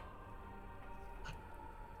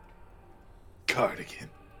 Cardigan.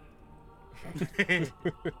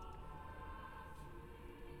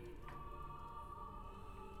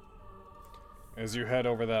 As you head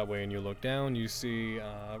over that way and you look down, you see.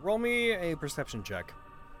 Roll me a perception check.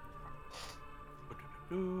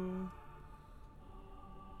 You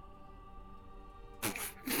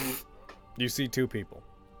see two people.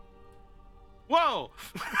 Whoa!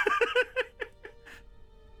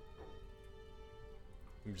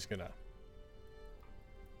 I'm just gonna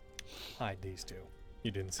hide these two.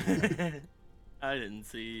 You didn't see them. I didn't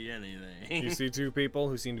see anything. You see two people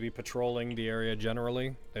who seem to be patrolling the area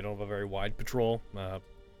generally. They don't have a very wide patrol.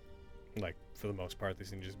 Like, for the most part, they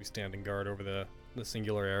seem to just be standing guard over the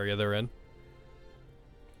singular area they're in.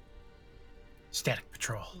 Static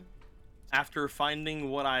patrol. After finding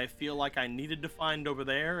what I feel like I needed to find over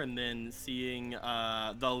there, and then seeing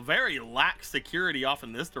the very lax security off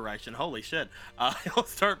in this direction, holy shit, he'll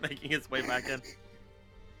start making his way back in.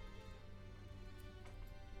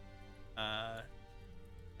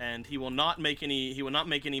 And he will not make any. He will not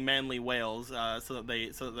make any manly wails, so that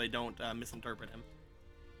they don't misinterpret him.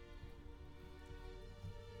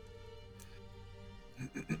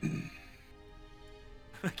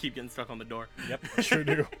 I keep getting stuck on the door. Yep, sure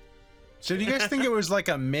do. So do you guys think it was like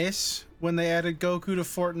a miss when they added Goku to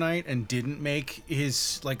Fortnite and didn't make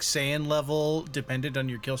his like Saiyan level dependent on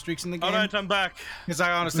your kill streaks in the game? All right, I'm back. Because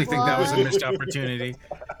I honestly think that was a missed opportunity.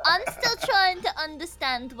 I'm still trying to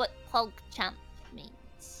understand what PogChamp means.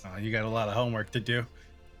 Oh, you got a lot of homework to do.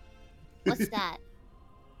 What's that?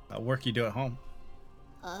 Work you do at home.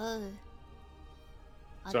 Oh.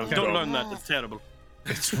 Don't learn that. It's terrible.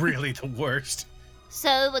 It's really the worst.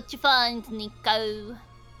 So, what you find, Nico?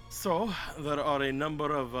 So, there are a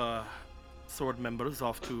number of sword members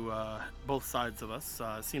off to both sides of us.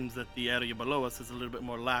 Seems that the area below us is a little bit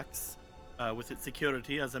more lax with its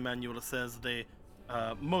security. As Emmanuel says, they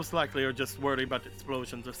most likely are just worried about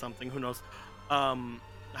explosions or something. Who knows?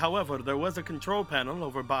 However, there was a control panel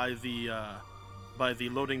over by the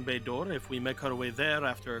loading bay door. If we make our way there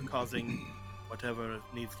after causing whatever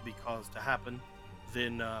needs to be caused to happen,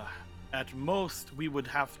 then at most we would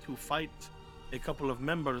have to fight a couple of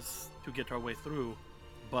members to get our way through,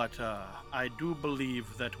 but I do believe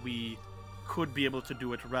that we could be able to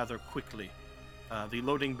do it rather quickly. The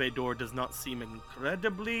loading bay door does not seem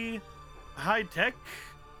incredibly high-tech,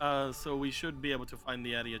 so we should be able to find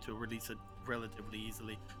the area to release it relatively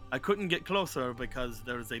easily. I couldn't get closer because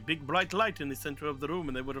there's a big bright light in the center of the room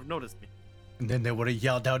and they would have noticed me. And then they would have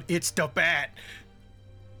yelled out, "It's the bat!"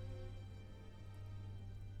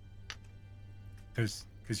 Because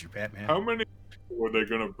you're Batman. How many were they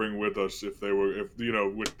going to bring with us if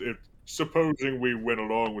supposing we went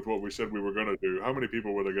along with what we said we were going to do? How many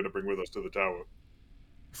people were they going to bring with us to the tower?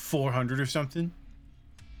 400 or something?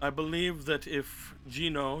 I believe that if,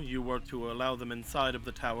 Gino, you were to allow them inside of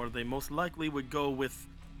the tower, they most likely would go with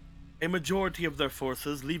a majority of their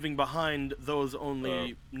forces, leaving behind those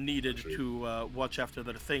only needed to watch after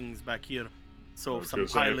their things back here. So some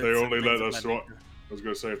pilots. If they only let us. I was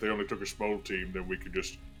going to say, if they only took a small team, then we could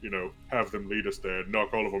just, have them lead us there,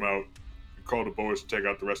 knock all of them out, and call the boys to take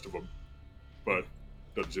out the rest of them. But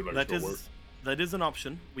doesn't seem like it's going to work. That is an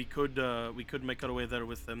option. We could make our way there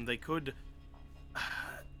with them. They could.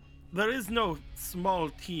 There is no small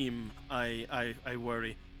team. I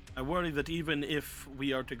worry. I worry that even if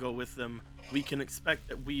we are to go with them, we can expect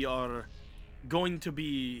that we are going to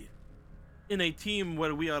be in a team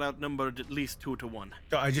where we are outnumbered at least 2 to 1.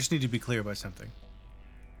 I just need to be clear about something.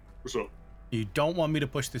 What's up? You don't want me to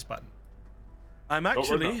push this button. I'm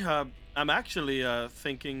actually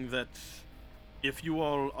thinking that if you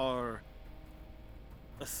all are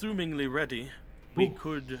assumingly ready, we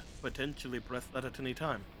could potentially press that at any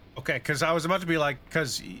time. Okay, because I was about to be like,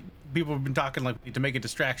 because people have been talking like to make a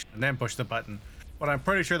distraction and then push the button, but I'm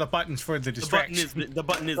pretty sure the button's for the distraction. The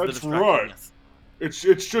button is the That's distraction. right. Yes.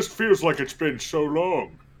 It just feels like it's been so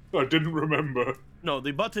long. I didn't remember. No,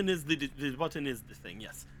 the button is the button is the thing.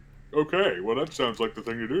 Yes. Okay, well that sounds like the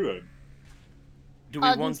thing to do then. Do we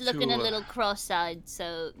want Arden's to? looking a little cross-eyed,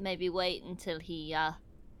 so maybe wait until he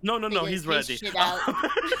No, figures he's his ready. shit out.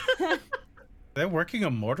 They're working a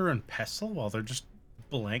mortar and pestle while they're just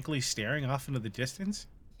blankly staring off into the distance.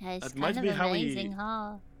 Yeah, it's That might kind be of how he- amazing,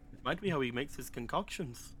 huh? It might be how he makes his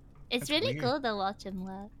concoctions. It's That's really weird. cool to watch him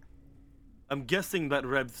work. I'm guessing that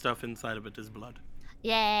red stuff inside of it is blood.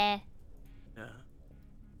 Yeah, Yeah.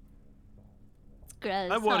 it's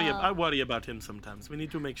gross. I worry about him sometimes. We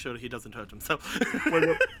need to make sure he doesn't hurt himself.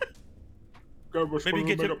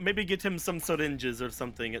 maybe get him some syringes or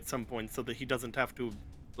something at some point so that he doesn't have to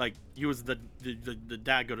like use the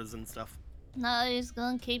daggers and stuff. No, he's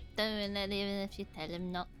gonna keep doing it even if you tell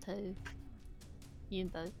him not to.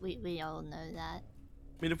 We all know that.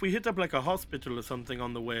 I mean, if we hit up like a hospital or something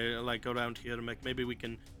on the way, like around here, maybe we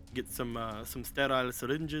can get some sterile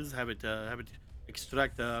syringes, have it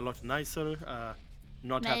extract a lot nicer.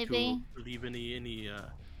 not Maybe. have to leave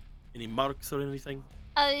any marks or anything.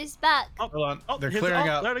 Oh, he's back. Hold on. They're here's- clearing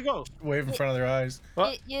out. There they go. Wave in front of their eyes.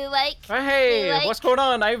 What? You awake? Hey, You awake? what's going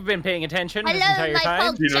on? I've been paying attention this Hello, entire my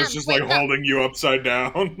time. pog. Tino's Champ, just like wake up. holding you upside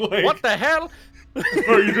down. Like, What the hell?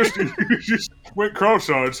 Oh, you just went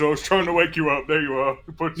cross-eyed, so I was trying to wake you up. There you are.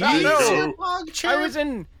 Put Yeah, you no. go. I was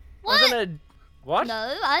in a what?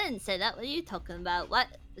 No, I didn't say that. What are you talking about? What?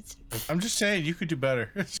 I'm just saying you could do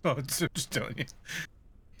better. So I'm just telling you.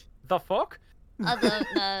 The fuck? I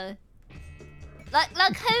don't know.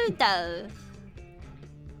 Like who though?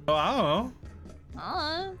 Oh, I don't know.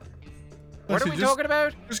 Oh. What Listen, are we just- talking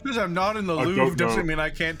about? Just because I'm not in the I Louvre don't know. doesn't mean I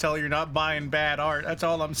can't tell you're not buying bad art. That's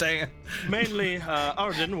all I'm saying. Mainly,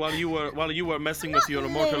 Arden, while you were messing with your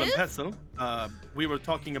mortal and pestle, we were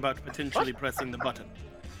talking about potentially pressing the button.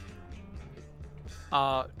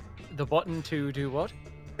 The button to do what?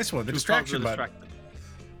 This one, the to distraction cause the button.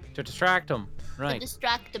 To distract them. To Right.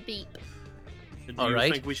 distract the beep. Do All you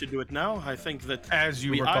right. think we should do it now? I think that As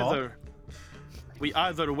you we recall.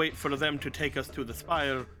 either wait for them to take us to the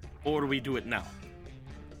spire, or we do it now.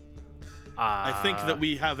 I think that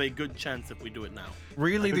we have a good chance if we do it now.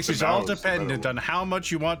 Really, I think this the is all now is the better dependent one. on how much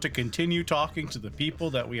you want to continue talking to the people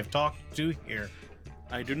that we have talked to here.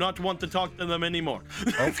 I do not want to talk to them anymore.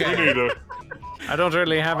 Me Okay. neither. I don't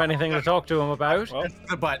really have anything to talk to him about. That's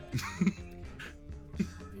the button.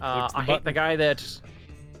 I hate button. the guy that.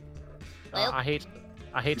 Well- I hate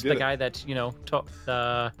You the did guy that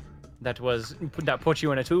that put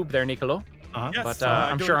you in a tube there, Nicolo. Uh-huh. Yes, But, I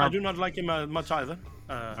I'm do- sure I I'm- do not like him much either.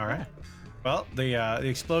 All right. Well, the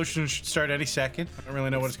explosion should start any second. I don't really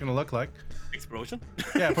know what it's going to look like. Explosion.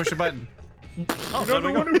 Yeah, push the button. Oh, You there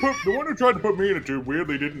know, we the go. one who tried to put me in a tube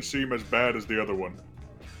weirdly didn't seem as bad as the other one.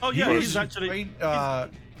 Oh yeah, He he's was actually Great,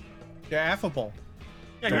 affable.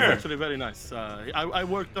 he's Yeah. actually very nice. I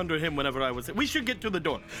worked under him whenever I was. We should get to the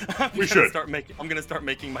door. We should. I'm gonna start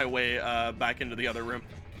making my way back into the other room.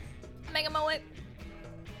 Making my way.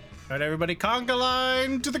 All right, everybody, conga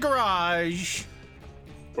line to the garage.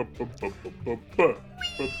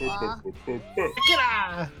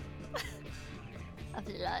 I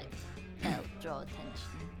feel like that'll draw attention.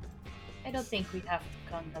 I don't think we have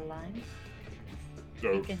to come the line.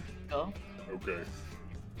 No, You can go. okay.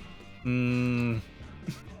 Hmm.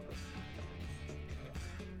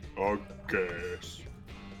 I guess.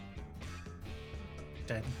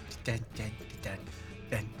 Dun, dun, dun, dun,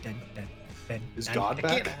 dun, dun, dun, dun, Is dun, God dun,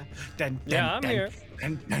 back? dun, Yeah, dun, I'm dun, here.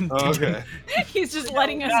 dun, dun, Oh, dun, okay. He's just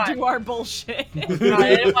letting us God. do our bullshit. I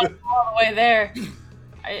didn't want to go all the way there.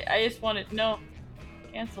 I just wanted no.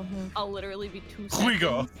 Cancel move. I'll literally be 2 seconds. Here we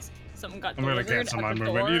go. Something got I'm gonna delivered cancel at my the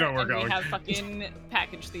movement. door, You know we're and going. we have fucking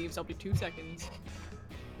package thieves. I'll be 2 seconds.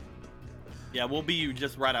 Yeah, we'll be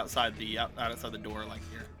just right outside the outside the door, like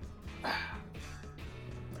here.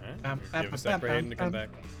 Alright, give us that for Hayden to come back.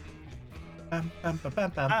 Bum, bum, bum,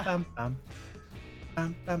 bum, bum, bum, bum.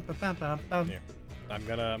 Bum, bum, bum, bum, bum, bum. Here. I'm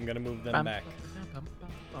gonna move them back.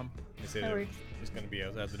 They say No they're worries. just gonna be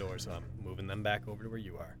outside the door, so I'm moving them back over to where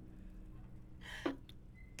you are.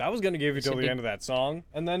 I was gonna give you till the end of that song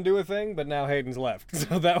and then do a thing, but now Hayden's left,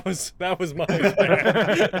 so that was my plan.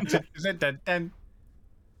 Dun, dun, dun.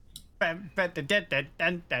 Bum, bum, dun, dun, dun,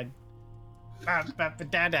 dun, dun. Bum, bum,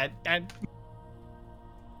 dun, dun, dun.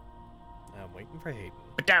 I'm waiting for Hayden.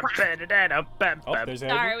 Oh, Oh, there's Hayden.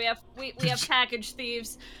 Sorry, we have package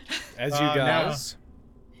thieves. As you No. guys,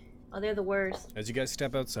 Oh, they're the worst. as you guys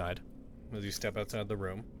step outside, as you step outside the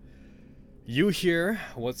room, you hear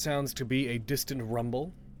what sounds to be a distant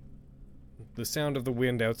rumble. The sound of the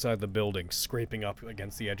wind outside the building scraping up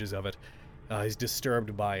against the edges of it is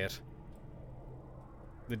disturbed by it.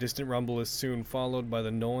 The distant rumble is soon followed by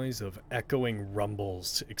the noise of echoing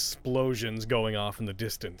rumbles, explosions going off in the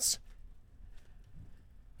distance.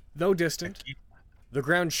 Though distant, the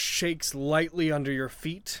ground shakes lightly under your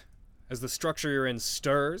feet as the structure you're in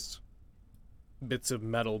stirs. Bits of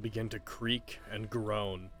metal begin to creak and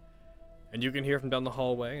groan. And you can hear from down the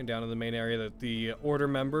hallway and down in the main area that the Order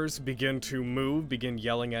members begin to move, begin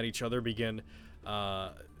yelling at each other, begin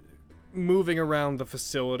moving around the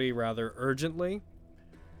facility rather urgently.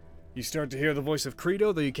 You start to hear the voice of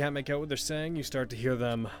Credo, though you can't make out what they're saying. You start to hear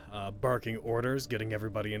them barking orders, getting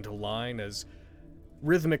everybody into line as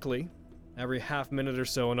rhythmically, every half minute or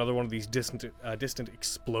so, another one of these distant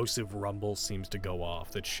explosive rumbles seems to go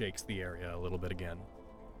off that shakes the area a little bit again.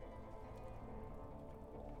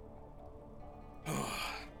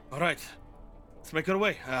 All right, let's make our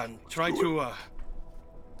way and try to.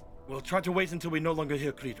 We'll try to wait until we no longer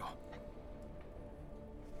hear Credo.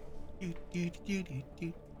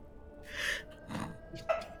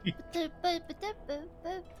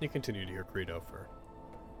 You continue to hear Credo for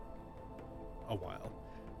a while.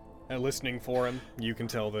 And listening for him, you can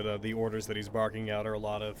tell that the orders that he's barking out are a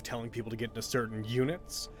lot of telling people to get into certain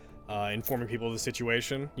units, informing people of the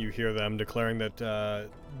situation. You hear them declaring that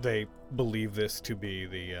they believe this to be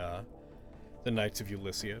the Knights of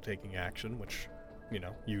Ulyssia taking action, which,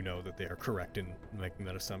 you know that they are correct in making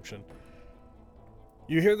that assumption.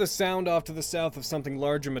 You hear the sound off to the south of something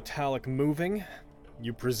large and metallic moving.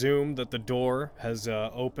 You presume that the door has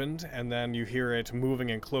opened, and then you hear it moving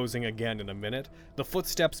and closing again in a minute. The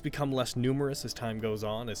footsteps become less numerous as time goes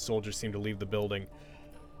on, as soldiers seem to leave the building.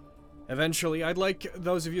 Eventually, I'd like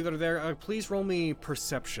those of you that are there, please roll me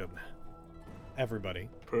perception. Everybody.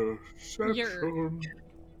 Perception.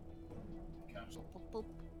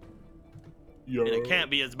 And it can't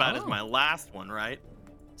be as bad as my last one, right?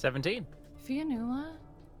 17. Fianula,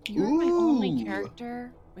 you're my only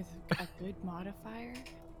character with a good modifier.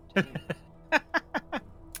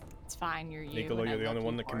 It's fine, you're you. Nicolo, and I you're the love only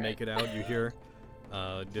one you that can for make it. it out. You hear,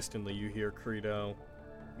 distantly, you hear Credo.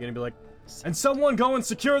 You're gonna be like, and someone go and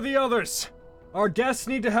secure the others! Our guests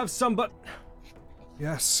need to have somebody.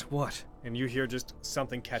 Yes, what? And you hear just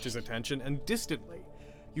something catches attention, and distantly,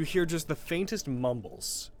 you hear just the faintest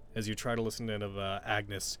mumbles as you try to listen in of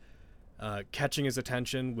Agnes catching his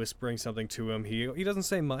attention, whispering something to him. He doesn't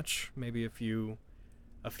say much, maybe a few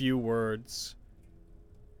words,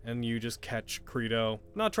 and you just catch Credo,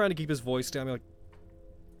 not trying to keep his voice down, be like,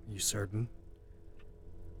 you certain?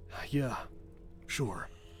 Yeah, sure.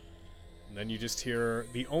 And then you just hear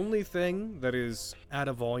the only thing that is at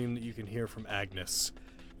a volume that you can hear from Agnes.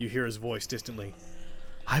 You hear his voice distantly.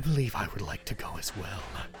 I believe I would like to go as well.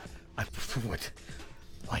 I would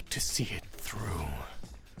like to see it through.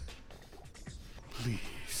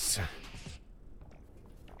 Please.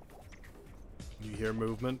 You hear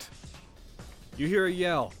movement. You hear a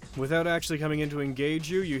yell. Without actually coming in to engage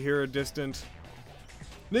you, you hear a distant,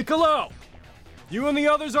 Nicolo! You and the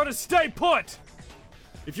others are to stay put!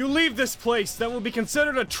 If you leave this place, that will be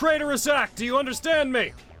considered a traitorous act. Do you understand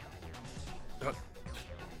me?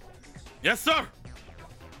 Yes, sir!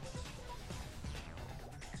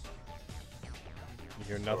 You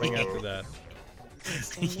hear nothing after that.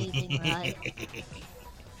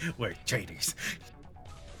 We're traitors.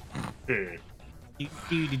 Yeah.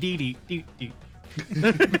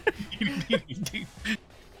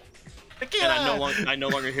 And I no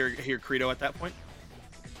longer hear Credo at that point?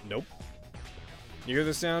 Nope. You hear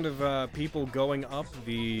the sound of people going up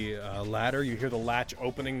the ladder. You hear the latch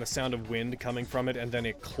opening, the sound of wind coming from it, and then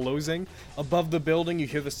it closing. Above the building, you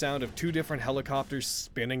hear the sound of 2 different helicopters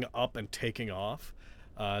spinning up and taking off,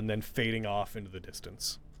 and then fading off into the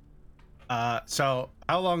distance. So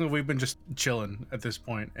how long have we been just chilling at this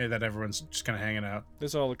point, that everyone's just kind of hanging out?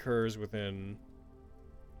 This all occurs within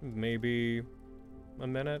maybe a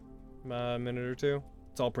minute or two.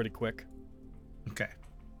 It's all pretty quick. Okay.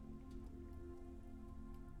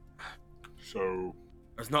 So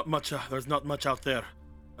There's not much out there.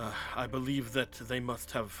 I believe that they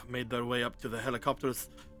must have made their way up to the helicopters.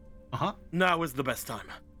 Uh-huh. Now is the best time.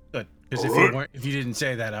 Good. Because if you didn't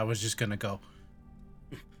say that, I was just gonna go.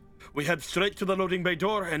 We head straight to the loading bay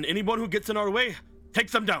door, and anyone who gets in our way,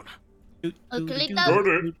 take them down.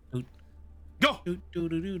 Order. Go!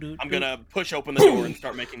 I'm gonna push open the door and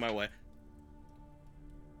start making my way.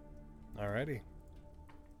 Alrighty.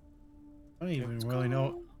 I don't even really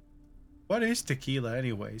know. What is tequila,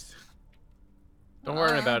 anyways? Don't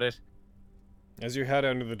worry about it. As you head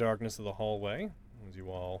out into the darkness of the hallway, as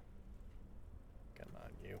you all... Come on,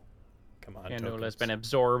 you. Come on, Fianula's Tokens. been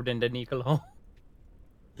absorbed into Nicolo.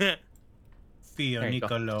 Fio There you go.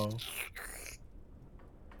 Nicolo.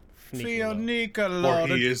 Nicolo. Fio Nicolo. Or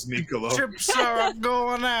he is Nicolo. Chips are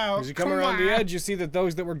going out. As you come around the edge, you see that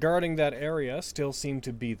those that were guarding that area still seem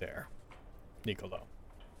to be there. Nicolo.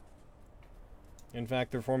 In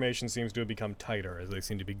fact, their formation seems to have become tighter as they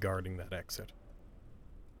seem to be guarding that exit.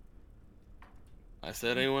 I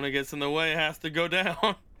said anyone who gets in the way has to go down.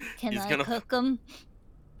 Can He's I gonna- cook them?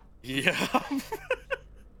 Yeah.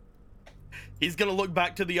 He's gonna look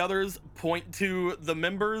back to the others, point to the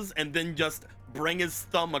members, and then just bring his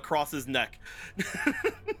thumb across his neck.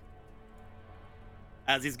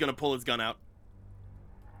 As he's gonna pull his gun out.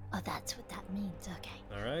 Oh, that's what that means. Okay.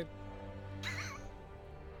 Alright.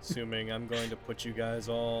 Assuming I'm going to put you guys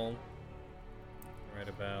all right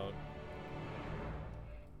about...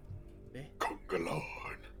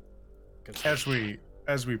 Congalon.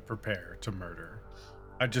 As we prepare to murder,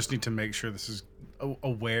 I just need to make sure this is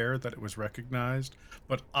aware that it was recognized,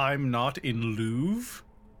 but I'm not in Louvre.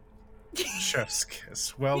 Chef's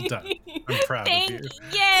kiss. Well done. I'm proud of you.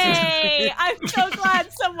 Yay! I'm so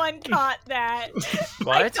glad someone caught that. I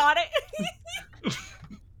What? caught it.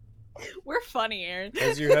 We're funny, Aaron.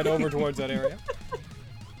 As you head over towards that area.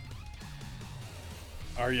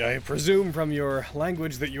 I presume from your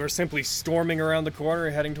language that you are simply storming around the corner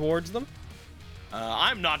and heading towards them?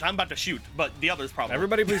 I'm not. I'm about to shoot, but the others probably.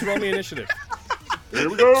 Everybody please roll me initiative. Here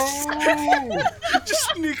we go!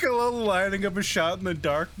 Just Nicola lining up a shot in the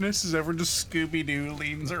darkness as everyone just Scooby-Doo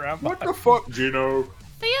leans around. What the fuck, Gino?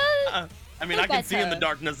 Theo? I mean, I can see in the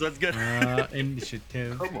darkness, so that's good.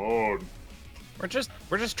 Initiative. Come on. We're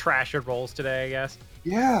just trash your rolls today, I guess.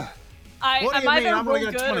 Yeah. What do I'm you mean? either I'm roll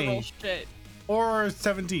only good got or 20. roll shit. Or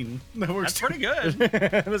 17. That works. That's pretty good.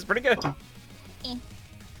 That's pretty good.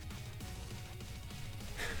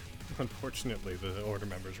 Unfortunately, the order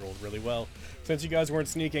members rolled really well. Since you guys weren't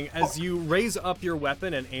sneaking, as you raise up your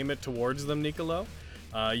weapon and aim it towards them, Nicolo,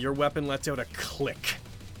 your weapon lets out a click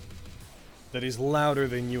that is louder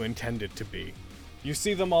than you intended to be. You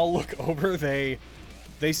see them all look over. They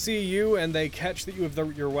see you and they catch that you have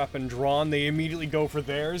your weapon drawn. They immediately go for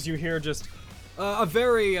theirs. You hear just a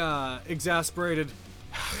very exasperated,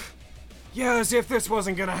 yeah, as if this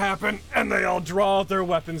wasn't gonna happen, and they all draw out their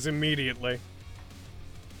weapons immediately.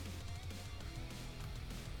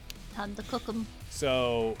 Time to cook 'em.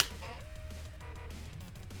 So,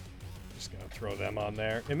 just gonna throw them on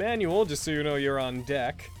there. Emmanuel, just so you know, you're on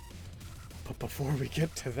deck. But before we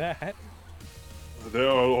get to that,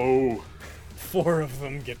 Oh, 4 of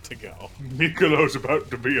them get to go. Nicolo's about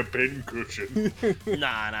to be a pincushion.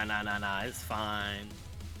 Nah. It's fine.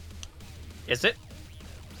 Is it?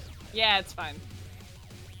 Yeah, it's fine.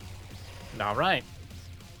 All right.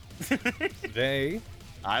 They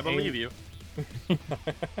I believe you.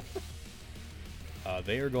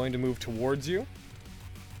 They are going to move towards you.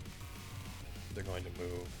 They're going to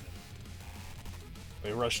move.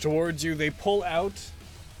 They rush towards you. They pull out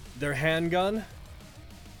their handgun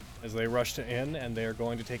as they rush in, and they are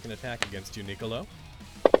going to take an attack against you, Nicolo.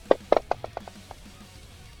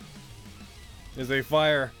 As they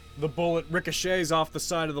fire, the bullet ricochets off the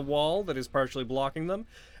side of the wall that is partially blocking them.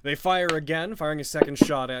 They fire again, firing a second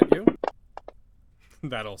shot at you.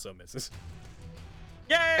 That also misses.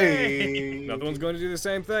 Yay! Hey. Another one's going to do the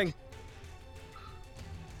same thing.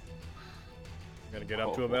 Gonna get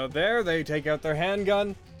up to about there. They take out their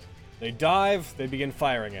handgun. They dive. They begin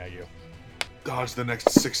firing at you. Dodge the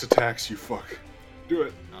next 6 attacks, you fuck. Do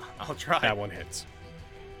it. I'll try. That one hits.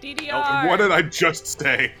 DDR. What did I just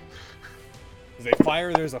say? As they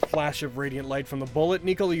fire, there's a flash of radiant light from the bullet.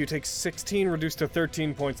 Nicola, you take 16, reduced to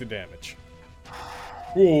 13 points of damage.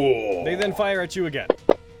 Whoa. They then fire at you again.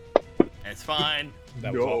 It's fine.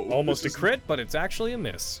 That No, was almost a this is- crit, but it's actually a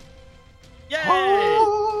miss.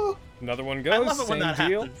 Yay! Another one I goes, love it when same that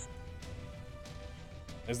deal. happens.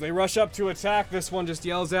 As they rush up to attack, this one just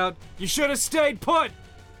yells out, "You should have stayed put!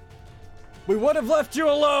 We would have left you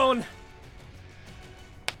alone!"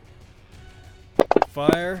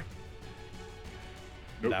 Fire.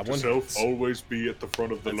 Note That to one self, hits. always be at the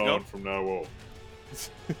front of the Let's lawn go. from now on.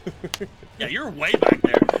 Yeah, you're way back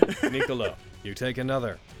there. Nicolo, you take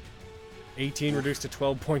another 18 reduced to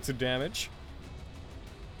 12 points of damage.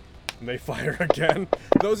 And they fire again.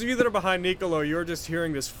 Those of you that are behind Nicolo, you're just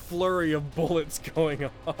hearing this flurry of bullets going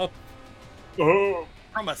off. Oh,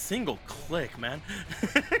 From a single click, man.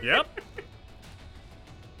 Yep.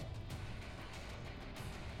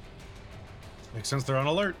 Makes sense. They're on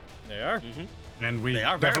alert, They are. and we They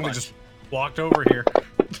are very definitely much. just walked over here.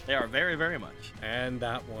 They are very, very much. And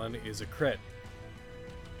that one is a crit.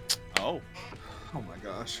 Oh. Oh my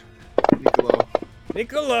gosh. Nicolo.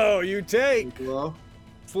 Nicolo, you take Nicolo.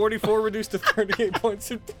 44 reduced to 38 points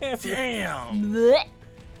of damage. Damn. Blech.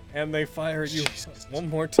 And they fire at you one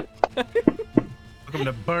more time. Welcome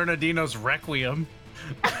to Bernardino's Requiem.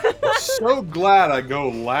 So glad I go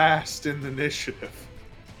last in the initiative.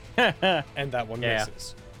 And that one Yeah.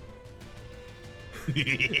 misses.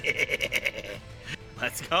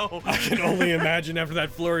 Let's go. I can only imagine after that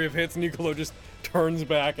flurry of hits, Nicolo just turns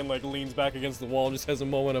back and like leans back against the wall and just has a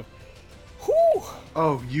moment of, whew.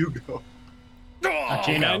 Oh, you go.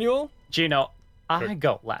 Emmanuel, Gino, I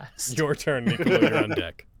go last. your turn, Nicolo, you're on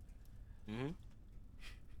deck.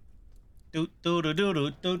 Doot, doot, doot,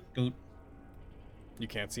 doot, doot, doot. You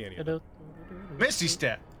can't see any of them. Misty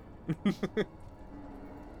step.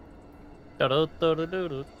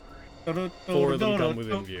 Do-do-do-do-do-do. Four of them come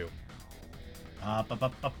within view.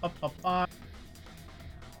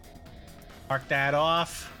 Mark that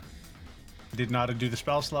off. Did not do the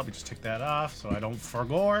spell slot. We just took that off, so I don't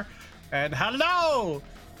forgore. And hello,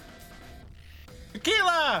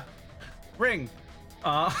 tequila, ring.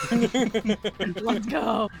 Let's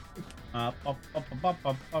go.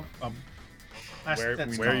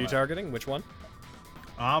 Where are you targeting? Which one?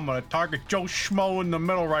 I'm gonna target Joe Schmo in the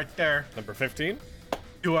middle right there. Number 15.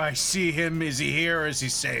 Do I see him? Is he here or is he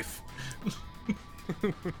safe?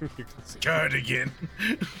 You can see. Cardigan.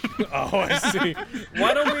 Oh, I see.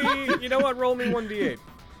 Why don't we? You know what? Roll me 1d8.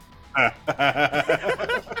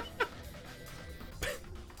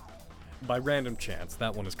 By random chance,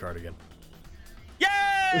 that one is Cardigan.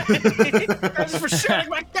 Yay! Thanks for shooting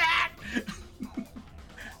like that.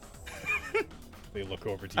 They look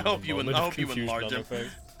over to you. I hope you moment of confusion enlarge on their him.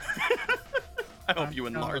 face. I hope you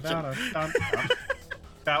enlarge him.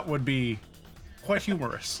 That would be quite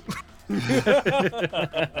humorous.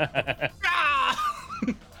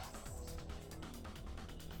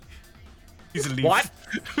 He's a leaf. What?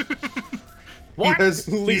 What? He's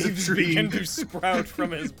a Leaves tree. begin to sprout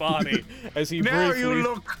from his body as he Now briefly. you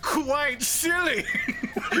look quite silly.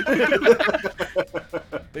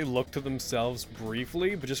 They look to themselves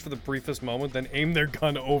briefly, but just for the briefest moment, then aim their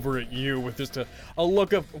gun over at you with just a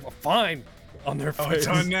look of fine on their face. Oh, it's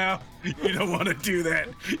on now. You don't want to do that.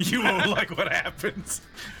 You won't like what happens.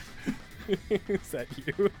 Is that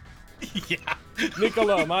you? Yeah.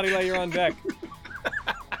 Niccolo, Marile, you're on deck.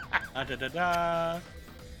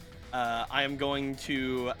 I am going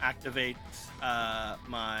to activate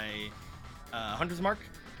my Hunter's Mark.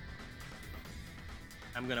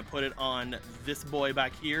 I'm going to put it on this boy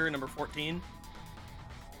back here, number 14.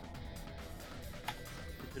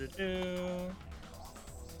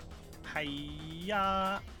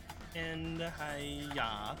 Hiya and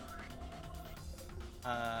hiya.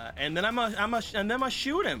 And then I'm gonna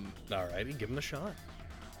shoot him. Alrighty, give him a shot.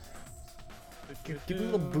 Give him a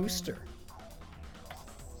little booster.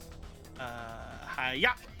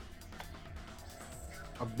 Hiya.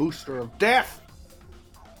 A booster of death.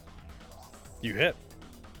 You hit.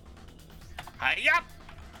 Hiya.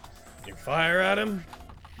 You fire at him.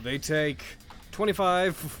 They take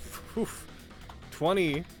 25.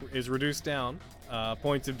 20 is reduced down.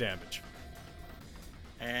 Points of damage.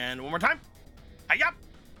 And one more time. Hiya.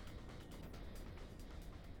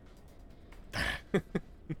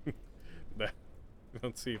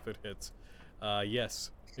 Let's see if it hits.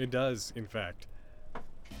 Yes, it does, in fact.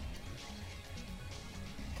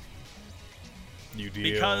 You deal.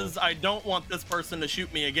 Because I don't want this person to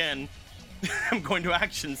shoot me again, I'm going to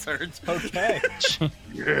action surge. Okay.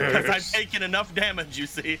 Because I've taken enough damage, you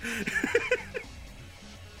see.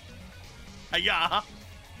 Hiya.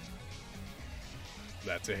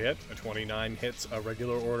 That's a hit. A 29 hits a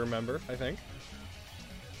regular order member, I think.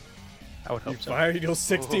 I would You hope so. fire, you deal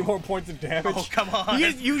 60 more points of damage. Oh, come on.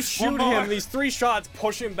 You shoot One more. him. These 3 shots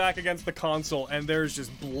push him back against the console, and there's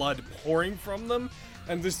just blood pouring from them.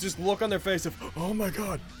 And this just look on their face of, oh my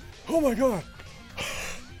god, oh my god.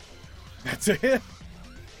 That's a hit.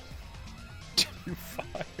 You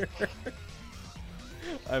fire.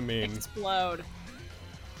 I mean, Explode.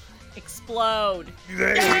 Explode.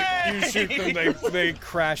 you shoot them, they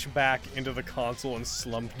crash back into the console and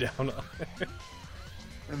slump down on it.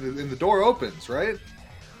 And the door opens, right?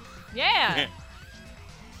 Yeah.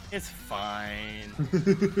 It's fine.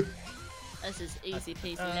 This is easy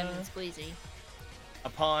peasy lemon squeezy.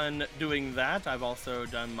 Upon doing that, I've also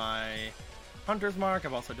done my Hunter's Mark.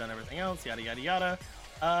 I've also done everything else. Yada yada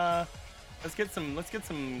yada. Let's get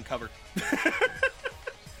some cover.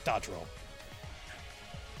 Dodge roll.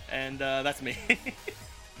 And that's me.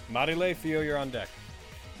 Marile, Theo, you're on deck.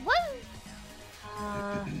 What?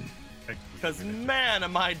 Because man,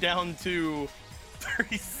 am I down to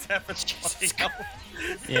 37 health.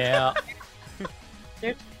 Yeah.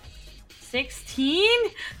 16?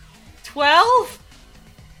 12?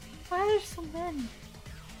 Why are there so many?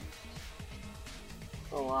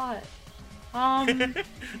 A lot.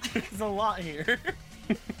 There's a lot here.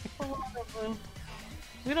 A lot of them.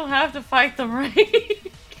 We don't have to fight them, right?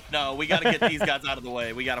 No, we gotta get these guys out of the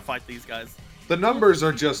way. We gotta fight these guys. The numbers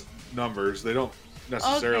are just numbers. They don't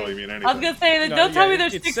necessarily Okay. mean anything. I was gonna say, don't tell me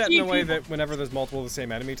there's it's 16 set in a way people. that whenever there's multiple of the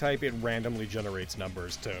same enemy type, it randomly generates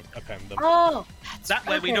numbers to append them. Oh, That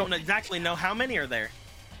way we okay. don't exactly know how many are there.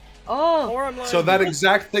 oh. Or I'm like, So that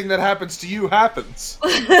exact thing that happens to you happens.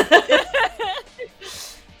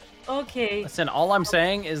 Okay. Listen, all I'm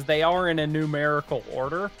saying is they are in a numerical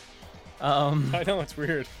order. I know, it's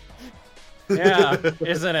weird. Yeah,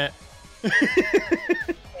 isn't it?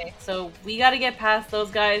 Okay, so we got to get past those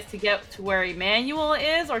guys to get to where Emmanuel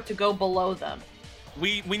is, or to go below them.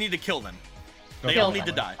 We need to kill them. They Kill all need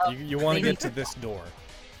to them. die. You want to They get to this door.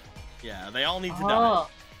 Yeah, they all need to die.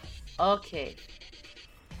 Oh, okay.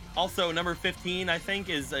 Also, number 15, I think,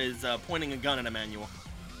 is pointing a gun at Emmanuel.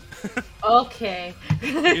 Okay.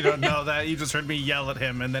 You don't know that. You just heard me yell at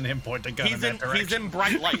him and then him point a gun in that direction. He's in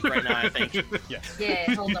bright light right now, I think.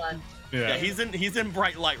 Yeah, hold on. Yeah, he's in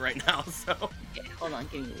bright light right now. So. Okay, hold on.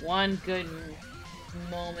 Give me one good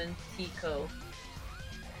momentico.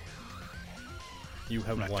 You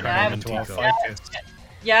have one Yeah, moment to go.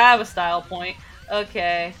 Yeah, I have a style point.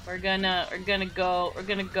 Okay, we're gonna go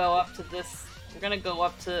up to this. We're gonna go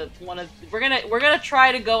up to one of. We're gonna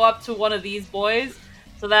try to go up to one of these boys,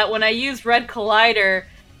 so that when I use Red Collider,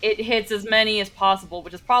 it hits as many as possible,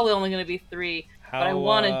 which is probably only gonna be 3. But I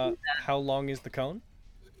want to do that. How long is the cone?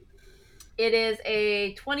 It is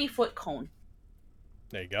a 20-foot cone.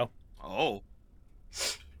 There you go. Oh.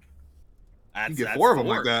 You get 4 of them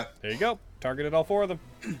like that. There you go. Targeted all 4 of them.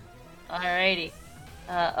 Alrighty.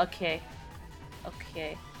 Okay.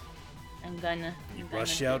 I'm gonna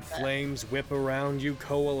Rush out, flames whip around you,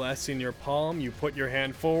 coalesce in your palm. You put your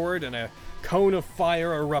hand forward, and a cone of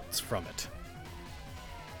fire erupts from it.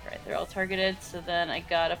 Right, they're all targeted. So then I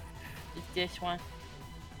gotta this one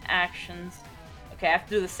actions. Okay, I have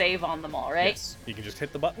to do the save on them all, right? Yes. You can just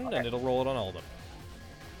hit the button, and it'll roll it on all of them.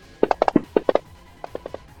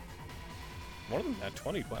 One of them had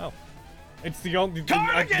 20. Wow. It's the only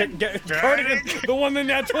Cardigan! Cardigan! The one that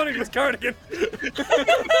had 20 was Cardigan!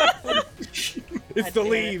 It's the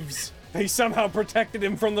leaves. They somehow protected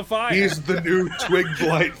him from the fire. He's the new Twig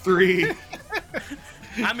Blight 3.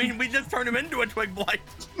 I mean, we just turned him into a Twig Blight.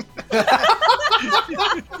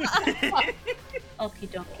 Okie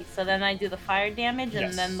dokie. So then I do the fire damage,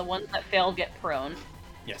 and then the ones that fail get prone.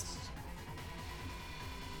 Yes.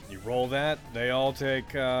 You roll that. They all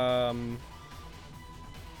take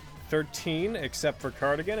 13, except for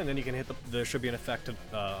Cardigan, and then you can hit there should be an effect to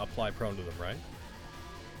apply prone to them, right?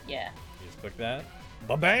 Yeah. You just click that.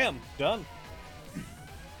 Ba-bam! Done.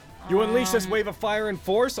 You unleash this wave of fire and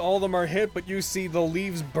force. All of them are hit, but you see the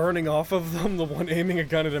leaves burning off of them. The one aiming a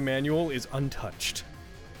gun at Emmanuel is untouched.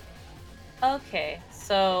 Okay,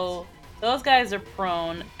 so those guys are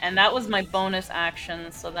prone, and that was my bonus action.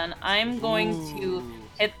 So then I'm going to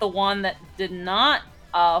hit the one that did not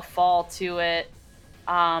fall to it.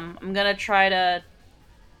 I'm gonna try to.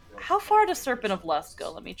 How far does Serpent of Lust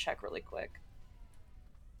go? Let me check really quick.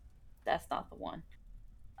 That's not the one.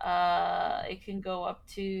 It can go up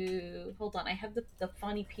to. Hold on, I have the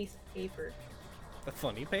funny piece of paper. The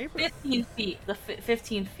funny paper? 15 feet.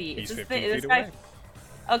 15 feet. He's This 15 this feet guy- away.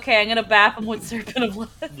 Okay, I'm gonna bap him with Serpent of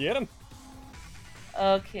Lust. Get him.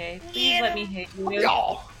 Okay, please let me hit you.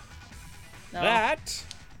 No. No. That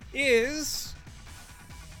is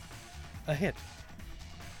a hit.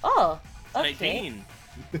 Oh, okay. 18.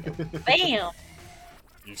 Bam.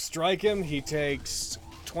 You strike him. He takes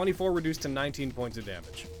 24 reduced to 19 points of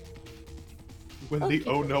damage. When the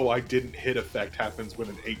 "oh no, I didn't hit" effect happens when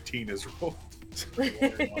an 18 is rolled.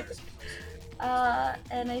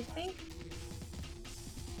 And I think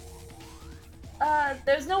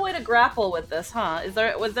there's no way to grapple with this, huh?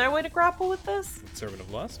 Was there a way to grapple with this? Servant of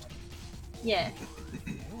Lust? Yeah.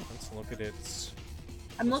 Oh, let's look at its...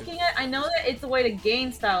 I'm looking at. I know that it's a way to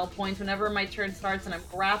gain style points whenever my turn starts and I'm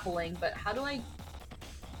grappling, but how do I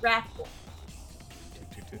grapple?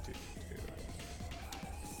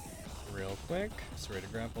 Real quick.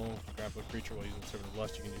 Serrated grapple. Grapple a creature while using Servant of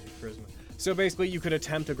Lust. You can use your charisma. So basically, you could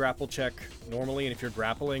attempt a grapple check normally, and if you're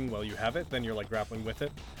grappling while you have it, then you're like grappling with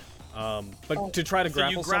it. But to try to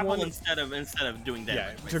grapple you grapple someone instead of doing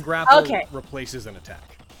damage. to grapple Okay. replaces an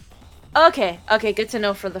attack. Okay, good to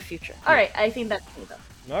know for the future. All right, I think that's me though.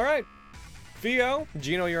 All right, Theo,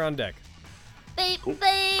 Gino, you're on deck. Beep,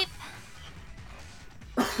 beep.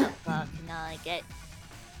 What can I get?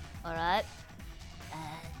 Alright.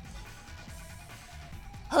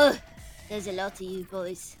 There's a lot of you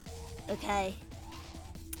boys. Okay.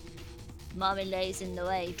 Mommy lays in the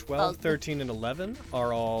way. 12, 13, and 11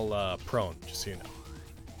 are all prone, just so you know.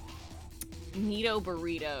 Neato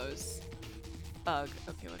burritos. Bug.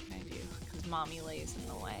 Okay, what can I do? Because mommy lays in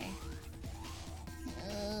the way.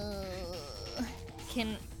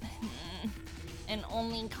 Can and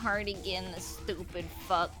only Cardigan, the stupid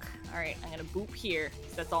fuck. Alright, I'm gonna boop here,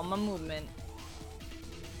 because that's all my movement.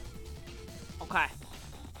 Okay.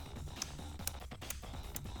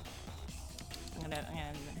 I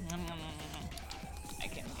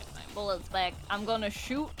can't get my bullets back. I'm gonna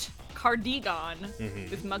shoot Cardigan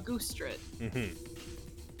with my Goostrit.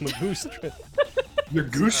 Magustrit. Your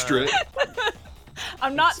Goostrit.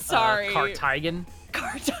 I'm not sorry. Cartigan.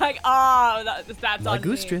 Cartigan. Oh, that's on me.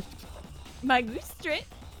 Magustrit. My Goostrit.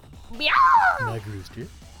 Meow! Magustrit.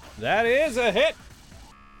 That is a hit.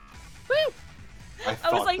 Woo! I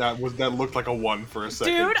thought like- that looked like a 1 for a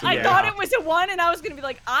second. Dude, to I me. thought it was a 1, and I was gonna be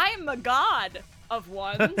like, I'm a god. of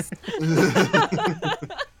ones.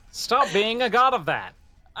 Stop being a god of that.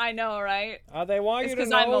 I know, right? They want It's you to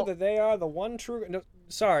 'cause I'm know a- that they are the one true. No,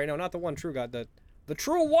 sorry, no, not the one true god. The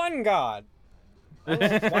true one god. I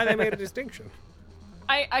don't know why they made a distinction.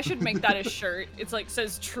 I should make that a shirt. It's like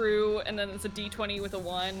says true, and then it's a D20 with a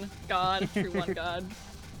 1 god, true 1 god.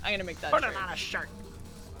 I'm gonna make that. Put shirt. it on a shirt.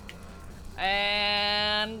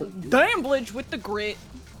 And Damblage with the grit.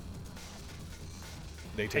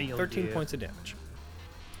 They take Hell 13 yeah. points of damage.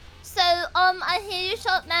 So, I hear you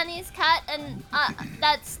shot Manny's cat, and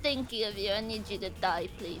that's stinky of you. I need you to die,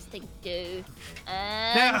 please. Thank you.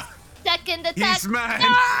 And No. second attack. He's mine.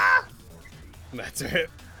 Ah! That's it.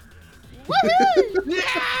 Woohoo!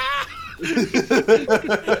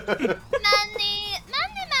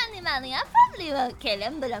 Manny. I probably won't kill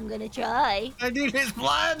him, but I'm gonna try. I need his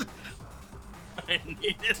blood. I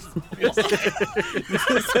need his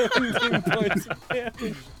 17 points of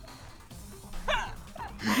damage.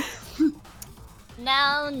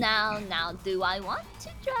 Now, do I want to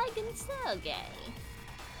Dragon Sergey?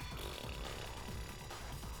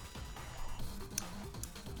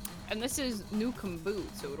 And this is Nukem Boot,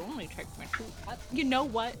 so it only takes me 2. You know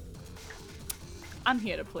what? I'm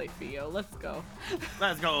here to play Theo. Let's go.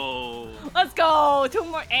 Let's go. Let's go. 2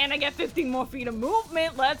 more, and I get 15 more feet of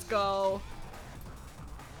movement. Let's go.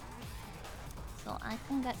 So I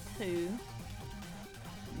can get 2.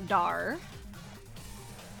 Dar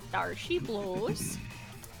she blows.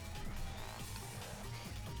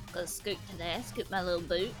 Go scoot to there, scoot my little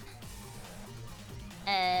boot.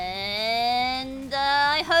 And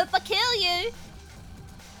I hope I kill you.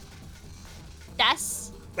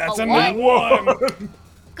 That's a a one.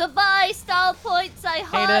 Goodbye, style points. I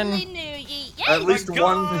hardly knew ye. Yay! At least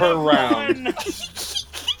one per round.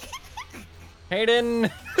 Hayden!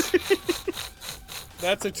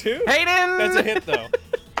 That's a 2? Hayden! That's a hit, though.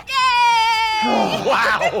 Yay!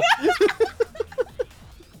 Wow!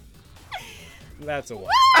 That's a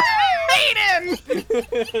 1. Hayden!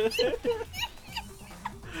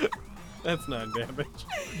 That's 9 damage.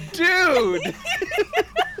 Dude!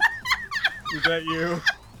 Is that you?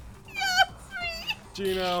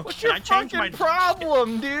 Gino. What's Can your I change fucking my-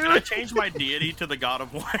 problem, Can I dude? change my deity to the god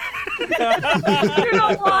of war? You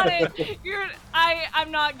don't want it. I'm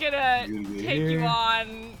not gonna You're gonna get take you here.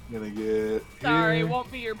 on. Gonna get. Sorry, here. won't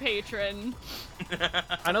be your patron.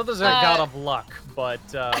 I know there's a god of luck, but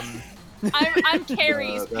I'm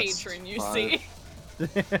Carrie's that's patron, you 5. see. 10,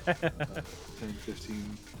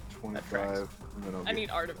 15, 25. And then I'll I get, need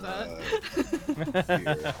art of that.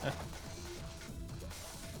 here.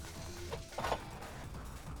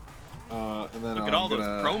 And then Look I'm at all gonna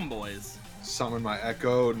those Chrome boys. summon my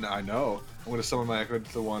Echo. I know. I'm gonna summon my Echo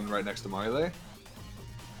to the one right next to Maile.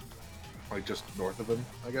 Like just north of him,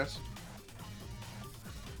 I guess.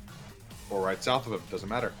 Or right south of him, doesn't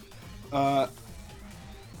matter. And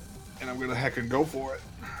I'm gonna heckin' go for it.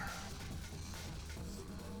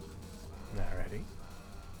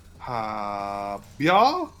 Alrighty.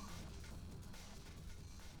 Yeah?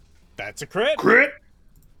 That's a crit. Crit!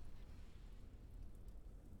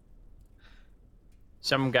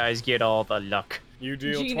 some guys get all the luck. You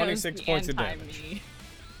deal Gino's 26 the points of anti-me. damage.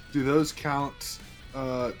 Do those count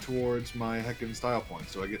towards my heckin' style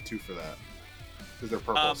points? Do I get 2 for that? Because they're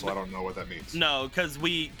purple, so I don't know what that means. No, because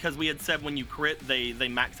we had said when you crit, they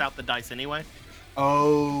max out the dice anyway.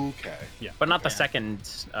 Okay. Yeah. But not the Yeah. second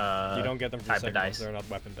You don't get them from type of second dice. They're not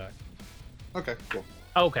weapon die. Okay, cool.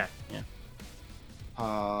 Okay,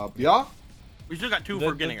 yeah. Yeah? We still got 2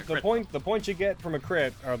 for getting a crit. The points you get from a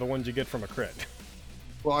crit are the ones you get from a crit.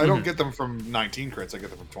 Well, I don't get them from 19 crits, I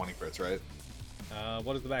get them from 20 crits, right?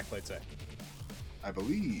 What does the backplate say? I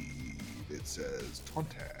believe it says 20,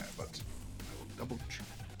 but I will double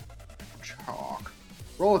chalk.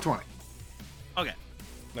 Roll a 20. Okay.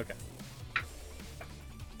 Okay.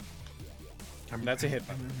 That's a hit.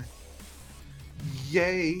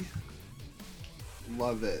 Yay.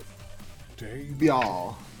 Love it.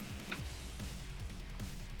 Y'all.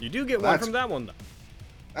 You do get one That's- from that one, though.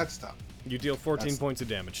 That's tough. You deal 14 That's- points of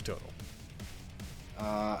damage total.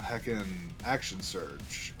 Heckin' action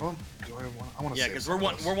surge. Well, do I want to Yeah, save because some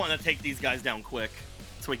we're of those. wanting to take these guys down quick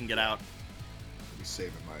so we can get out. I'll be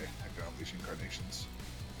saving my Heckin' Unleash Incarnations.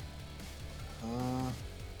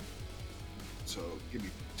 So give me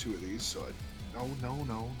 2 of these. So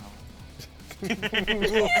no.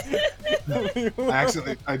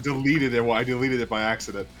 I deleted it. Well, I deleted it by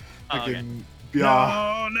accident. Oh, okay. Heckin'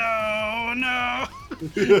 yeah. No.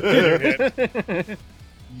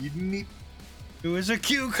 Yeet. It was a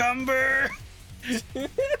cucumber. The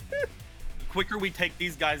quicker we take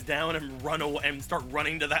these guys down and run away and start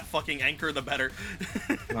running to that fucking anchor, the better.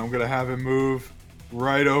 And I'm gonna have him move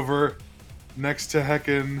right over next to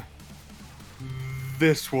heckin'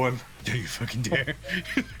 this one. Do you fucking dare?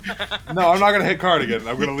 No, I'm not gonna hit Cardigan.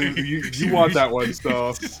 I'm gonna leave. You want that one,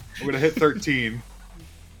 so I'm gonna hit 13.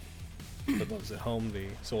 For those at home, the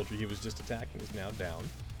soldier he was just attacking is now down.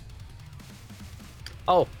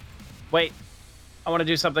 Oh, wait. I want to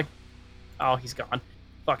do something. Oh, he's gone.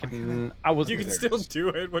 Fucking. I was. You can still do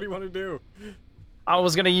it. What do you want to do? I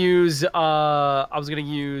was gonna use.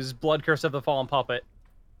 Blood Curse of the Fallen Puppet.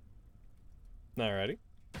 Alrighty.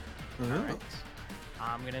 Alright.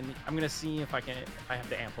 I'm gonna see if I have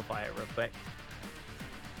to amplify it real quick.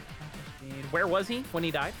 Where was he when he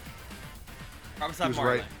died? He was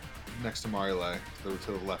right next to Marile, to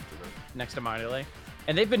the left of him. Next to Marile.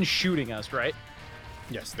 And they've been shooting us, right?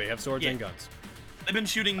 Yes, they have swords and guns. They've been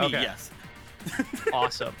shooting me, Okay. yes.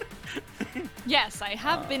 Awesome. Yes, I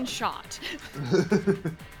have been shot.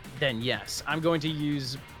 Then yes, I'm going to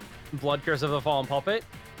use Blood Curse of the Fallen Puppet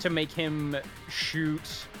to make him shoot.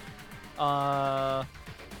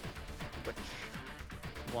 Which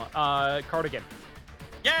one? Cardigan.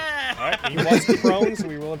 Yeah! Alright, he was prone, so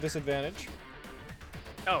we will have disadvantage.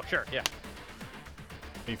 Oh, sure, yeah.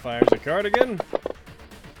 He fires a Cardigan.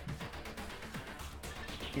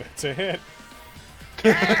 That's a hit.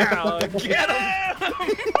 Ow, get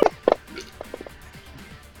him!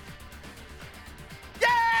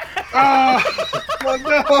 Oh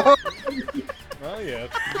no! Well, yeah,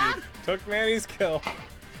 you took Manny's kill.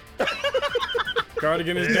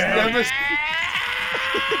 Cardigan is down.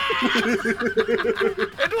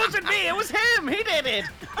 It wasn't me, it was him! He did it!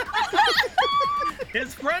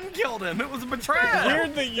 His friend killed him. It was a betrayal.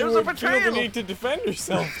 Weird that you It was a would feel the betrayal. need to defend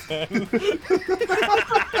yourself then.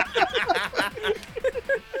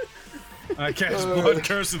 I cast Blood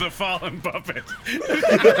Curse of the Fallen Puppet.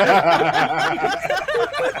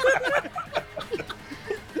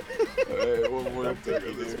 Alright, one more take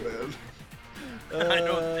on this man. I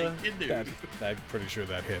don't think you do. I'm pretty sure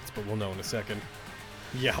that hits, but we'll know in a second.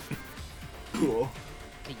 Yep. Cool.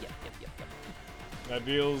 Yep. That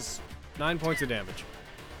deals 9 points of damage.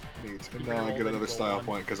 Neat. And now I get another style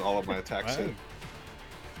point because all of my attacks hit.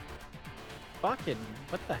 Fucking,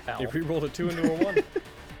 what the hell? He re-rolled a 2 into a 1.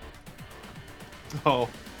 Oh,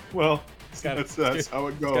 well, gotta- that's how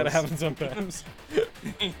it goes. It's gotta happen sometimes.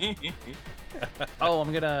 Oh,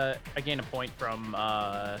 I gain a point from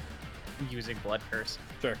using Blood Curse.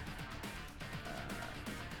 Sure.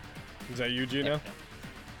 Is that you, Gino?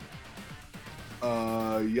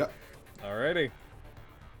 Yep. Alrighty.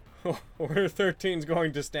 Order 13's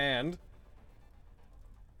going to stand.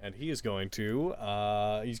 And he is going to,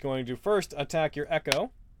 first attack your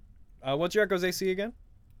Echo. What's your Echo's AC again?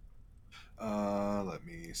 Let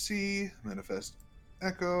me see. Manifest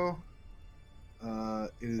Echo.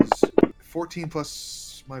 It is 14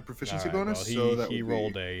 plus my proficiency Alright, bonus. well, so that he would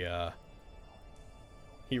rolled be... a,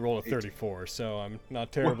 he rolled a 34, so I'm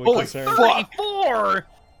not terribly Holy concerned. fuck! 34!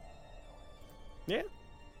 Yeah.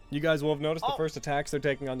 You guys will have noticed the first attacks they're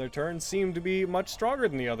taking on their turn seem to be much stronger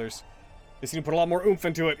than the others. They seem to put a lot more oomph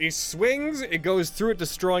into it. He swings, it goes through it,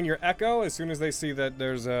 destroying your Echo. As soon as they see that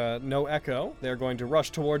there's no Echo, they're going to rush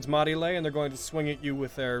towards Marile, and they're going to swing at you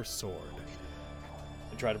with their sword.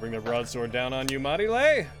 They try to bring their broadsword down on you,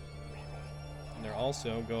 Marile. And they're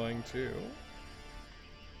also going to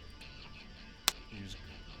use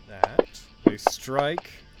that. They strike.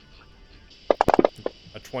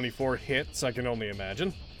 A 24 hits, I can only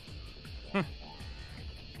imagine.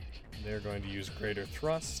 They're going to use Greater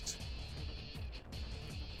Thrust.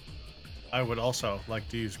 I would also like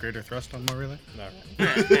to use Greater Thrust on Marile.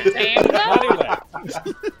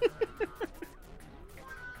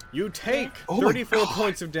 You take Oh my 34 God.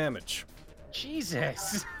 points of damage.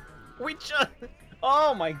 Jesus. We just...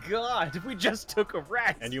 Oh my god, we just took a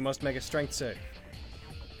rest. And you must make a strength save.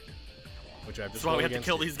 Which I've just That's why we rolled have to against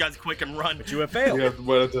kill you. these guys quick and run. But you have failed. We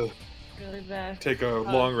have to Really bad. take a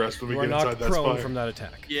long rest when we You are get inside knocked that prone spire. from that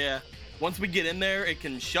attack. Yeah. Once we get in there, it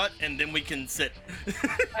can shut, and then we can sit.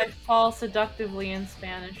 I fall seductively in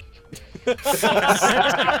Spanish.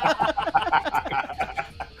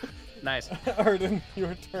 Nice. Arden,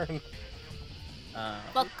 your turn.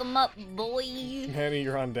 Fuck 'em up, boy. Manny,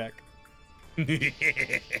 you're on deck.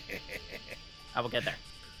 I will get there.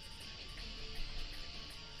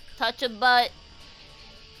 Touch a butt.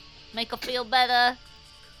 Make her feel better.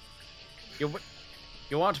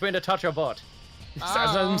 You want me to touch your butt? As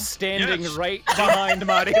Oh. I'm standing Yes. right behind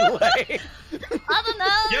Marile. I don't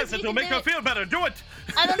know. Yes, if it'll you make can her do feel better. Do it.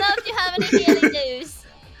 it. I don't know if you have any healing news.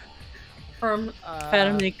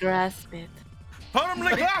 Firmly grasp it.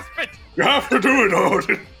 Firmly grasp it. You have to do it,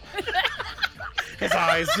 Odin! His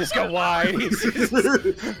eyes just go wide.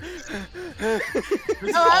 This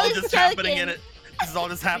is Oh, I all was just happening in joking. it. This is all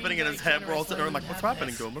just happening in his head. We're all sitting there like, what's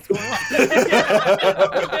happening to him? What's going on?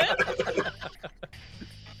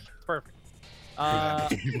 Perfect.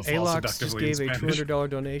 Alox just gave a $200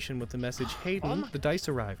 donation with the message, Hayden, the dice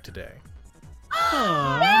arrived today.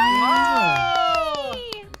 Oh!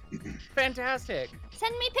 Fantastic.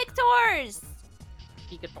 Send me pictures.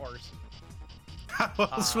 Picators. How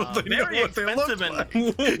else would they know Very what they look expensive and like?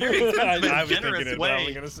 very expensive I and was generous thinking it, but I way.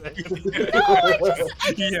 wasn't gonna say it. No, I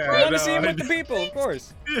just Yeah, I want to no, see him I with the people, of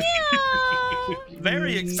course.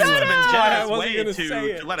 Very expensive and I generous wasn't way gonna say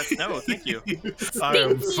to it. let us know. Thank you. I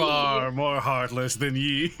am Stinky. far more heartless than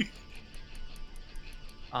ye.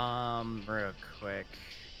 Real quick.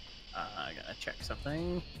 I gotta check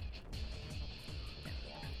something.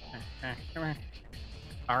 Come here.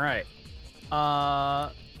 All right.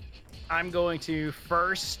 I'm going to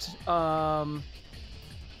first. I'm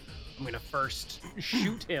gonna first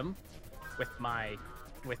shoot him with my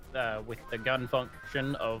with the gun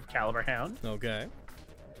function of Caliber Hound. Okay.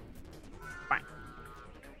 Fine.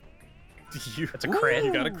 You, That's a crit.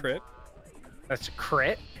 You got a crit. That's a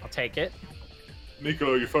crit. I'll take it.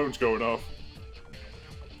 Nico, your phone's going off.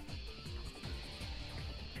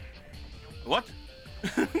 What?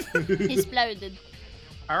 He exploded.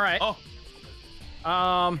 All right. Oh.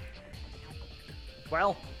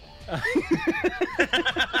 Well.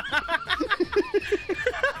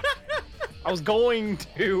 I was going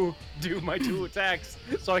to do my 2 attacks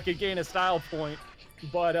so I could gain a style point,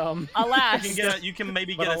 but Alas. You can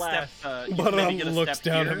maybe get But a step. alas. You But can maybe get a looks step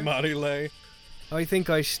down here. at Marile. I think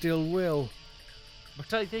I still will.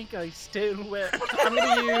 but I think I still will. I'm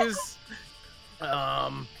gonna use.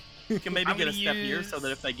 You can maybe I'm get a gonna step here so use-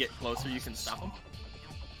 that if they get closer, you can stop them.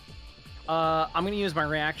 I'm gonna use my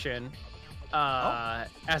reaction,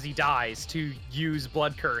 as he dies to use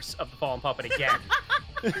Blood Curse of the Fallen Puppet again.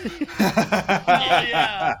 Oh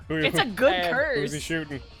yeah. It's a good And Who's he curse.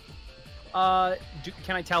 shooting?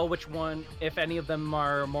 Can I tell which one, if any of them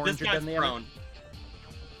are more This injured guy's than the other? prone.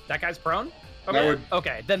 That guy's prone? That Okay. would-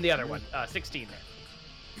 Okay, then the other one. 16 there.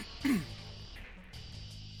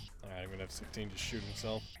 Alright, I'm gonna have 16 just shoot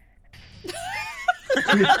himself.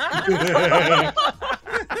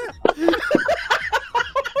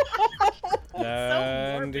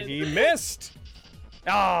 And morbid. he missed!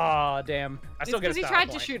 Ah, damn. I still get a Because he style tried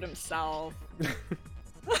point. to shoot himself.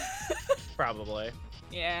 Probably.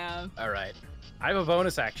 Yeah. Alright. I have a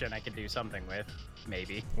bonus action I could do something with.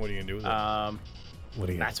 Maybe. What are you gonna do with it? What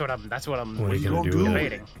are you That's what I'm What are you gonna do with it?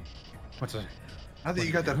 debating. What's a Now that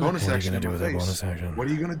you got that bonus What are you action gonna in do my with that face, bonus action? what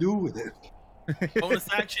are you gonna do with it? Bonus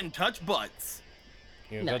action, touch butts.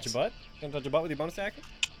 You gonna touch Nice. your butt? You gonna touch your butt with your bonus action?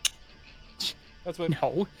 That's what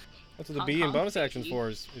No. that's what the Honk, B in honk, bonus actions baby. for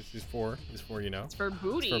is for you know. It's for It's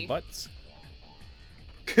booty. for butts.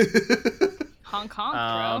 Honk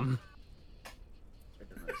honk, bro.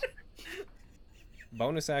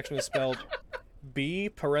 Bonus action is spelled B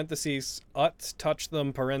parentheses uts touch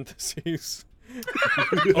them parentheses.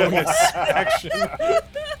 Bonus action.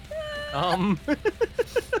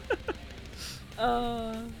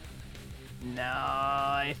 No,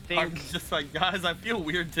 I I'm think just like, guys, I feel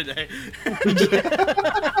weird today.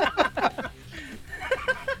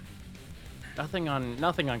 nothing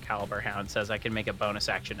on Caliber Hound says I can make a bonus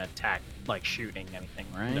action attack like shooting anything,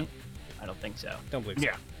 right? No. I don't think so. Don't believe so.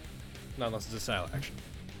 Yeah. Not unless it's a style action.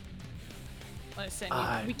 Listen,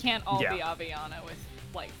 I- we can't all yeah. be Aviana with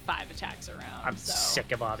like 5 attacks around. I'm so.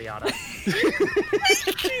 sick of Aviana.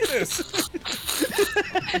 Jesus.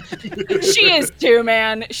 She is too,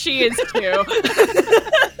 man. She is too.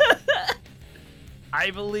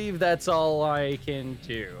 I believe that's all I can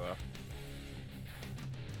do.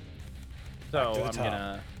 Back to So the I'm top.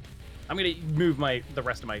 gonna move the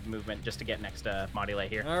rest of my movement just to get next to Module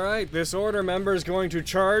here. Alright, this order member is going to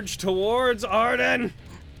charge towards Arden.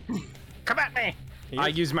 Come at me! I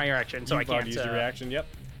used my reaction, so I You've can't. already used your reaction, yep.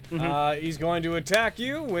 Mhm. He's going to attack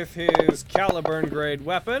you with his Caliburn grade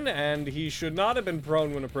weapon, and he should not have been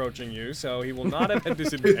prone when approaching you, so he will not have had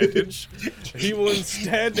disadvantage. He will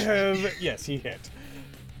instead have. Yes, he hit.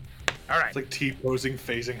 All right. It's like T-posing,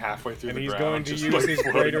 phasing halfway through And the he's ground. going to just, use like, his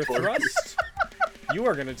floating greater towards- thrust. You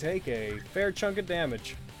are going to take a fair chunk of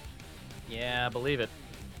damage. Yeah, believe it.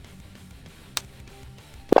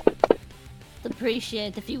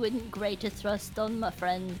 Appreciate if you wouldn't grate a thrust on my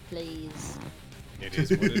friend, please. It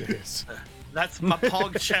is what it is. That's my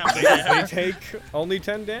pog champ. They take only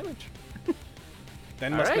 10 damage.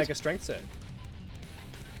 Then must Alright. make a strength save.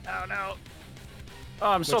 Oh no.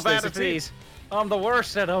 Oh, I'm so Which they bad at succeed. these. I'm the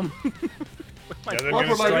worst at them. Yeah, they're What going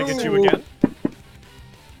to will I strike at you do? again.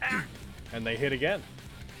 And they hit again.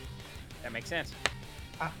 That makes sense.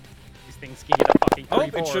 things can get a fucking 34 Oh,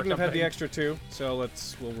 it or shouldn't have had the something. extra 2, so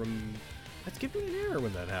let's give me an error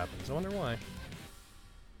when that happens. I wonder why.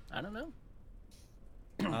 I don't know.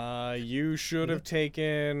 You should have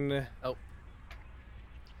taken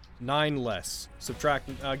 9 less. Subtract.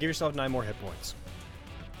 Give yourself 9 more hit points.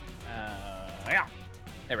 Yeah.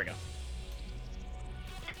 There we go.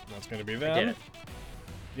 That's going to be I did them. it.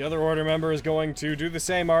 The other order member is going to do the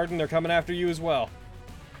same, Arden. They're coming after you as well.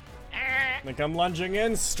 They come lunging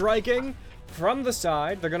in, striking from the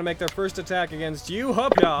side. They're going to make their first attack against you.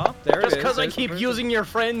 Hup ya! There it is. Just because I There's the keep first using your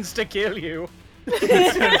friends to kill you.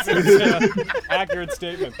 it's an accurate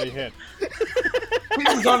statement. They hit.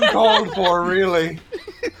 It was uncalled for, really.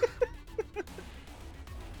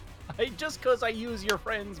 Just because I use your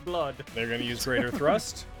friend's blood They're going to use greater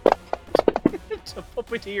thrust. to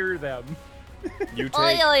puppeteer them. You take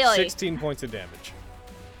Oi, oi, oi. 16 points of damage.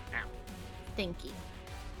 Stinky.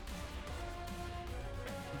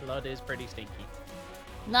 Blood is pretty stinky.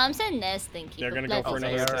 No, I'm saying they're stinky. They're but gonna go blood for also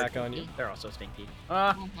another is attack on stinky. you. They're also stinky.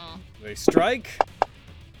 They strike.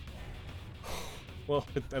 Well,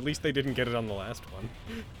 at least they didn't get it on the last one.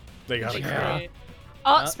 They got a Yeah. crit.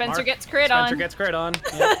 Oh, Spencer Mark- gets crit Spencer on. gets crit on.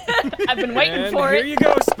 I've been waiting And for here it. you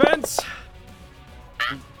go, Spence.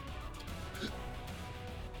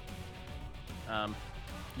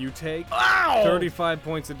 You take Ow! 35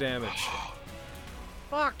 points of damage.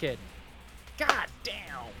 Fuck it. God damn.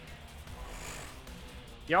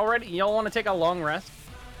 Y'all ready? Y'all want to take a long rest?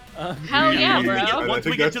 Hell yeah, bro. I Once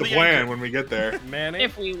we think get that's to the the plan anchor. when we get there. Manny,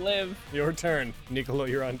 If we live. your turn. Nicolo,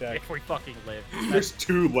 you're on deck. If we fucking live. There's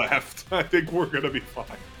 2 left. I think we're gonna be fine.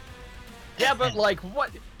 Yeah, but like, what?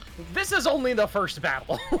 This is only the first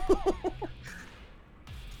battle.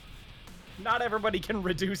 Not everybody can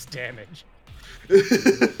reduce damage.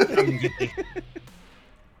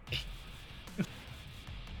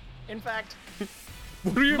 In fact,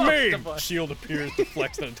 What do you Most mean? of us. Shield appears,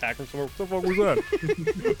 deflects an attack from somewhere. What the fuck was that?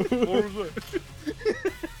 What was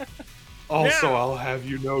that? Also, Yeah. I'll have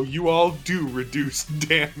you know, you all do reduce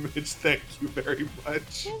damage. Thank you very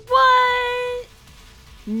much. What?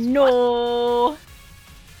 No.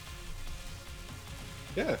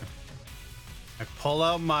 Yeah. I pull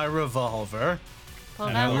out my revolver Pull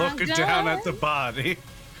and I out look my down gun. at the body,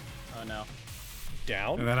 oh no. and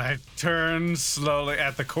Down? then I turn slowly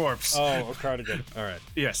at the corpse. Oh, a cardigan. All right.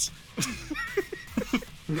 Yes.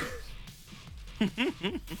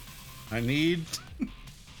 I need.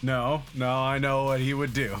 No, I know what he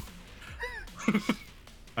would do.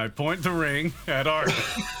 I point the ring at Arden,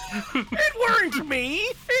 It weren't me.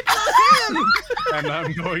 It was him. and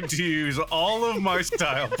I'm going to use all of my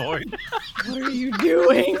style points What are you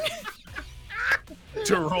doing?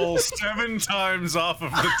 to roll 7 times off of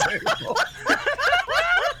the table.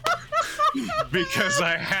 Because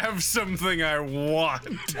I have something I want.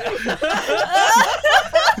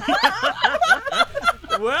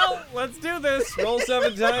 Well, let's do this. Roll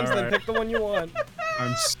 7 times, All then right. pick the one you want.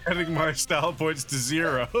 I'm setting my style points to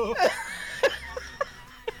 0.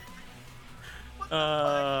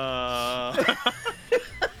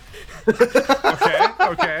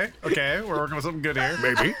 Okay. We're working with something good here.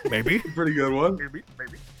 Maybe. Pretty good one.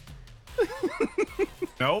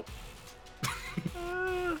 Nope.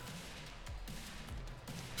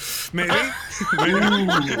 Maybe.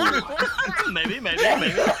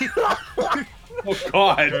 Maybe. Oh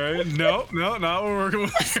God. No, not what we're working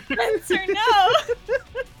with. Spencer, no.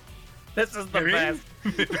 This is the Maybe? best.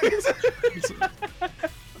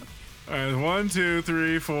 All right, 1, 2,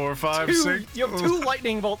 3, 4, 5, Two- 6. you have 2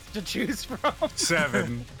 lightning bolts to choose from.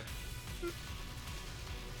 7.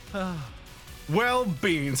 Well,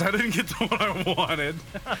 beans. I didn't get the one I wanted.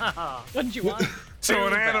 What did you want? So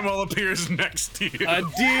an animal appears next to you. A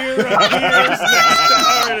deer appears next to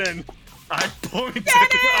Arden. I point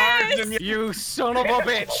at Arden. You son of a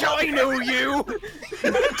bitch! I knew you.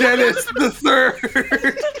 Dennis the Third.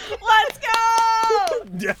 Let's go!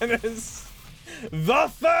 Dennis the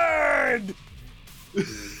Third.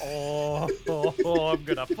 Oh, I'm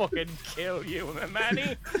gonna fucking kill you,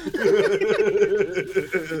 Manny.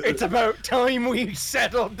 It's about time we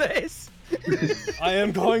settled this. I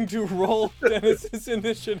am going to roll Dennis's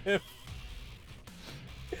initiative.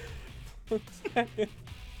 1 second.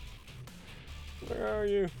 Where are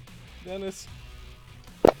you, Dennis?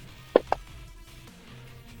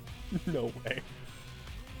 No way.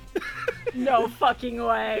 No fucking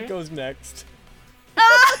way. It goes next.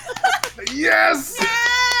 Yes.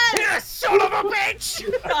 You son of a bitch!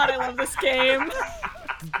 God, I love this game.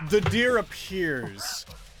 The deer appears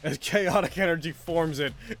As chaotic energy forms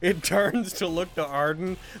it, it turns to look to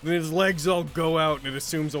Arden, then his legs all go out and it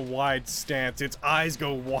assumes a wide stance. Its eyes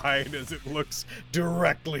go wide as it looks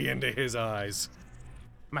directly into his eyes.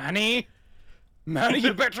 Manny,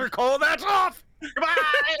 you better call that off.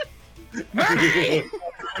 Goodbye. Manny.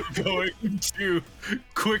 I'm going to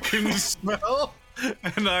quicken spell,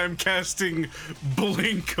 and I'm casting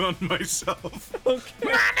blink on myself.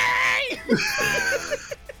 Manny.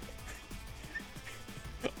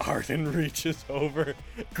 Arden reaches over,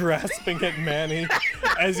 grasping at Manny,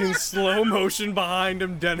 as in slow motion behind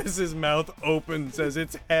him, Dennis's mouth opens as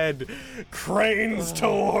its head cranes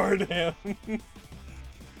toward him.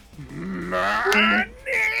 Manny.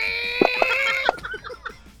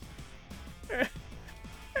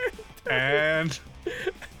 And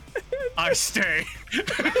I stay.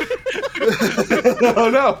 Oh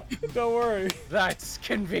no! Don't worry. That's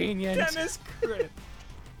convenient. Dennis crit.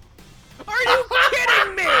 Are you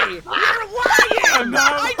kidding me? You're lying!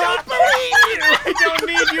 I don't believe you! I don't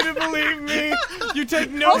need you to believe me. You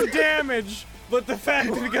take no damage, but the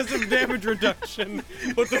fact because of damage reduction.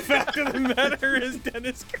 But the fact of the matter is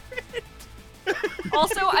Dennis crit.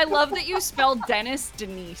 Also, I love that you spelled Dennis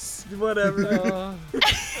Denise. Whatever.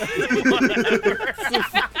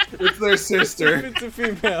 It's their sister. It's a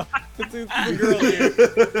female. It's a girl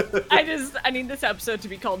here. I need this episode to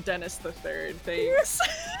be called Dennis the Third. Thanks.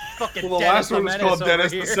 Fucking Well, the Dennis last one was Menace called over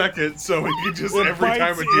Dennis here. the Second, so we can just It every time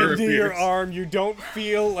bites a deer into your appears. arm. You don't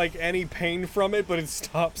feel like any pain from it, but it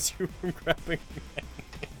stops you from grabbing.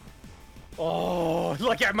 Oh,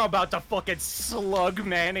 look, I'm about to fucking slug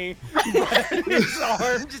Manny. But his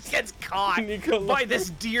arm just gets caught by this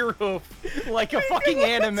deer hoof like a fucking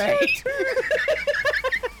anime.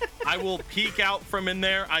 I will peek out from in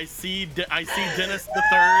there. I see Dennis the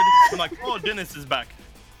Third. I'm like, oh, Dennis is back.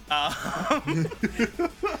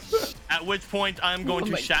 At which point I'm going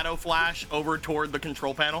to shadow flash over toward the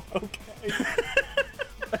control panel. Okay.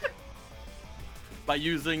 By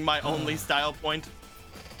using my only style point.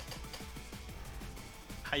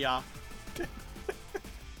 Hiya.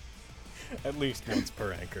 At least once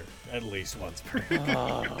per anchor. At least once per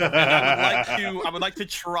anchor. I would like to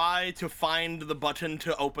try to find the button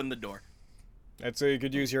to open the door. I'd say you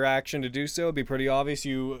could use your action to do so. It'd be pretty obvious.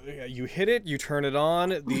 You hit it, you turn it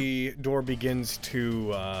on, the door begins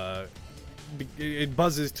to it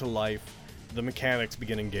buzzes to life. The mechanics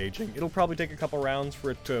begin engaging. It'll probably take a couple rounds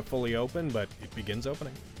for it to fully open, but it begins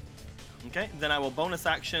opening. Okay, then I will bonus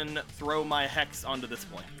action throw my hex onto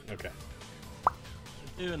display. Okay.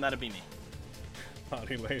 And that'd be me.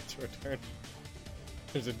 Body late's return.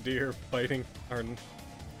 There's a deer biting Arden.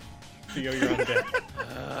 Theo, you're on deck.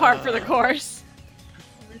 Part for the course.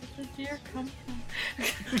 Where did the deer come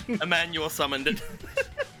from? Emmanuel summoned it.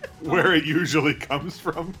 Where it usually comes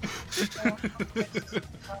from.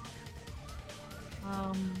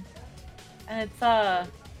 And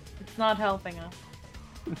it's not helping us.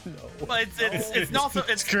 But it's also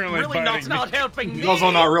it's currently really biting not helping He's me.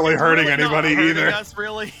 also not really hurting Really not anybody hurting either. Us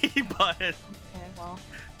really, but Okay, well.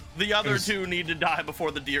 the other two need to die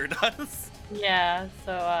before the deer does. Yeah,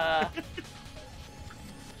 so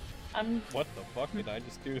I'm What the fuck did I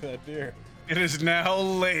just do to that deer? It is now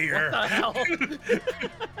layer. What the hell?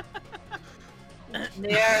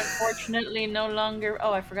 they are unfortunately no longer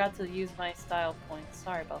I forgot to use my style points.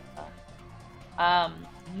 Sorry about that. Oh,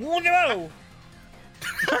 no!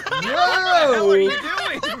 No! What are you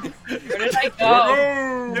doing? Where did I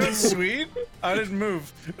go? It was sweet. I didn't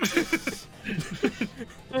move.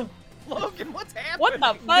 Logan, what's happening? What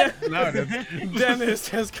the fuck? No, it didn't. Dennis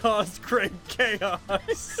has caused great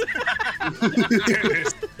chaos.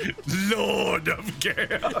 Dennis, Lord of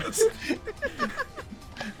Chaos.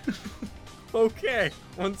 Okay,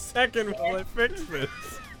 1 second while I fix this.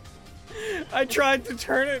 I tried to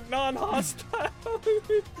turn it non-hostile.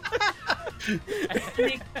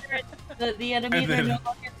 Make sure the enemies are no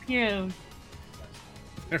longer pew.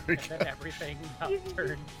 There we And go. then everything got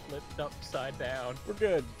turned, flipped upside down. We're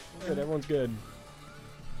good. We're good. Everyone's good.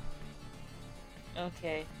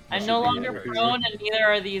 Okay. I'm no longer prone, and neither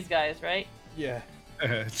are these guys, right? Yeah.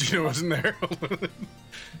 Gina wasn't there.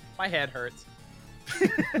 My head hurts.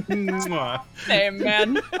 Mwah. Same,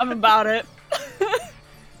 man. I'm about it.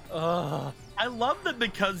 Ugh. I love that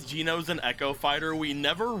because Gino's an Echo fighter, we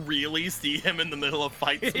never really see him in the middle of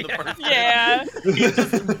fights in the first Yeah. He's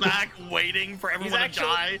just back waiting for everyone to actually-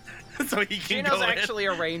 die so he can Gino's go in. actually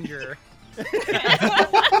a ranger.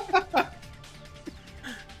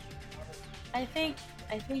 I think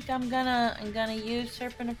I'm gonna use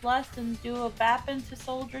Serpent of Lust and do a Bappin to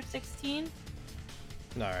Soldier 16.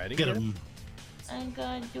 Alrighty. Get him. I'm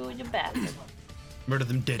gonna do the Bappin. Murder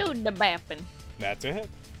them dead. Dude, the bapping. That's a hit.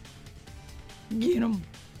 Get him.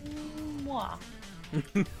 Mwah.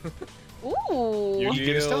 Ooh. You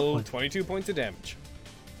get a stealth deal point. 22 points of damage.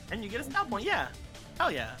 And you get a style point. Yeah.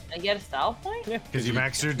 Hell yeah. I get a style point? Yeah. Because you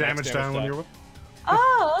max your damage damage down when die. you're.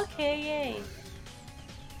 Oh, okay, yay.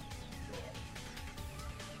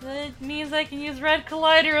 That means I can use Red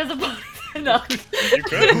Collider as a bonus. No. You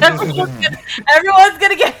could. Everyone's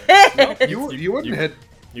gonna get hit! You wouldn't hit.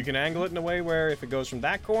 You can angle it in a way where if it goes from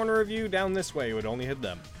that corner of you down this way, it would only hit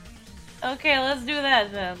them. Okay, let's do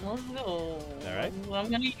that then. Let's go. Alright. I'm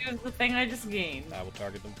gonna use the thing I just gained. I will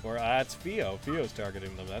target them for. It's Theo. Theo's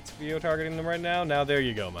targeting them. That's Theo targeting them right now. Now there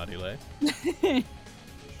you go, Marile.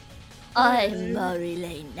 I'm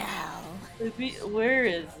Marile now. Where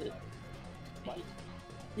is it?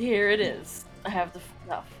 Here it is. I have the.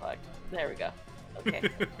 Oh fuck. There we go. Okay.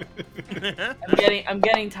 I'm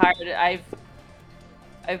getting tired.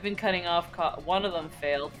 I've been cutting off. One of them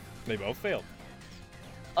failed. They both failed.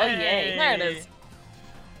 Oh yay! There it is.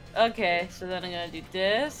 Okay, so then I'm gonna do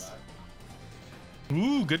this.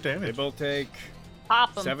 Ooh, good They damage. both take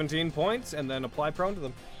Pop him. 17 points and then apply prone to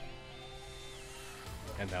them.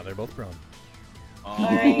 And now they're both prone.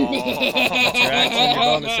 Alright. Your action, your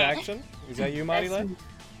bonus action. Is that you, Marile?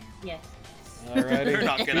 Yes. Alrighty. You're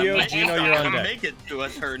not gonna Theo, make, Gino, you're you're not on gonna deck. make it to a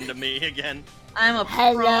turn to me again. I'm a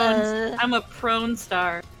Hello. prone. I'm a prone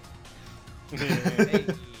star.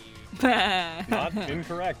 Not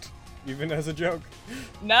incorrect, even as a joke.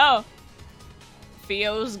 No.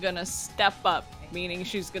 Theo's gonna step up, meaning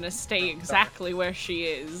she's gonna stay exactly where she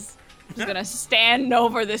is. She's gonna stand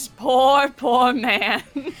over this poor man.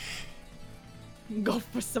 Go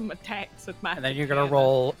for some attacks with my. And then you're gonna katana.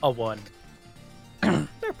 roll a 1.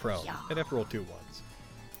 They're prone. They'd have to roll 2 ones.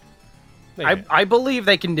 They hit. I believe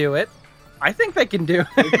they can do it. I think they can do it.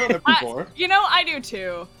 You've done it before. You know, I do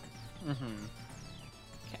too. Mhm.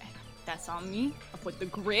 Okay, that's on me. Up with the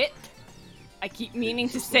grit. I keep meaning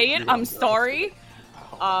to say it. I'm sorry.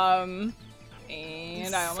 And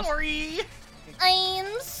I almost. Sorry.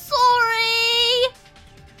 I'm sorry.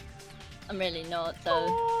 I'm really not though.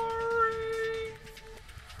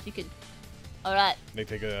 You could. All right. They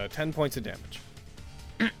take 10 points of damage.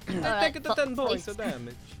 All right. Take the 10 points of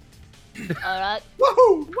damage. All right.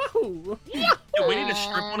 Woohoo! Woohoo! Yo, we need to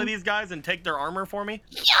strip one of these guys and take their armor for me.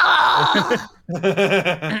 Yeah.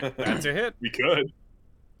 That's a hit. We could.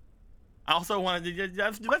 I also wanted to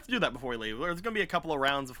let's do that before we leave. There's gonna be a couple of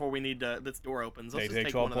rounds before we need this door opens. Let's They just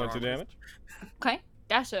take one 12 of their points of armors. damage. Okay,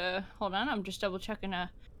 that's a. Hold on, I'm just double checking.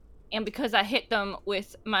 And because I hit them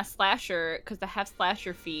with my slasher, because I have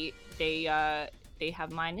slasher feet, they have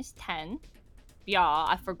 -10. Yeah,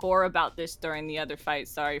 I forgot about this during the other fight.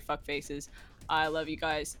 Sorry, fuck faces. I love you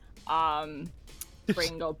guys. Brain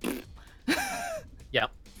go.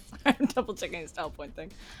 Yep. I'm double checking the style point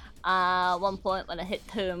thing. 1 point when I hit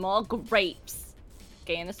 2 more grapes.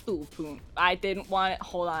 Gain a stool point. I didn't want it.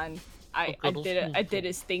 Hold on. I did it. I did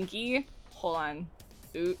it stinky. Hold on.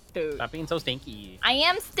 Dude. Stop being so stinky. I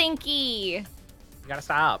am stinky. You gotta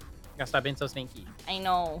stop. You gotta stop being so stinky. I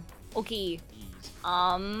know. Okay. Jeez.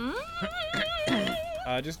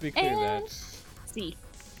 Just to be clear, And- that. See.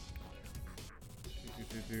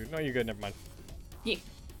 No, you're good. Never mind. Yeah.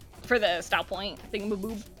 For the style point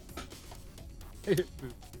thingamaboob.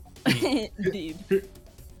 Indeed. Okay.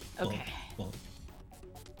 Alright,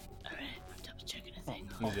 I'm double checking a thing.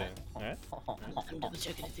 Yeah. Alright. I'm double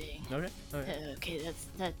checking a thing. Okay. Okay. Okay,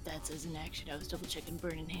 that's as an action. I was double checking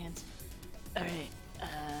burning hands. All right.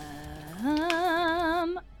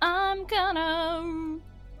 I'm gonna.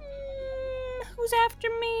 Who's after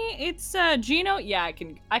me? It's Gino. Yeah, I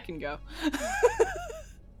can go.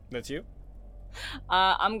 That's you?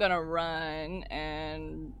 I'm gonna run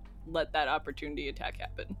and let that opportunity attack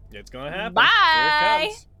happen. It's gonna happen. Bye. Here it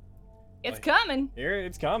comes. It's coming. Here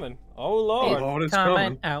it's coming. Oh lord. Lord, it's Coming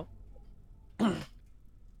coming. out.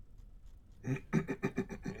 Here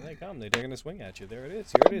they come. They're taking a swing at you. There it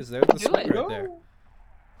is. Here it is. There's the Do swing it. right there.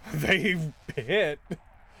 They've hit.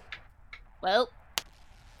 Well,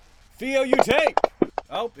 Theo, you take.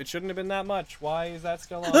 Oh, it shouldn't have been that much. Why is that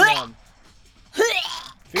still on them?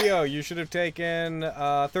 Theo, you should have taken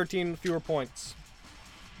 13 fewer points.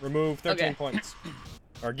 Remove 13 Okay. points.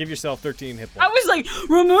 Or give yourself 13 hit I points. was like,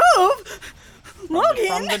 remove. Logan.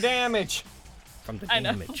 From the damage. From the I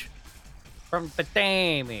know. damage. From the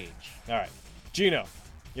damage. Alright. Gino,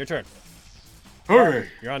 your turn. Okay.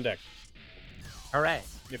 You're on deck. Alright.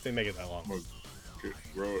 If they make it that long. Get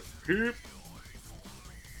right here.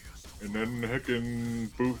 And then heckin'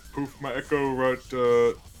 poof my echo right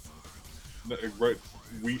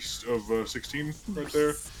west of 16 right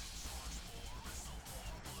there.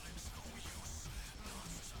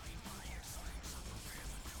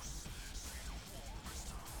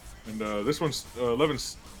 And this one's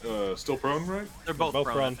 11's still prone, right? They're both, both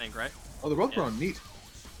prone, prone. I think, right? Oh, they're both Yeah. prone. Neat.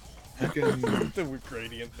 Heckin'. The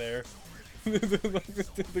gradient there.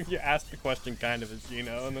 You asked the question kind of as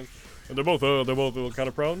Gino, and then they're both kind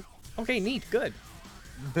of prone. Okay, neat, good.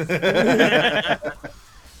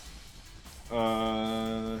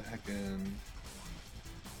 Heckin'.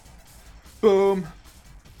 Boom.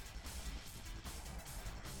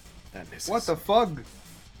 That misses. What the fuck?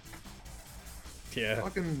 Yeah.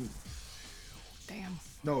 Fucking. Damn.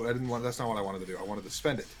 No, I didn't want. That's not what I wanted to do. I wanted to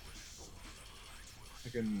spend it.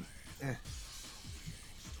 Heckin'.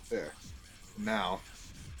 There. Now.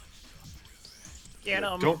 Get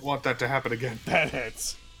I him. don't want that to happen again. That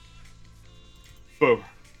hits. Boom.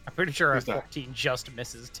 I'm pretty sure a Who's that? 14 just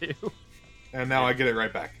misses too. And now I get it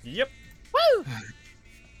right back. Yep. Woo!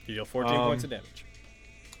 You deal 14 points of damage.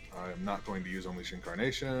 I am not going to use Unleash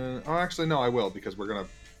Incarnation. Oh, actually, no, I will because we're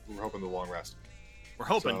hoping the long rest. We're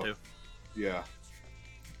hoping So- to. Yeah.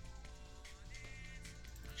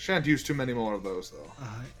 Shan't use too many more of those though.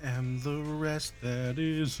 I am the rest that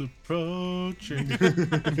is approaching.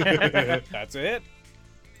 That's it.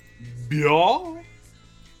 Yeah.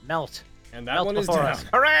 Melt. And that Melt one is before down. us.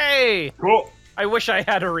 Hooray! Cool. I wish I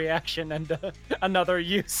had a reaction and another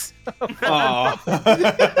use.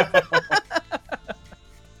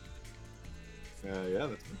 Yeah,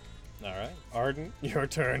 that's good. All right, Arden, your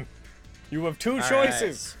turn. You have two All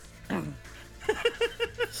choices.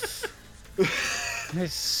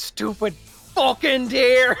 This stupid fucking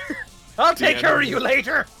deer. I'll take care of you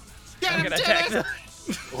later. I'm gonna attack the...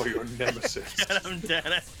 Oh, your nemesis. Get him,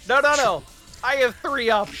 Dennis. No. I have 3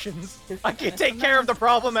 options. I can take care of the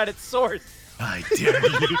problem at its source. I dare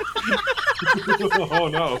you. Oh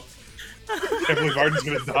no. I can't believe Arden's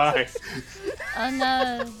gonna die. Oh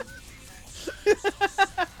no.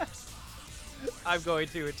 I'm going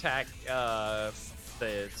to attack the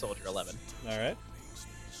soldier 11. All right.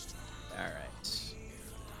 All right.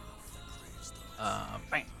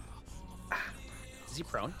 Bam. Is he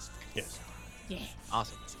prone? Yes. Yeah.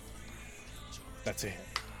 Awesome. That's it.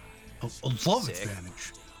 I love Sick.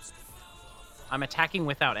 advantage. I'm attacking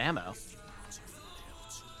without ammo.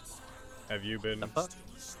 Have you been? The fuck?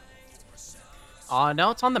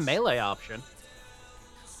 No, it's on the melee option.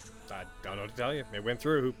 I don't know what to tell you. It went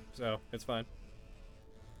through, so it's fine.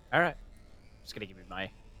 All right. Just gonna give you my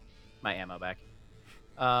ammo back.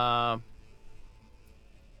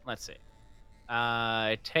 Let's see.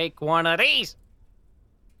 Take one of these.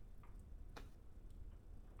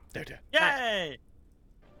 There, there. Yay!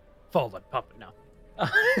 Folded puppet. No.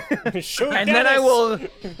 Shoot And then I Dennis! will.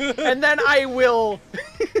 And then I will.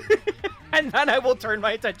 And then I will turn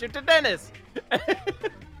my attention to Dennis. And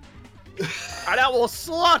I will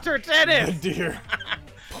slaughter The Dennis. deer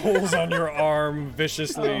pulls on your arm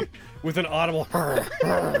viciously with an audible.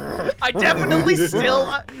 I definitely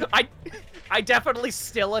still. I definitely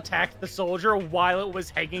still attacked the soldier while it was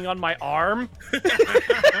hanging on my arm.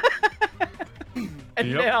 And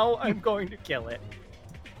Yep. now I'm going to kill it.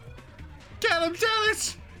 Get him,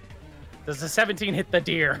 Dennis! Does the 17 hit the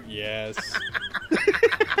deer? Yes.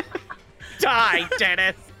 Die,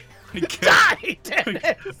 Dennis! I guess, Die,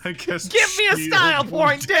 Dennis! I guess Give me a shield style would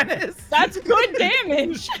point, do- Dennis! That's good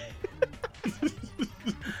damage.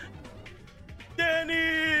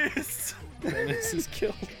 Dennis! Dennis is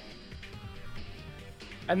killed.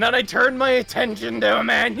 And then I turn my attention to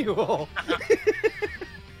Emmanuel.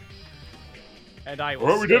 And I will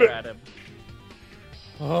Well, we did stare it. at him.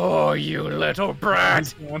 Oh, you little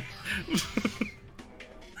brat!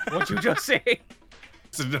 What'd you just say?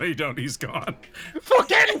 So no, you don't. He's gone.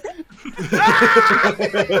 Fucking!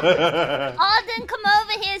 Arden, come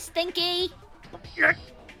over here, Stinky.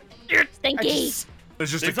 Stinky.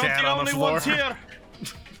 There's just These a aren't cat the on the only floor. ones here.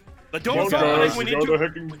 The Go, door's guys. opening. We We need gotta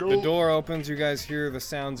to. heckin' go. The door opens. You guys hear the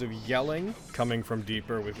sounds of yelling coming from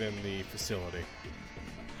deeper within the facility.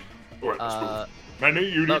 Alright, let's move. Uh, Manny,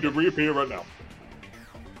 you need to Logan. reappear right now.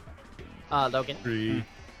 Logan. 3,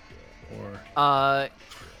 4.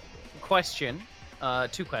 Question.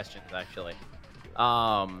 2 questions, actually.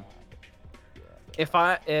 How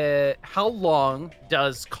long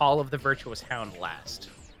does Call of the Virtuous Hound last?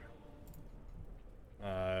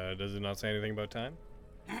 Does it not say anything about time?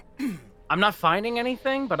 I'm not finding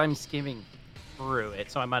anything, but I'm skimming through it,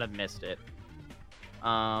 so I might have missed it.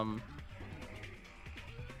 I'm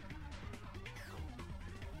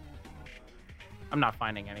not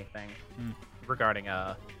finding anything regarding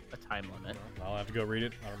a time limit. I'll have to go read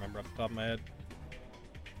it. I don't remember off the top of my head.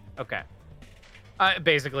 Okay. I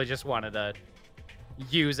basically just wanted to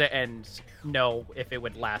use it and know if it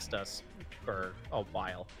would last us for a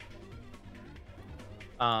while.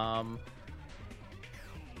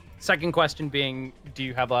 Second question being, do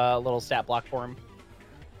you have a little stat block for him?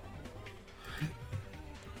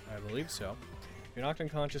 I believe so. You're knocked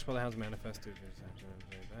unconscious while the hound's manifested.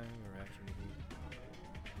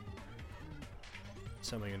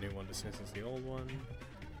 Summoning a new one dismisses the old one.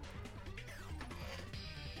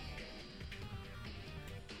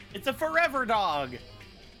 It's a forever dog.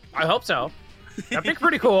 I hope so. That'd be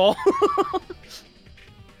pretty cool.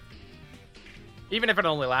 Even if it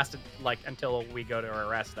only lasted like until we go to our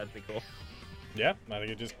rest, that'd be cool. Yeah, I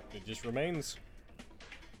think it just remains.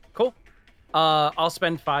 Cool. I'll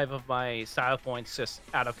spend 5 of my style points just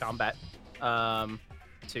out of combat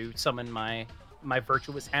to summon my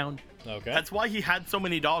virtuous hound. Okay. That's why he had so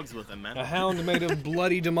many dogs with him, man. A hound made of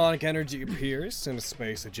bloody demonic energy appears in a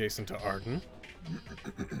space adjacent to Arden.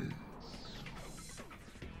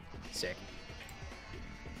 Sick.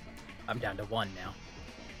 I'm down to 1 now.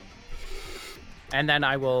 And then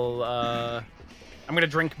I will, I'm gonna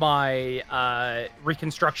drink my,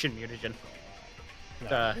 reconstruction mutagen.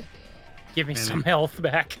 Give me some health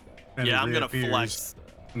back. And Yeah, it I'm gonna reappears, flex.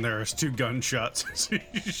 And there's 2 gunshots as he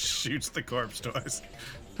shoots the corpse twice.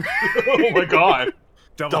 Oh my god.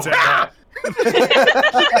 Double tap.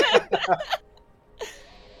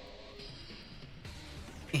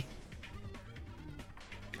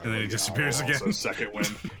 And then he disappears Also, again. second wind.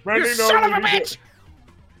 You Randy, no, son of a you did- bitch!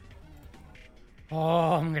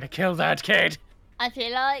 Oh, I'm gonna kill that kid. I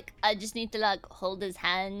feel like I just need to like hold his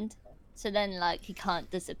hand, so then like he can't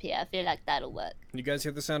disappear. I feel like that'll work. You guys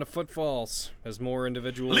hear the sound of footfalls as more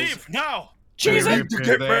individuals. Leave now. And he Jesus!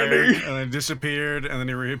 reappeared there, Randy. and then disappeared, and then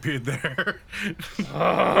he reappeared there.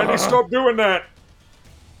 Randy, stop doing that.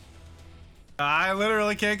 I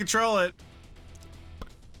literally can't control it.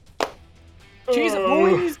 Jesus,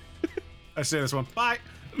 boys! I say this one. Bye.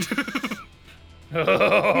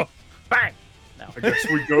 Bang! I guess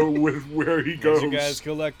we go with where he goes. As you guys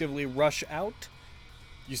collectively rush out,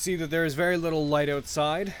 you see that there is very little light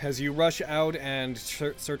outside. As you rush out and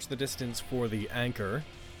search the distance for the anchor,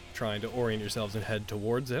 trying to orient yourselves and head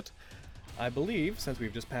towards it, I believe, since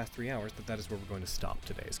we've just passed 3 hours, that is where we're going to stop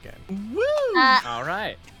today's game. All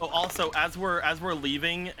right. Oh, also, as we're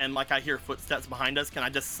leaving and like I hear footsteps behind us, can I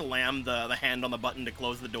just slam the hand on the button to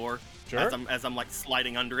close the door? Sure. As I'm like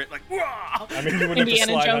sliding under it, like. Wah! I mean, you wouldn't have to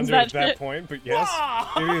Indiana slide Jones under it at that that shit. point, but yes,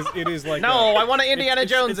 it is like No, I want to it's- Indiana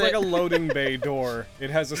it's, Jones It's like it. a loading bay door. It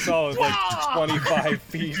has a solid like 25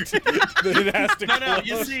 feet that it has to No,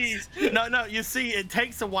 close. you see, it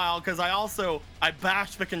takes a while because I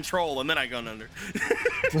bash the control and then I go under.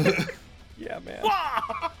 Yeah, man. Wah!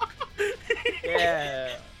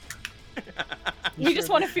 Yeah. We just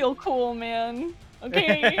want to feel cool, man.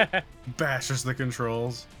 Okay. Bashes the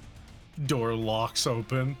controls. Door locks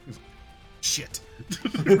open. Shit.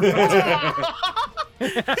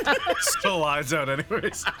 Still lies out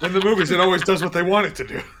anyways. In the movies, it always does what they want it to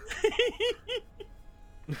do.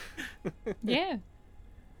 Yeah.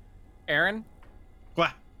 Aaron,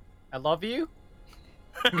 What? I love you.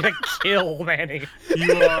 I'm gonna kill Manny.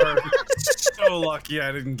 You are so lucky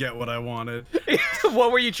I didn't get what I wanted.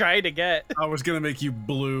 What were you trying to get? I was gonna make you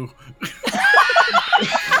blue.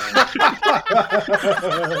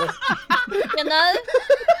 You know,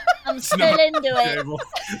 I'm still into it. Table.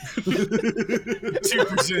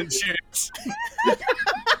 2% chance.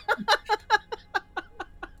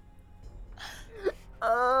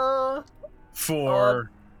 For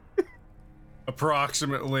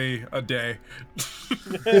approximately a day. I'm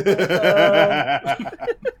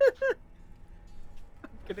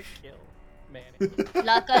gonna kill Manny.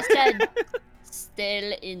 Like I said,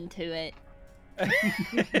 still into it.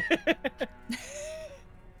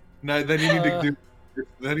 No, then you need to do.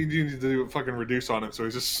 Then you need to do a fucking reduce on him, so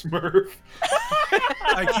he's a Smurf.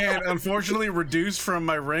 I can't. Unfortunately, reduce from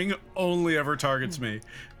my ring only ever targets me.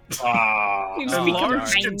 Ah. You just And become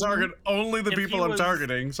large can tiny. target only the If people he I'm was-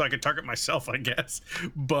 targeting, so I can target myself, I guess.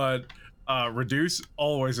 But reduce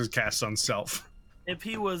always is cast on self. If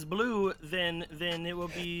he was blue, then it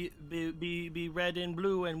would be red and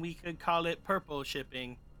blue, and we could call it purple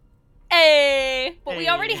shipping. Hey, but we Hey,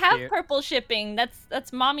 already have cute. purple shipping.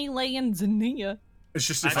 That's Mommy Lay and Zania. It's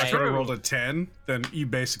just if That's I could have true. rolled a 10, then you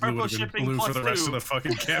basically Purple would have been shipping blue for plus the rest of 2. the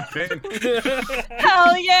fucking campaign.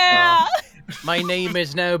 Hell yeah! My name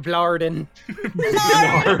is now Blarden.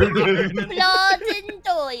 Blood and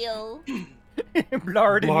Doyle.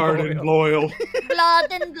 Blarden. Lard and Boyle. loyal.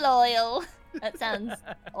 Blood and loyal. That sounds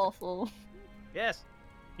awful. Yes.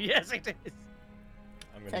 Yes, it is.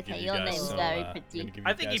 I'm It's gonna okay, give you your guys name's some, very I'm pretty. gonna give you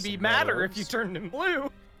I think guys he'd be some madder red if you orbs. turned him blue.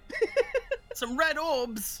 Some red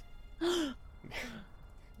orbs.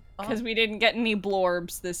 Because we didn't get any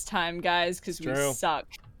blorbs this time, guys, because we True. suck.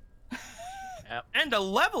 And a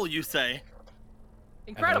level, you say?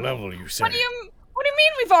 Incredible. level, you say. What do you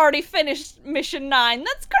mean we've already finished mission 9?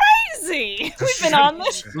 That's crazy. We've been on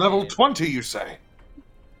this. Level 20, you say?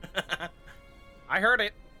 I heard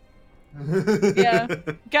it. Yeah.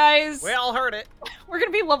 Guys, We all heard it. we're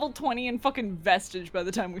gonna be level 20 in fucking Vestige by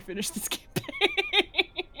the time we finish this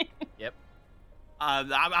campaign. Yep.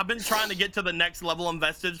 I've been trying to get to the next level in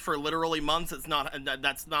Vestige for literally months. It's not.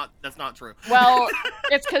 That's not true. Well,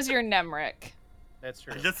 it's because you're Nemric. That's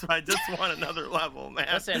true. I just want another level, man.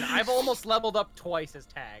 Listen, I've almost leveled up twice as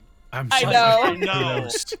Tag. I'm I so know. fucking I know.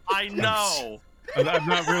 close. I know. I'm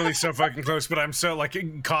not really so fucking close, but I'm so, like,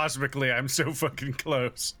 cosmically, I'm so fucking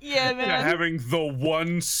close. Yeah, To man. having the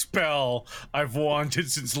one spell I've wanted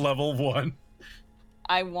since level 1.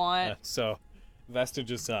 I want. So,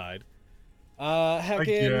 vestige aside. I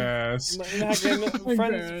Heckin, guess.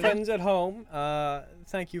 friends at home,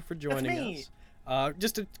 thank you for joining me. us.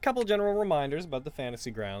 Just a couple general reminders about the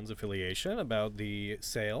Fantasy Grounds affiliation, about the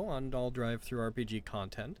sale on Doll Drive through RPG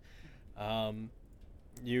content.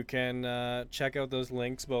 You can check out those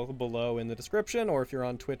links both below in the description, or if you're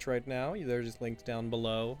on Twitch right now, there's links down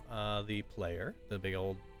below the player, the big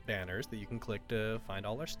old banners that you can click to find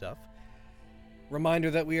all our stuff.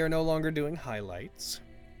 Reminder that we are no longer doing highlights,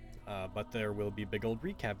 but there will be big old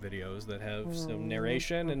recap videos that have some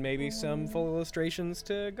narration and maybe some full illustrations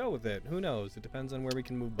to go with it. Who knows? It depends on where we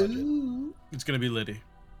can move budget. It's gonna be Liddy.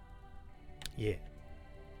 Yeah.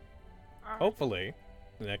 Hopefully,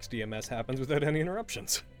 the next DMS happens without any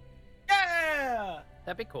interruptions. Yeah.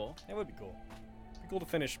 That'd be cool. That would be cool. It'd be cool to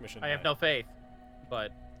finish mission. I have 9. no faith,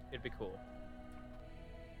 but it'd be cool.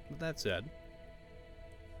 With that said,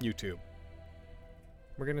 YouTube,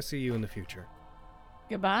 we're gonna see you in the future.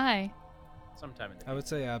 Goodbye. Sometime in the I would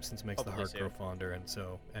say absence makes the Hopefully heart grow soon. fonder, and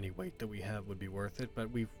so any weight that we have would be worth it.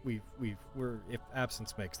 But we're if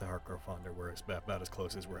absence makes the heart grow fonder, we're about as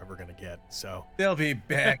close as we're ever gonna get. So They'll be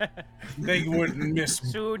back. They wouldn't miss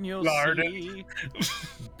Soon you'll Blarden. see.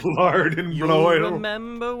 Blard and you Bloyle.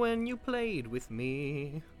 remember when you played with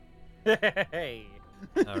me. Hey.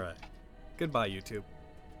 All right. Goodbye, YouTube.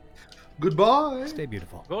 Goodbye. Stay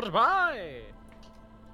beautiful. Goodbye.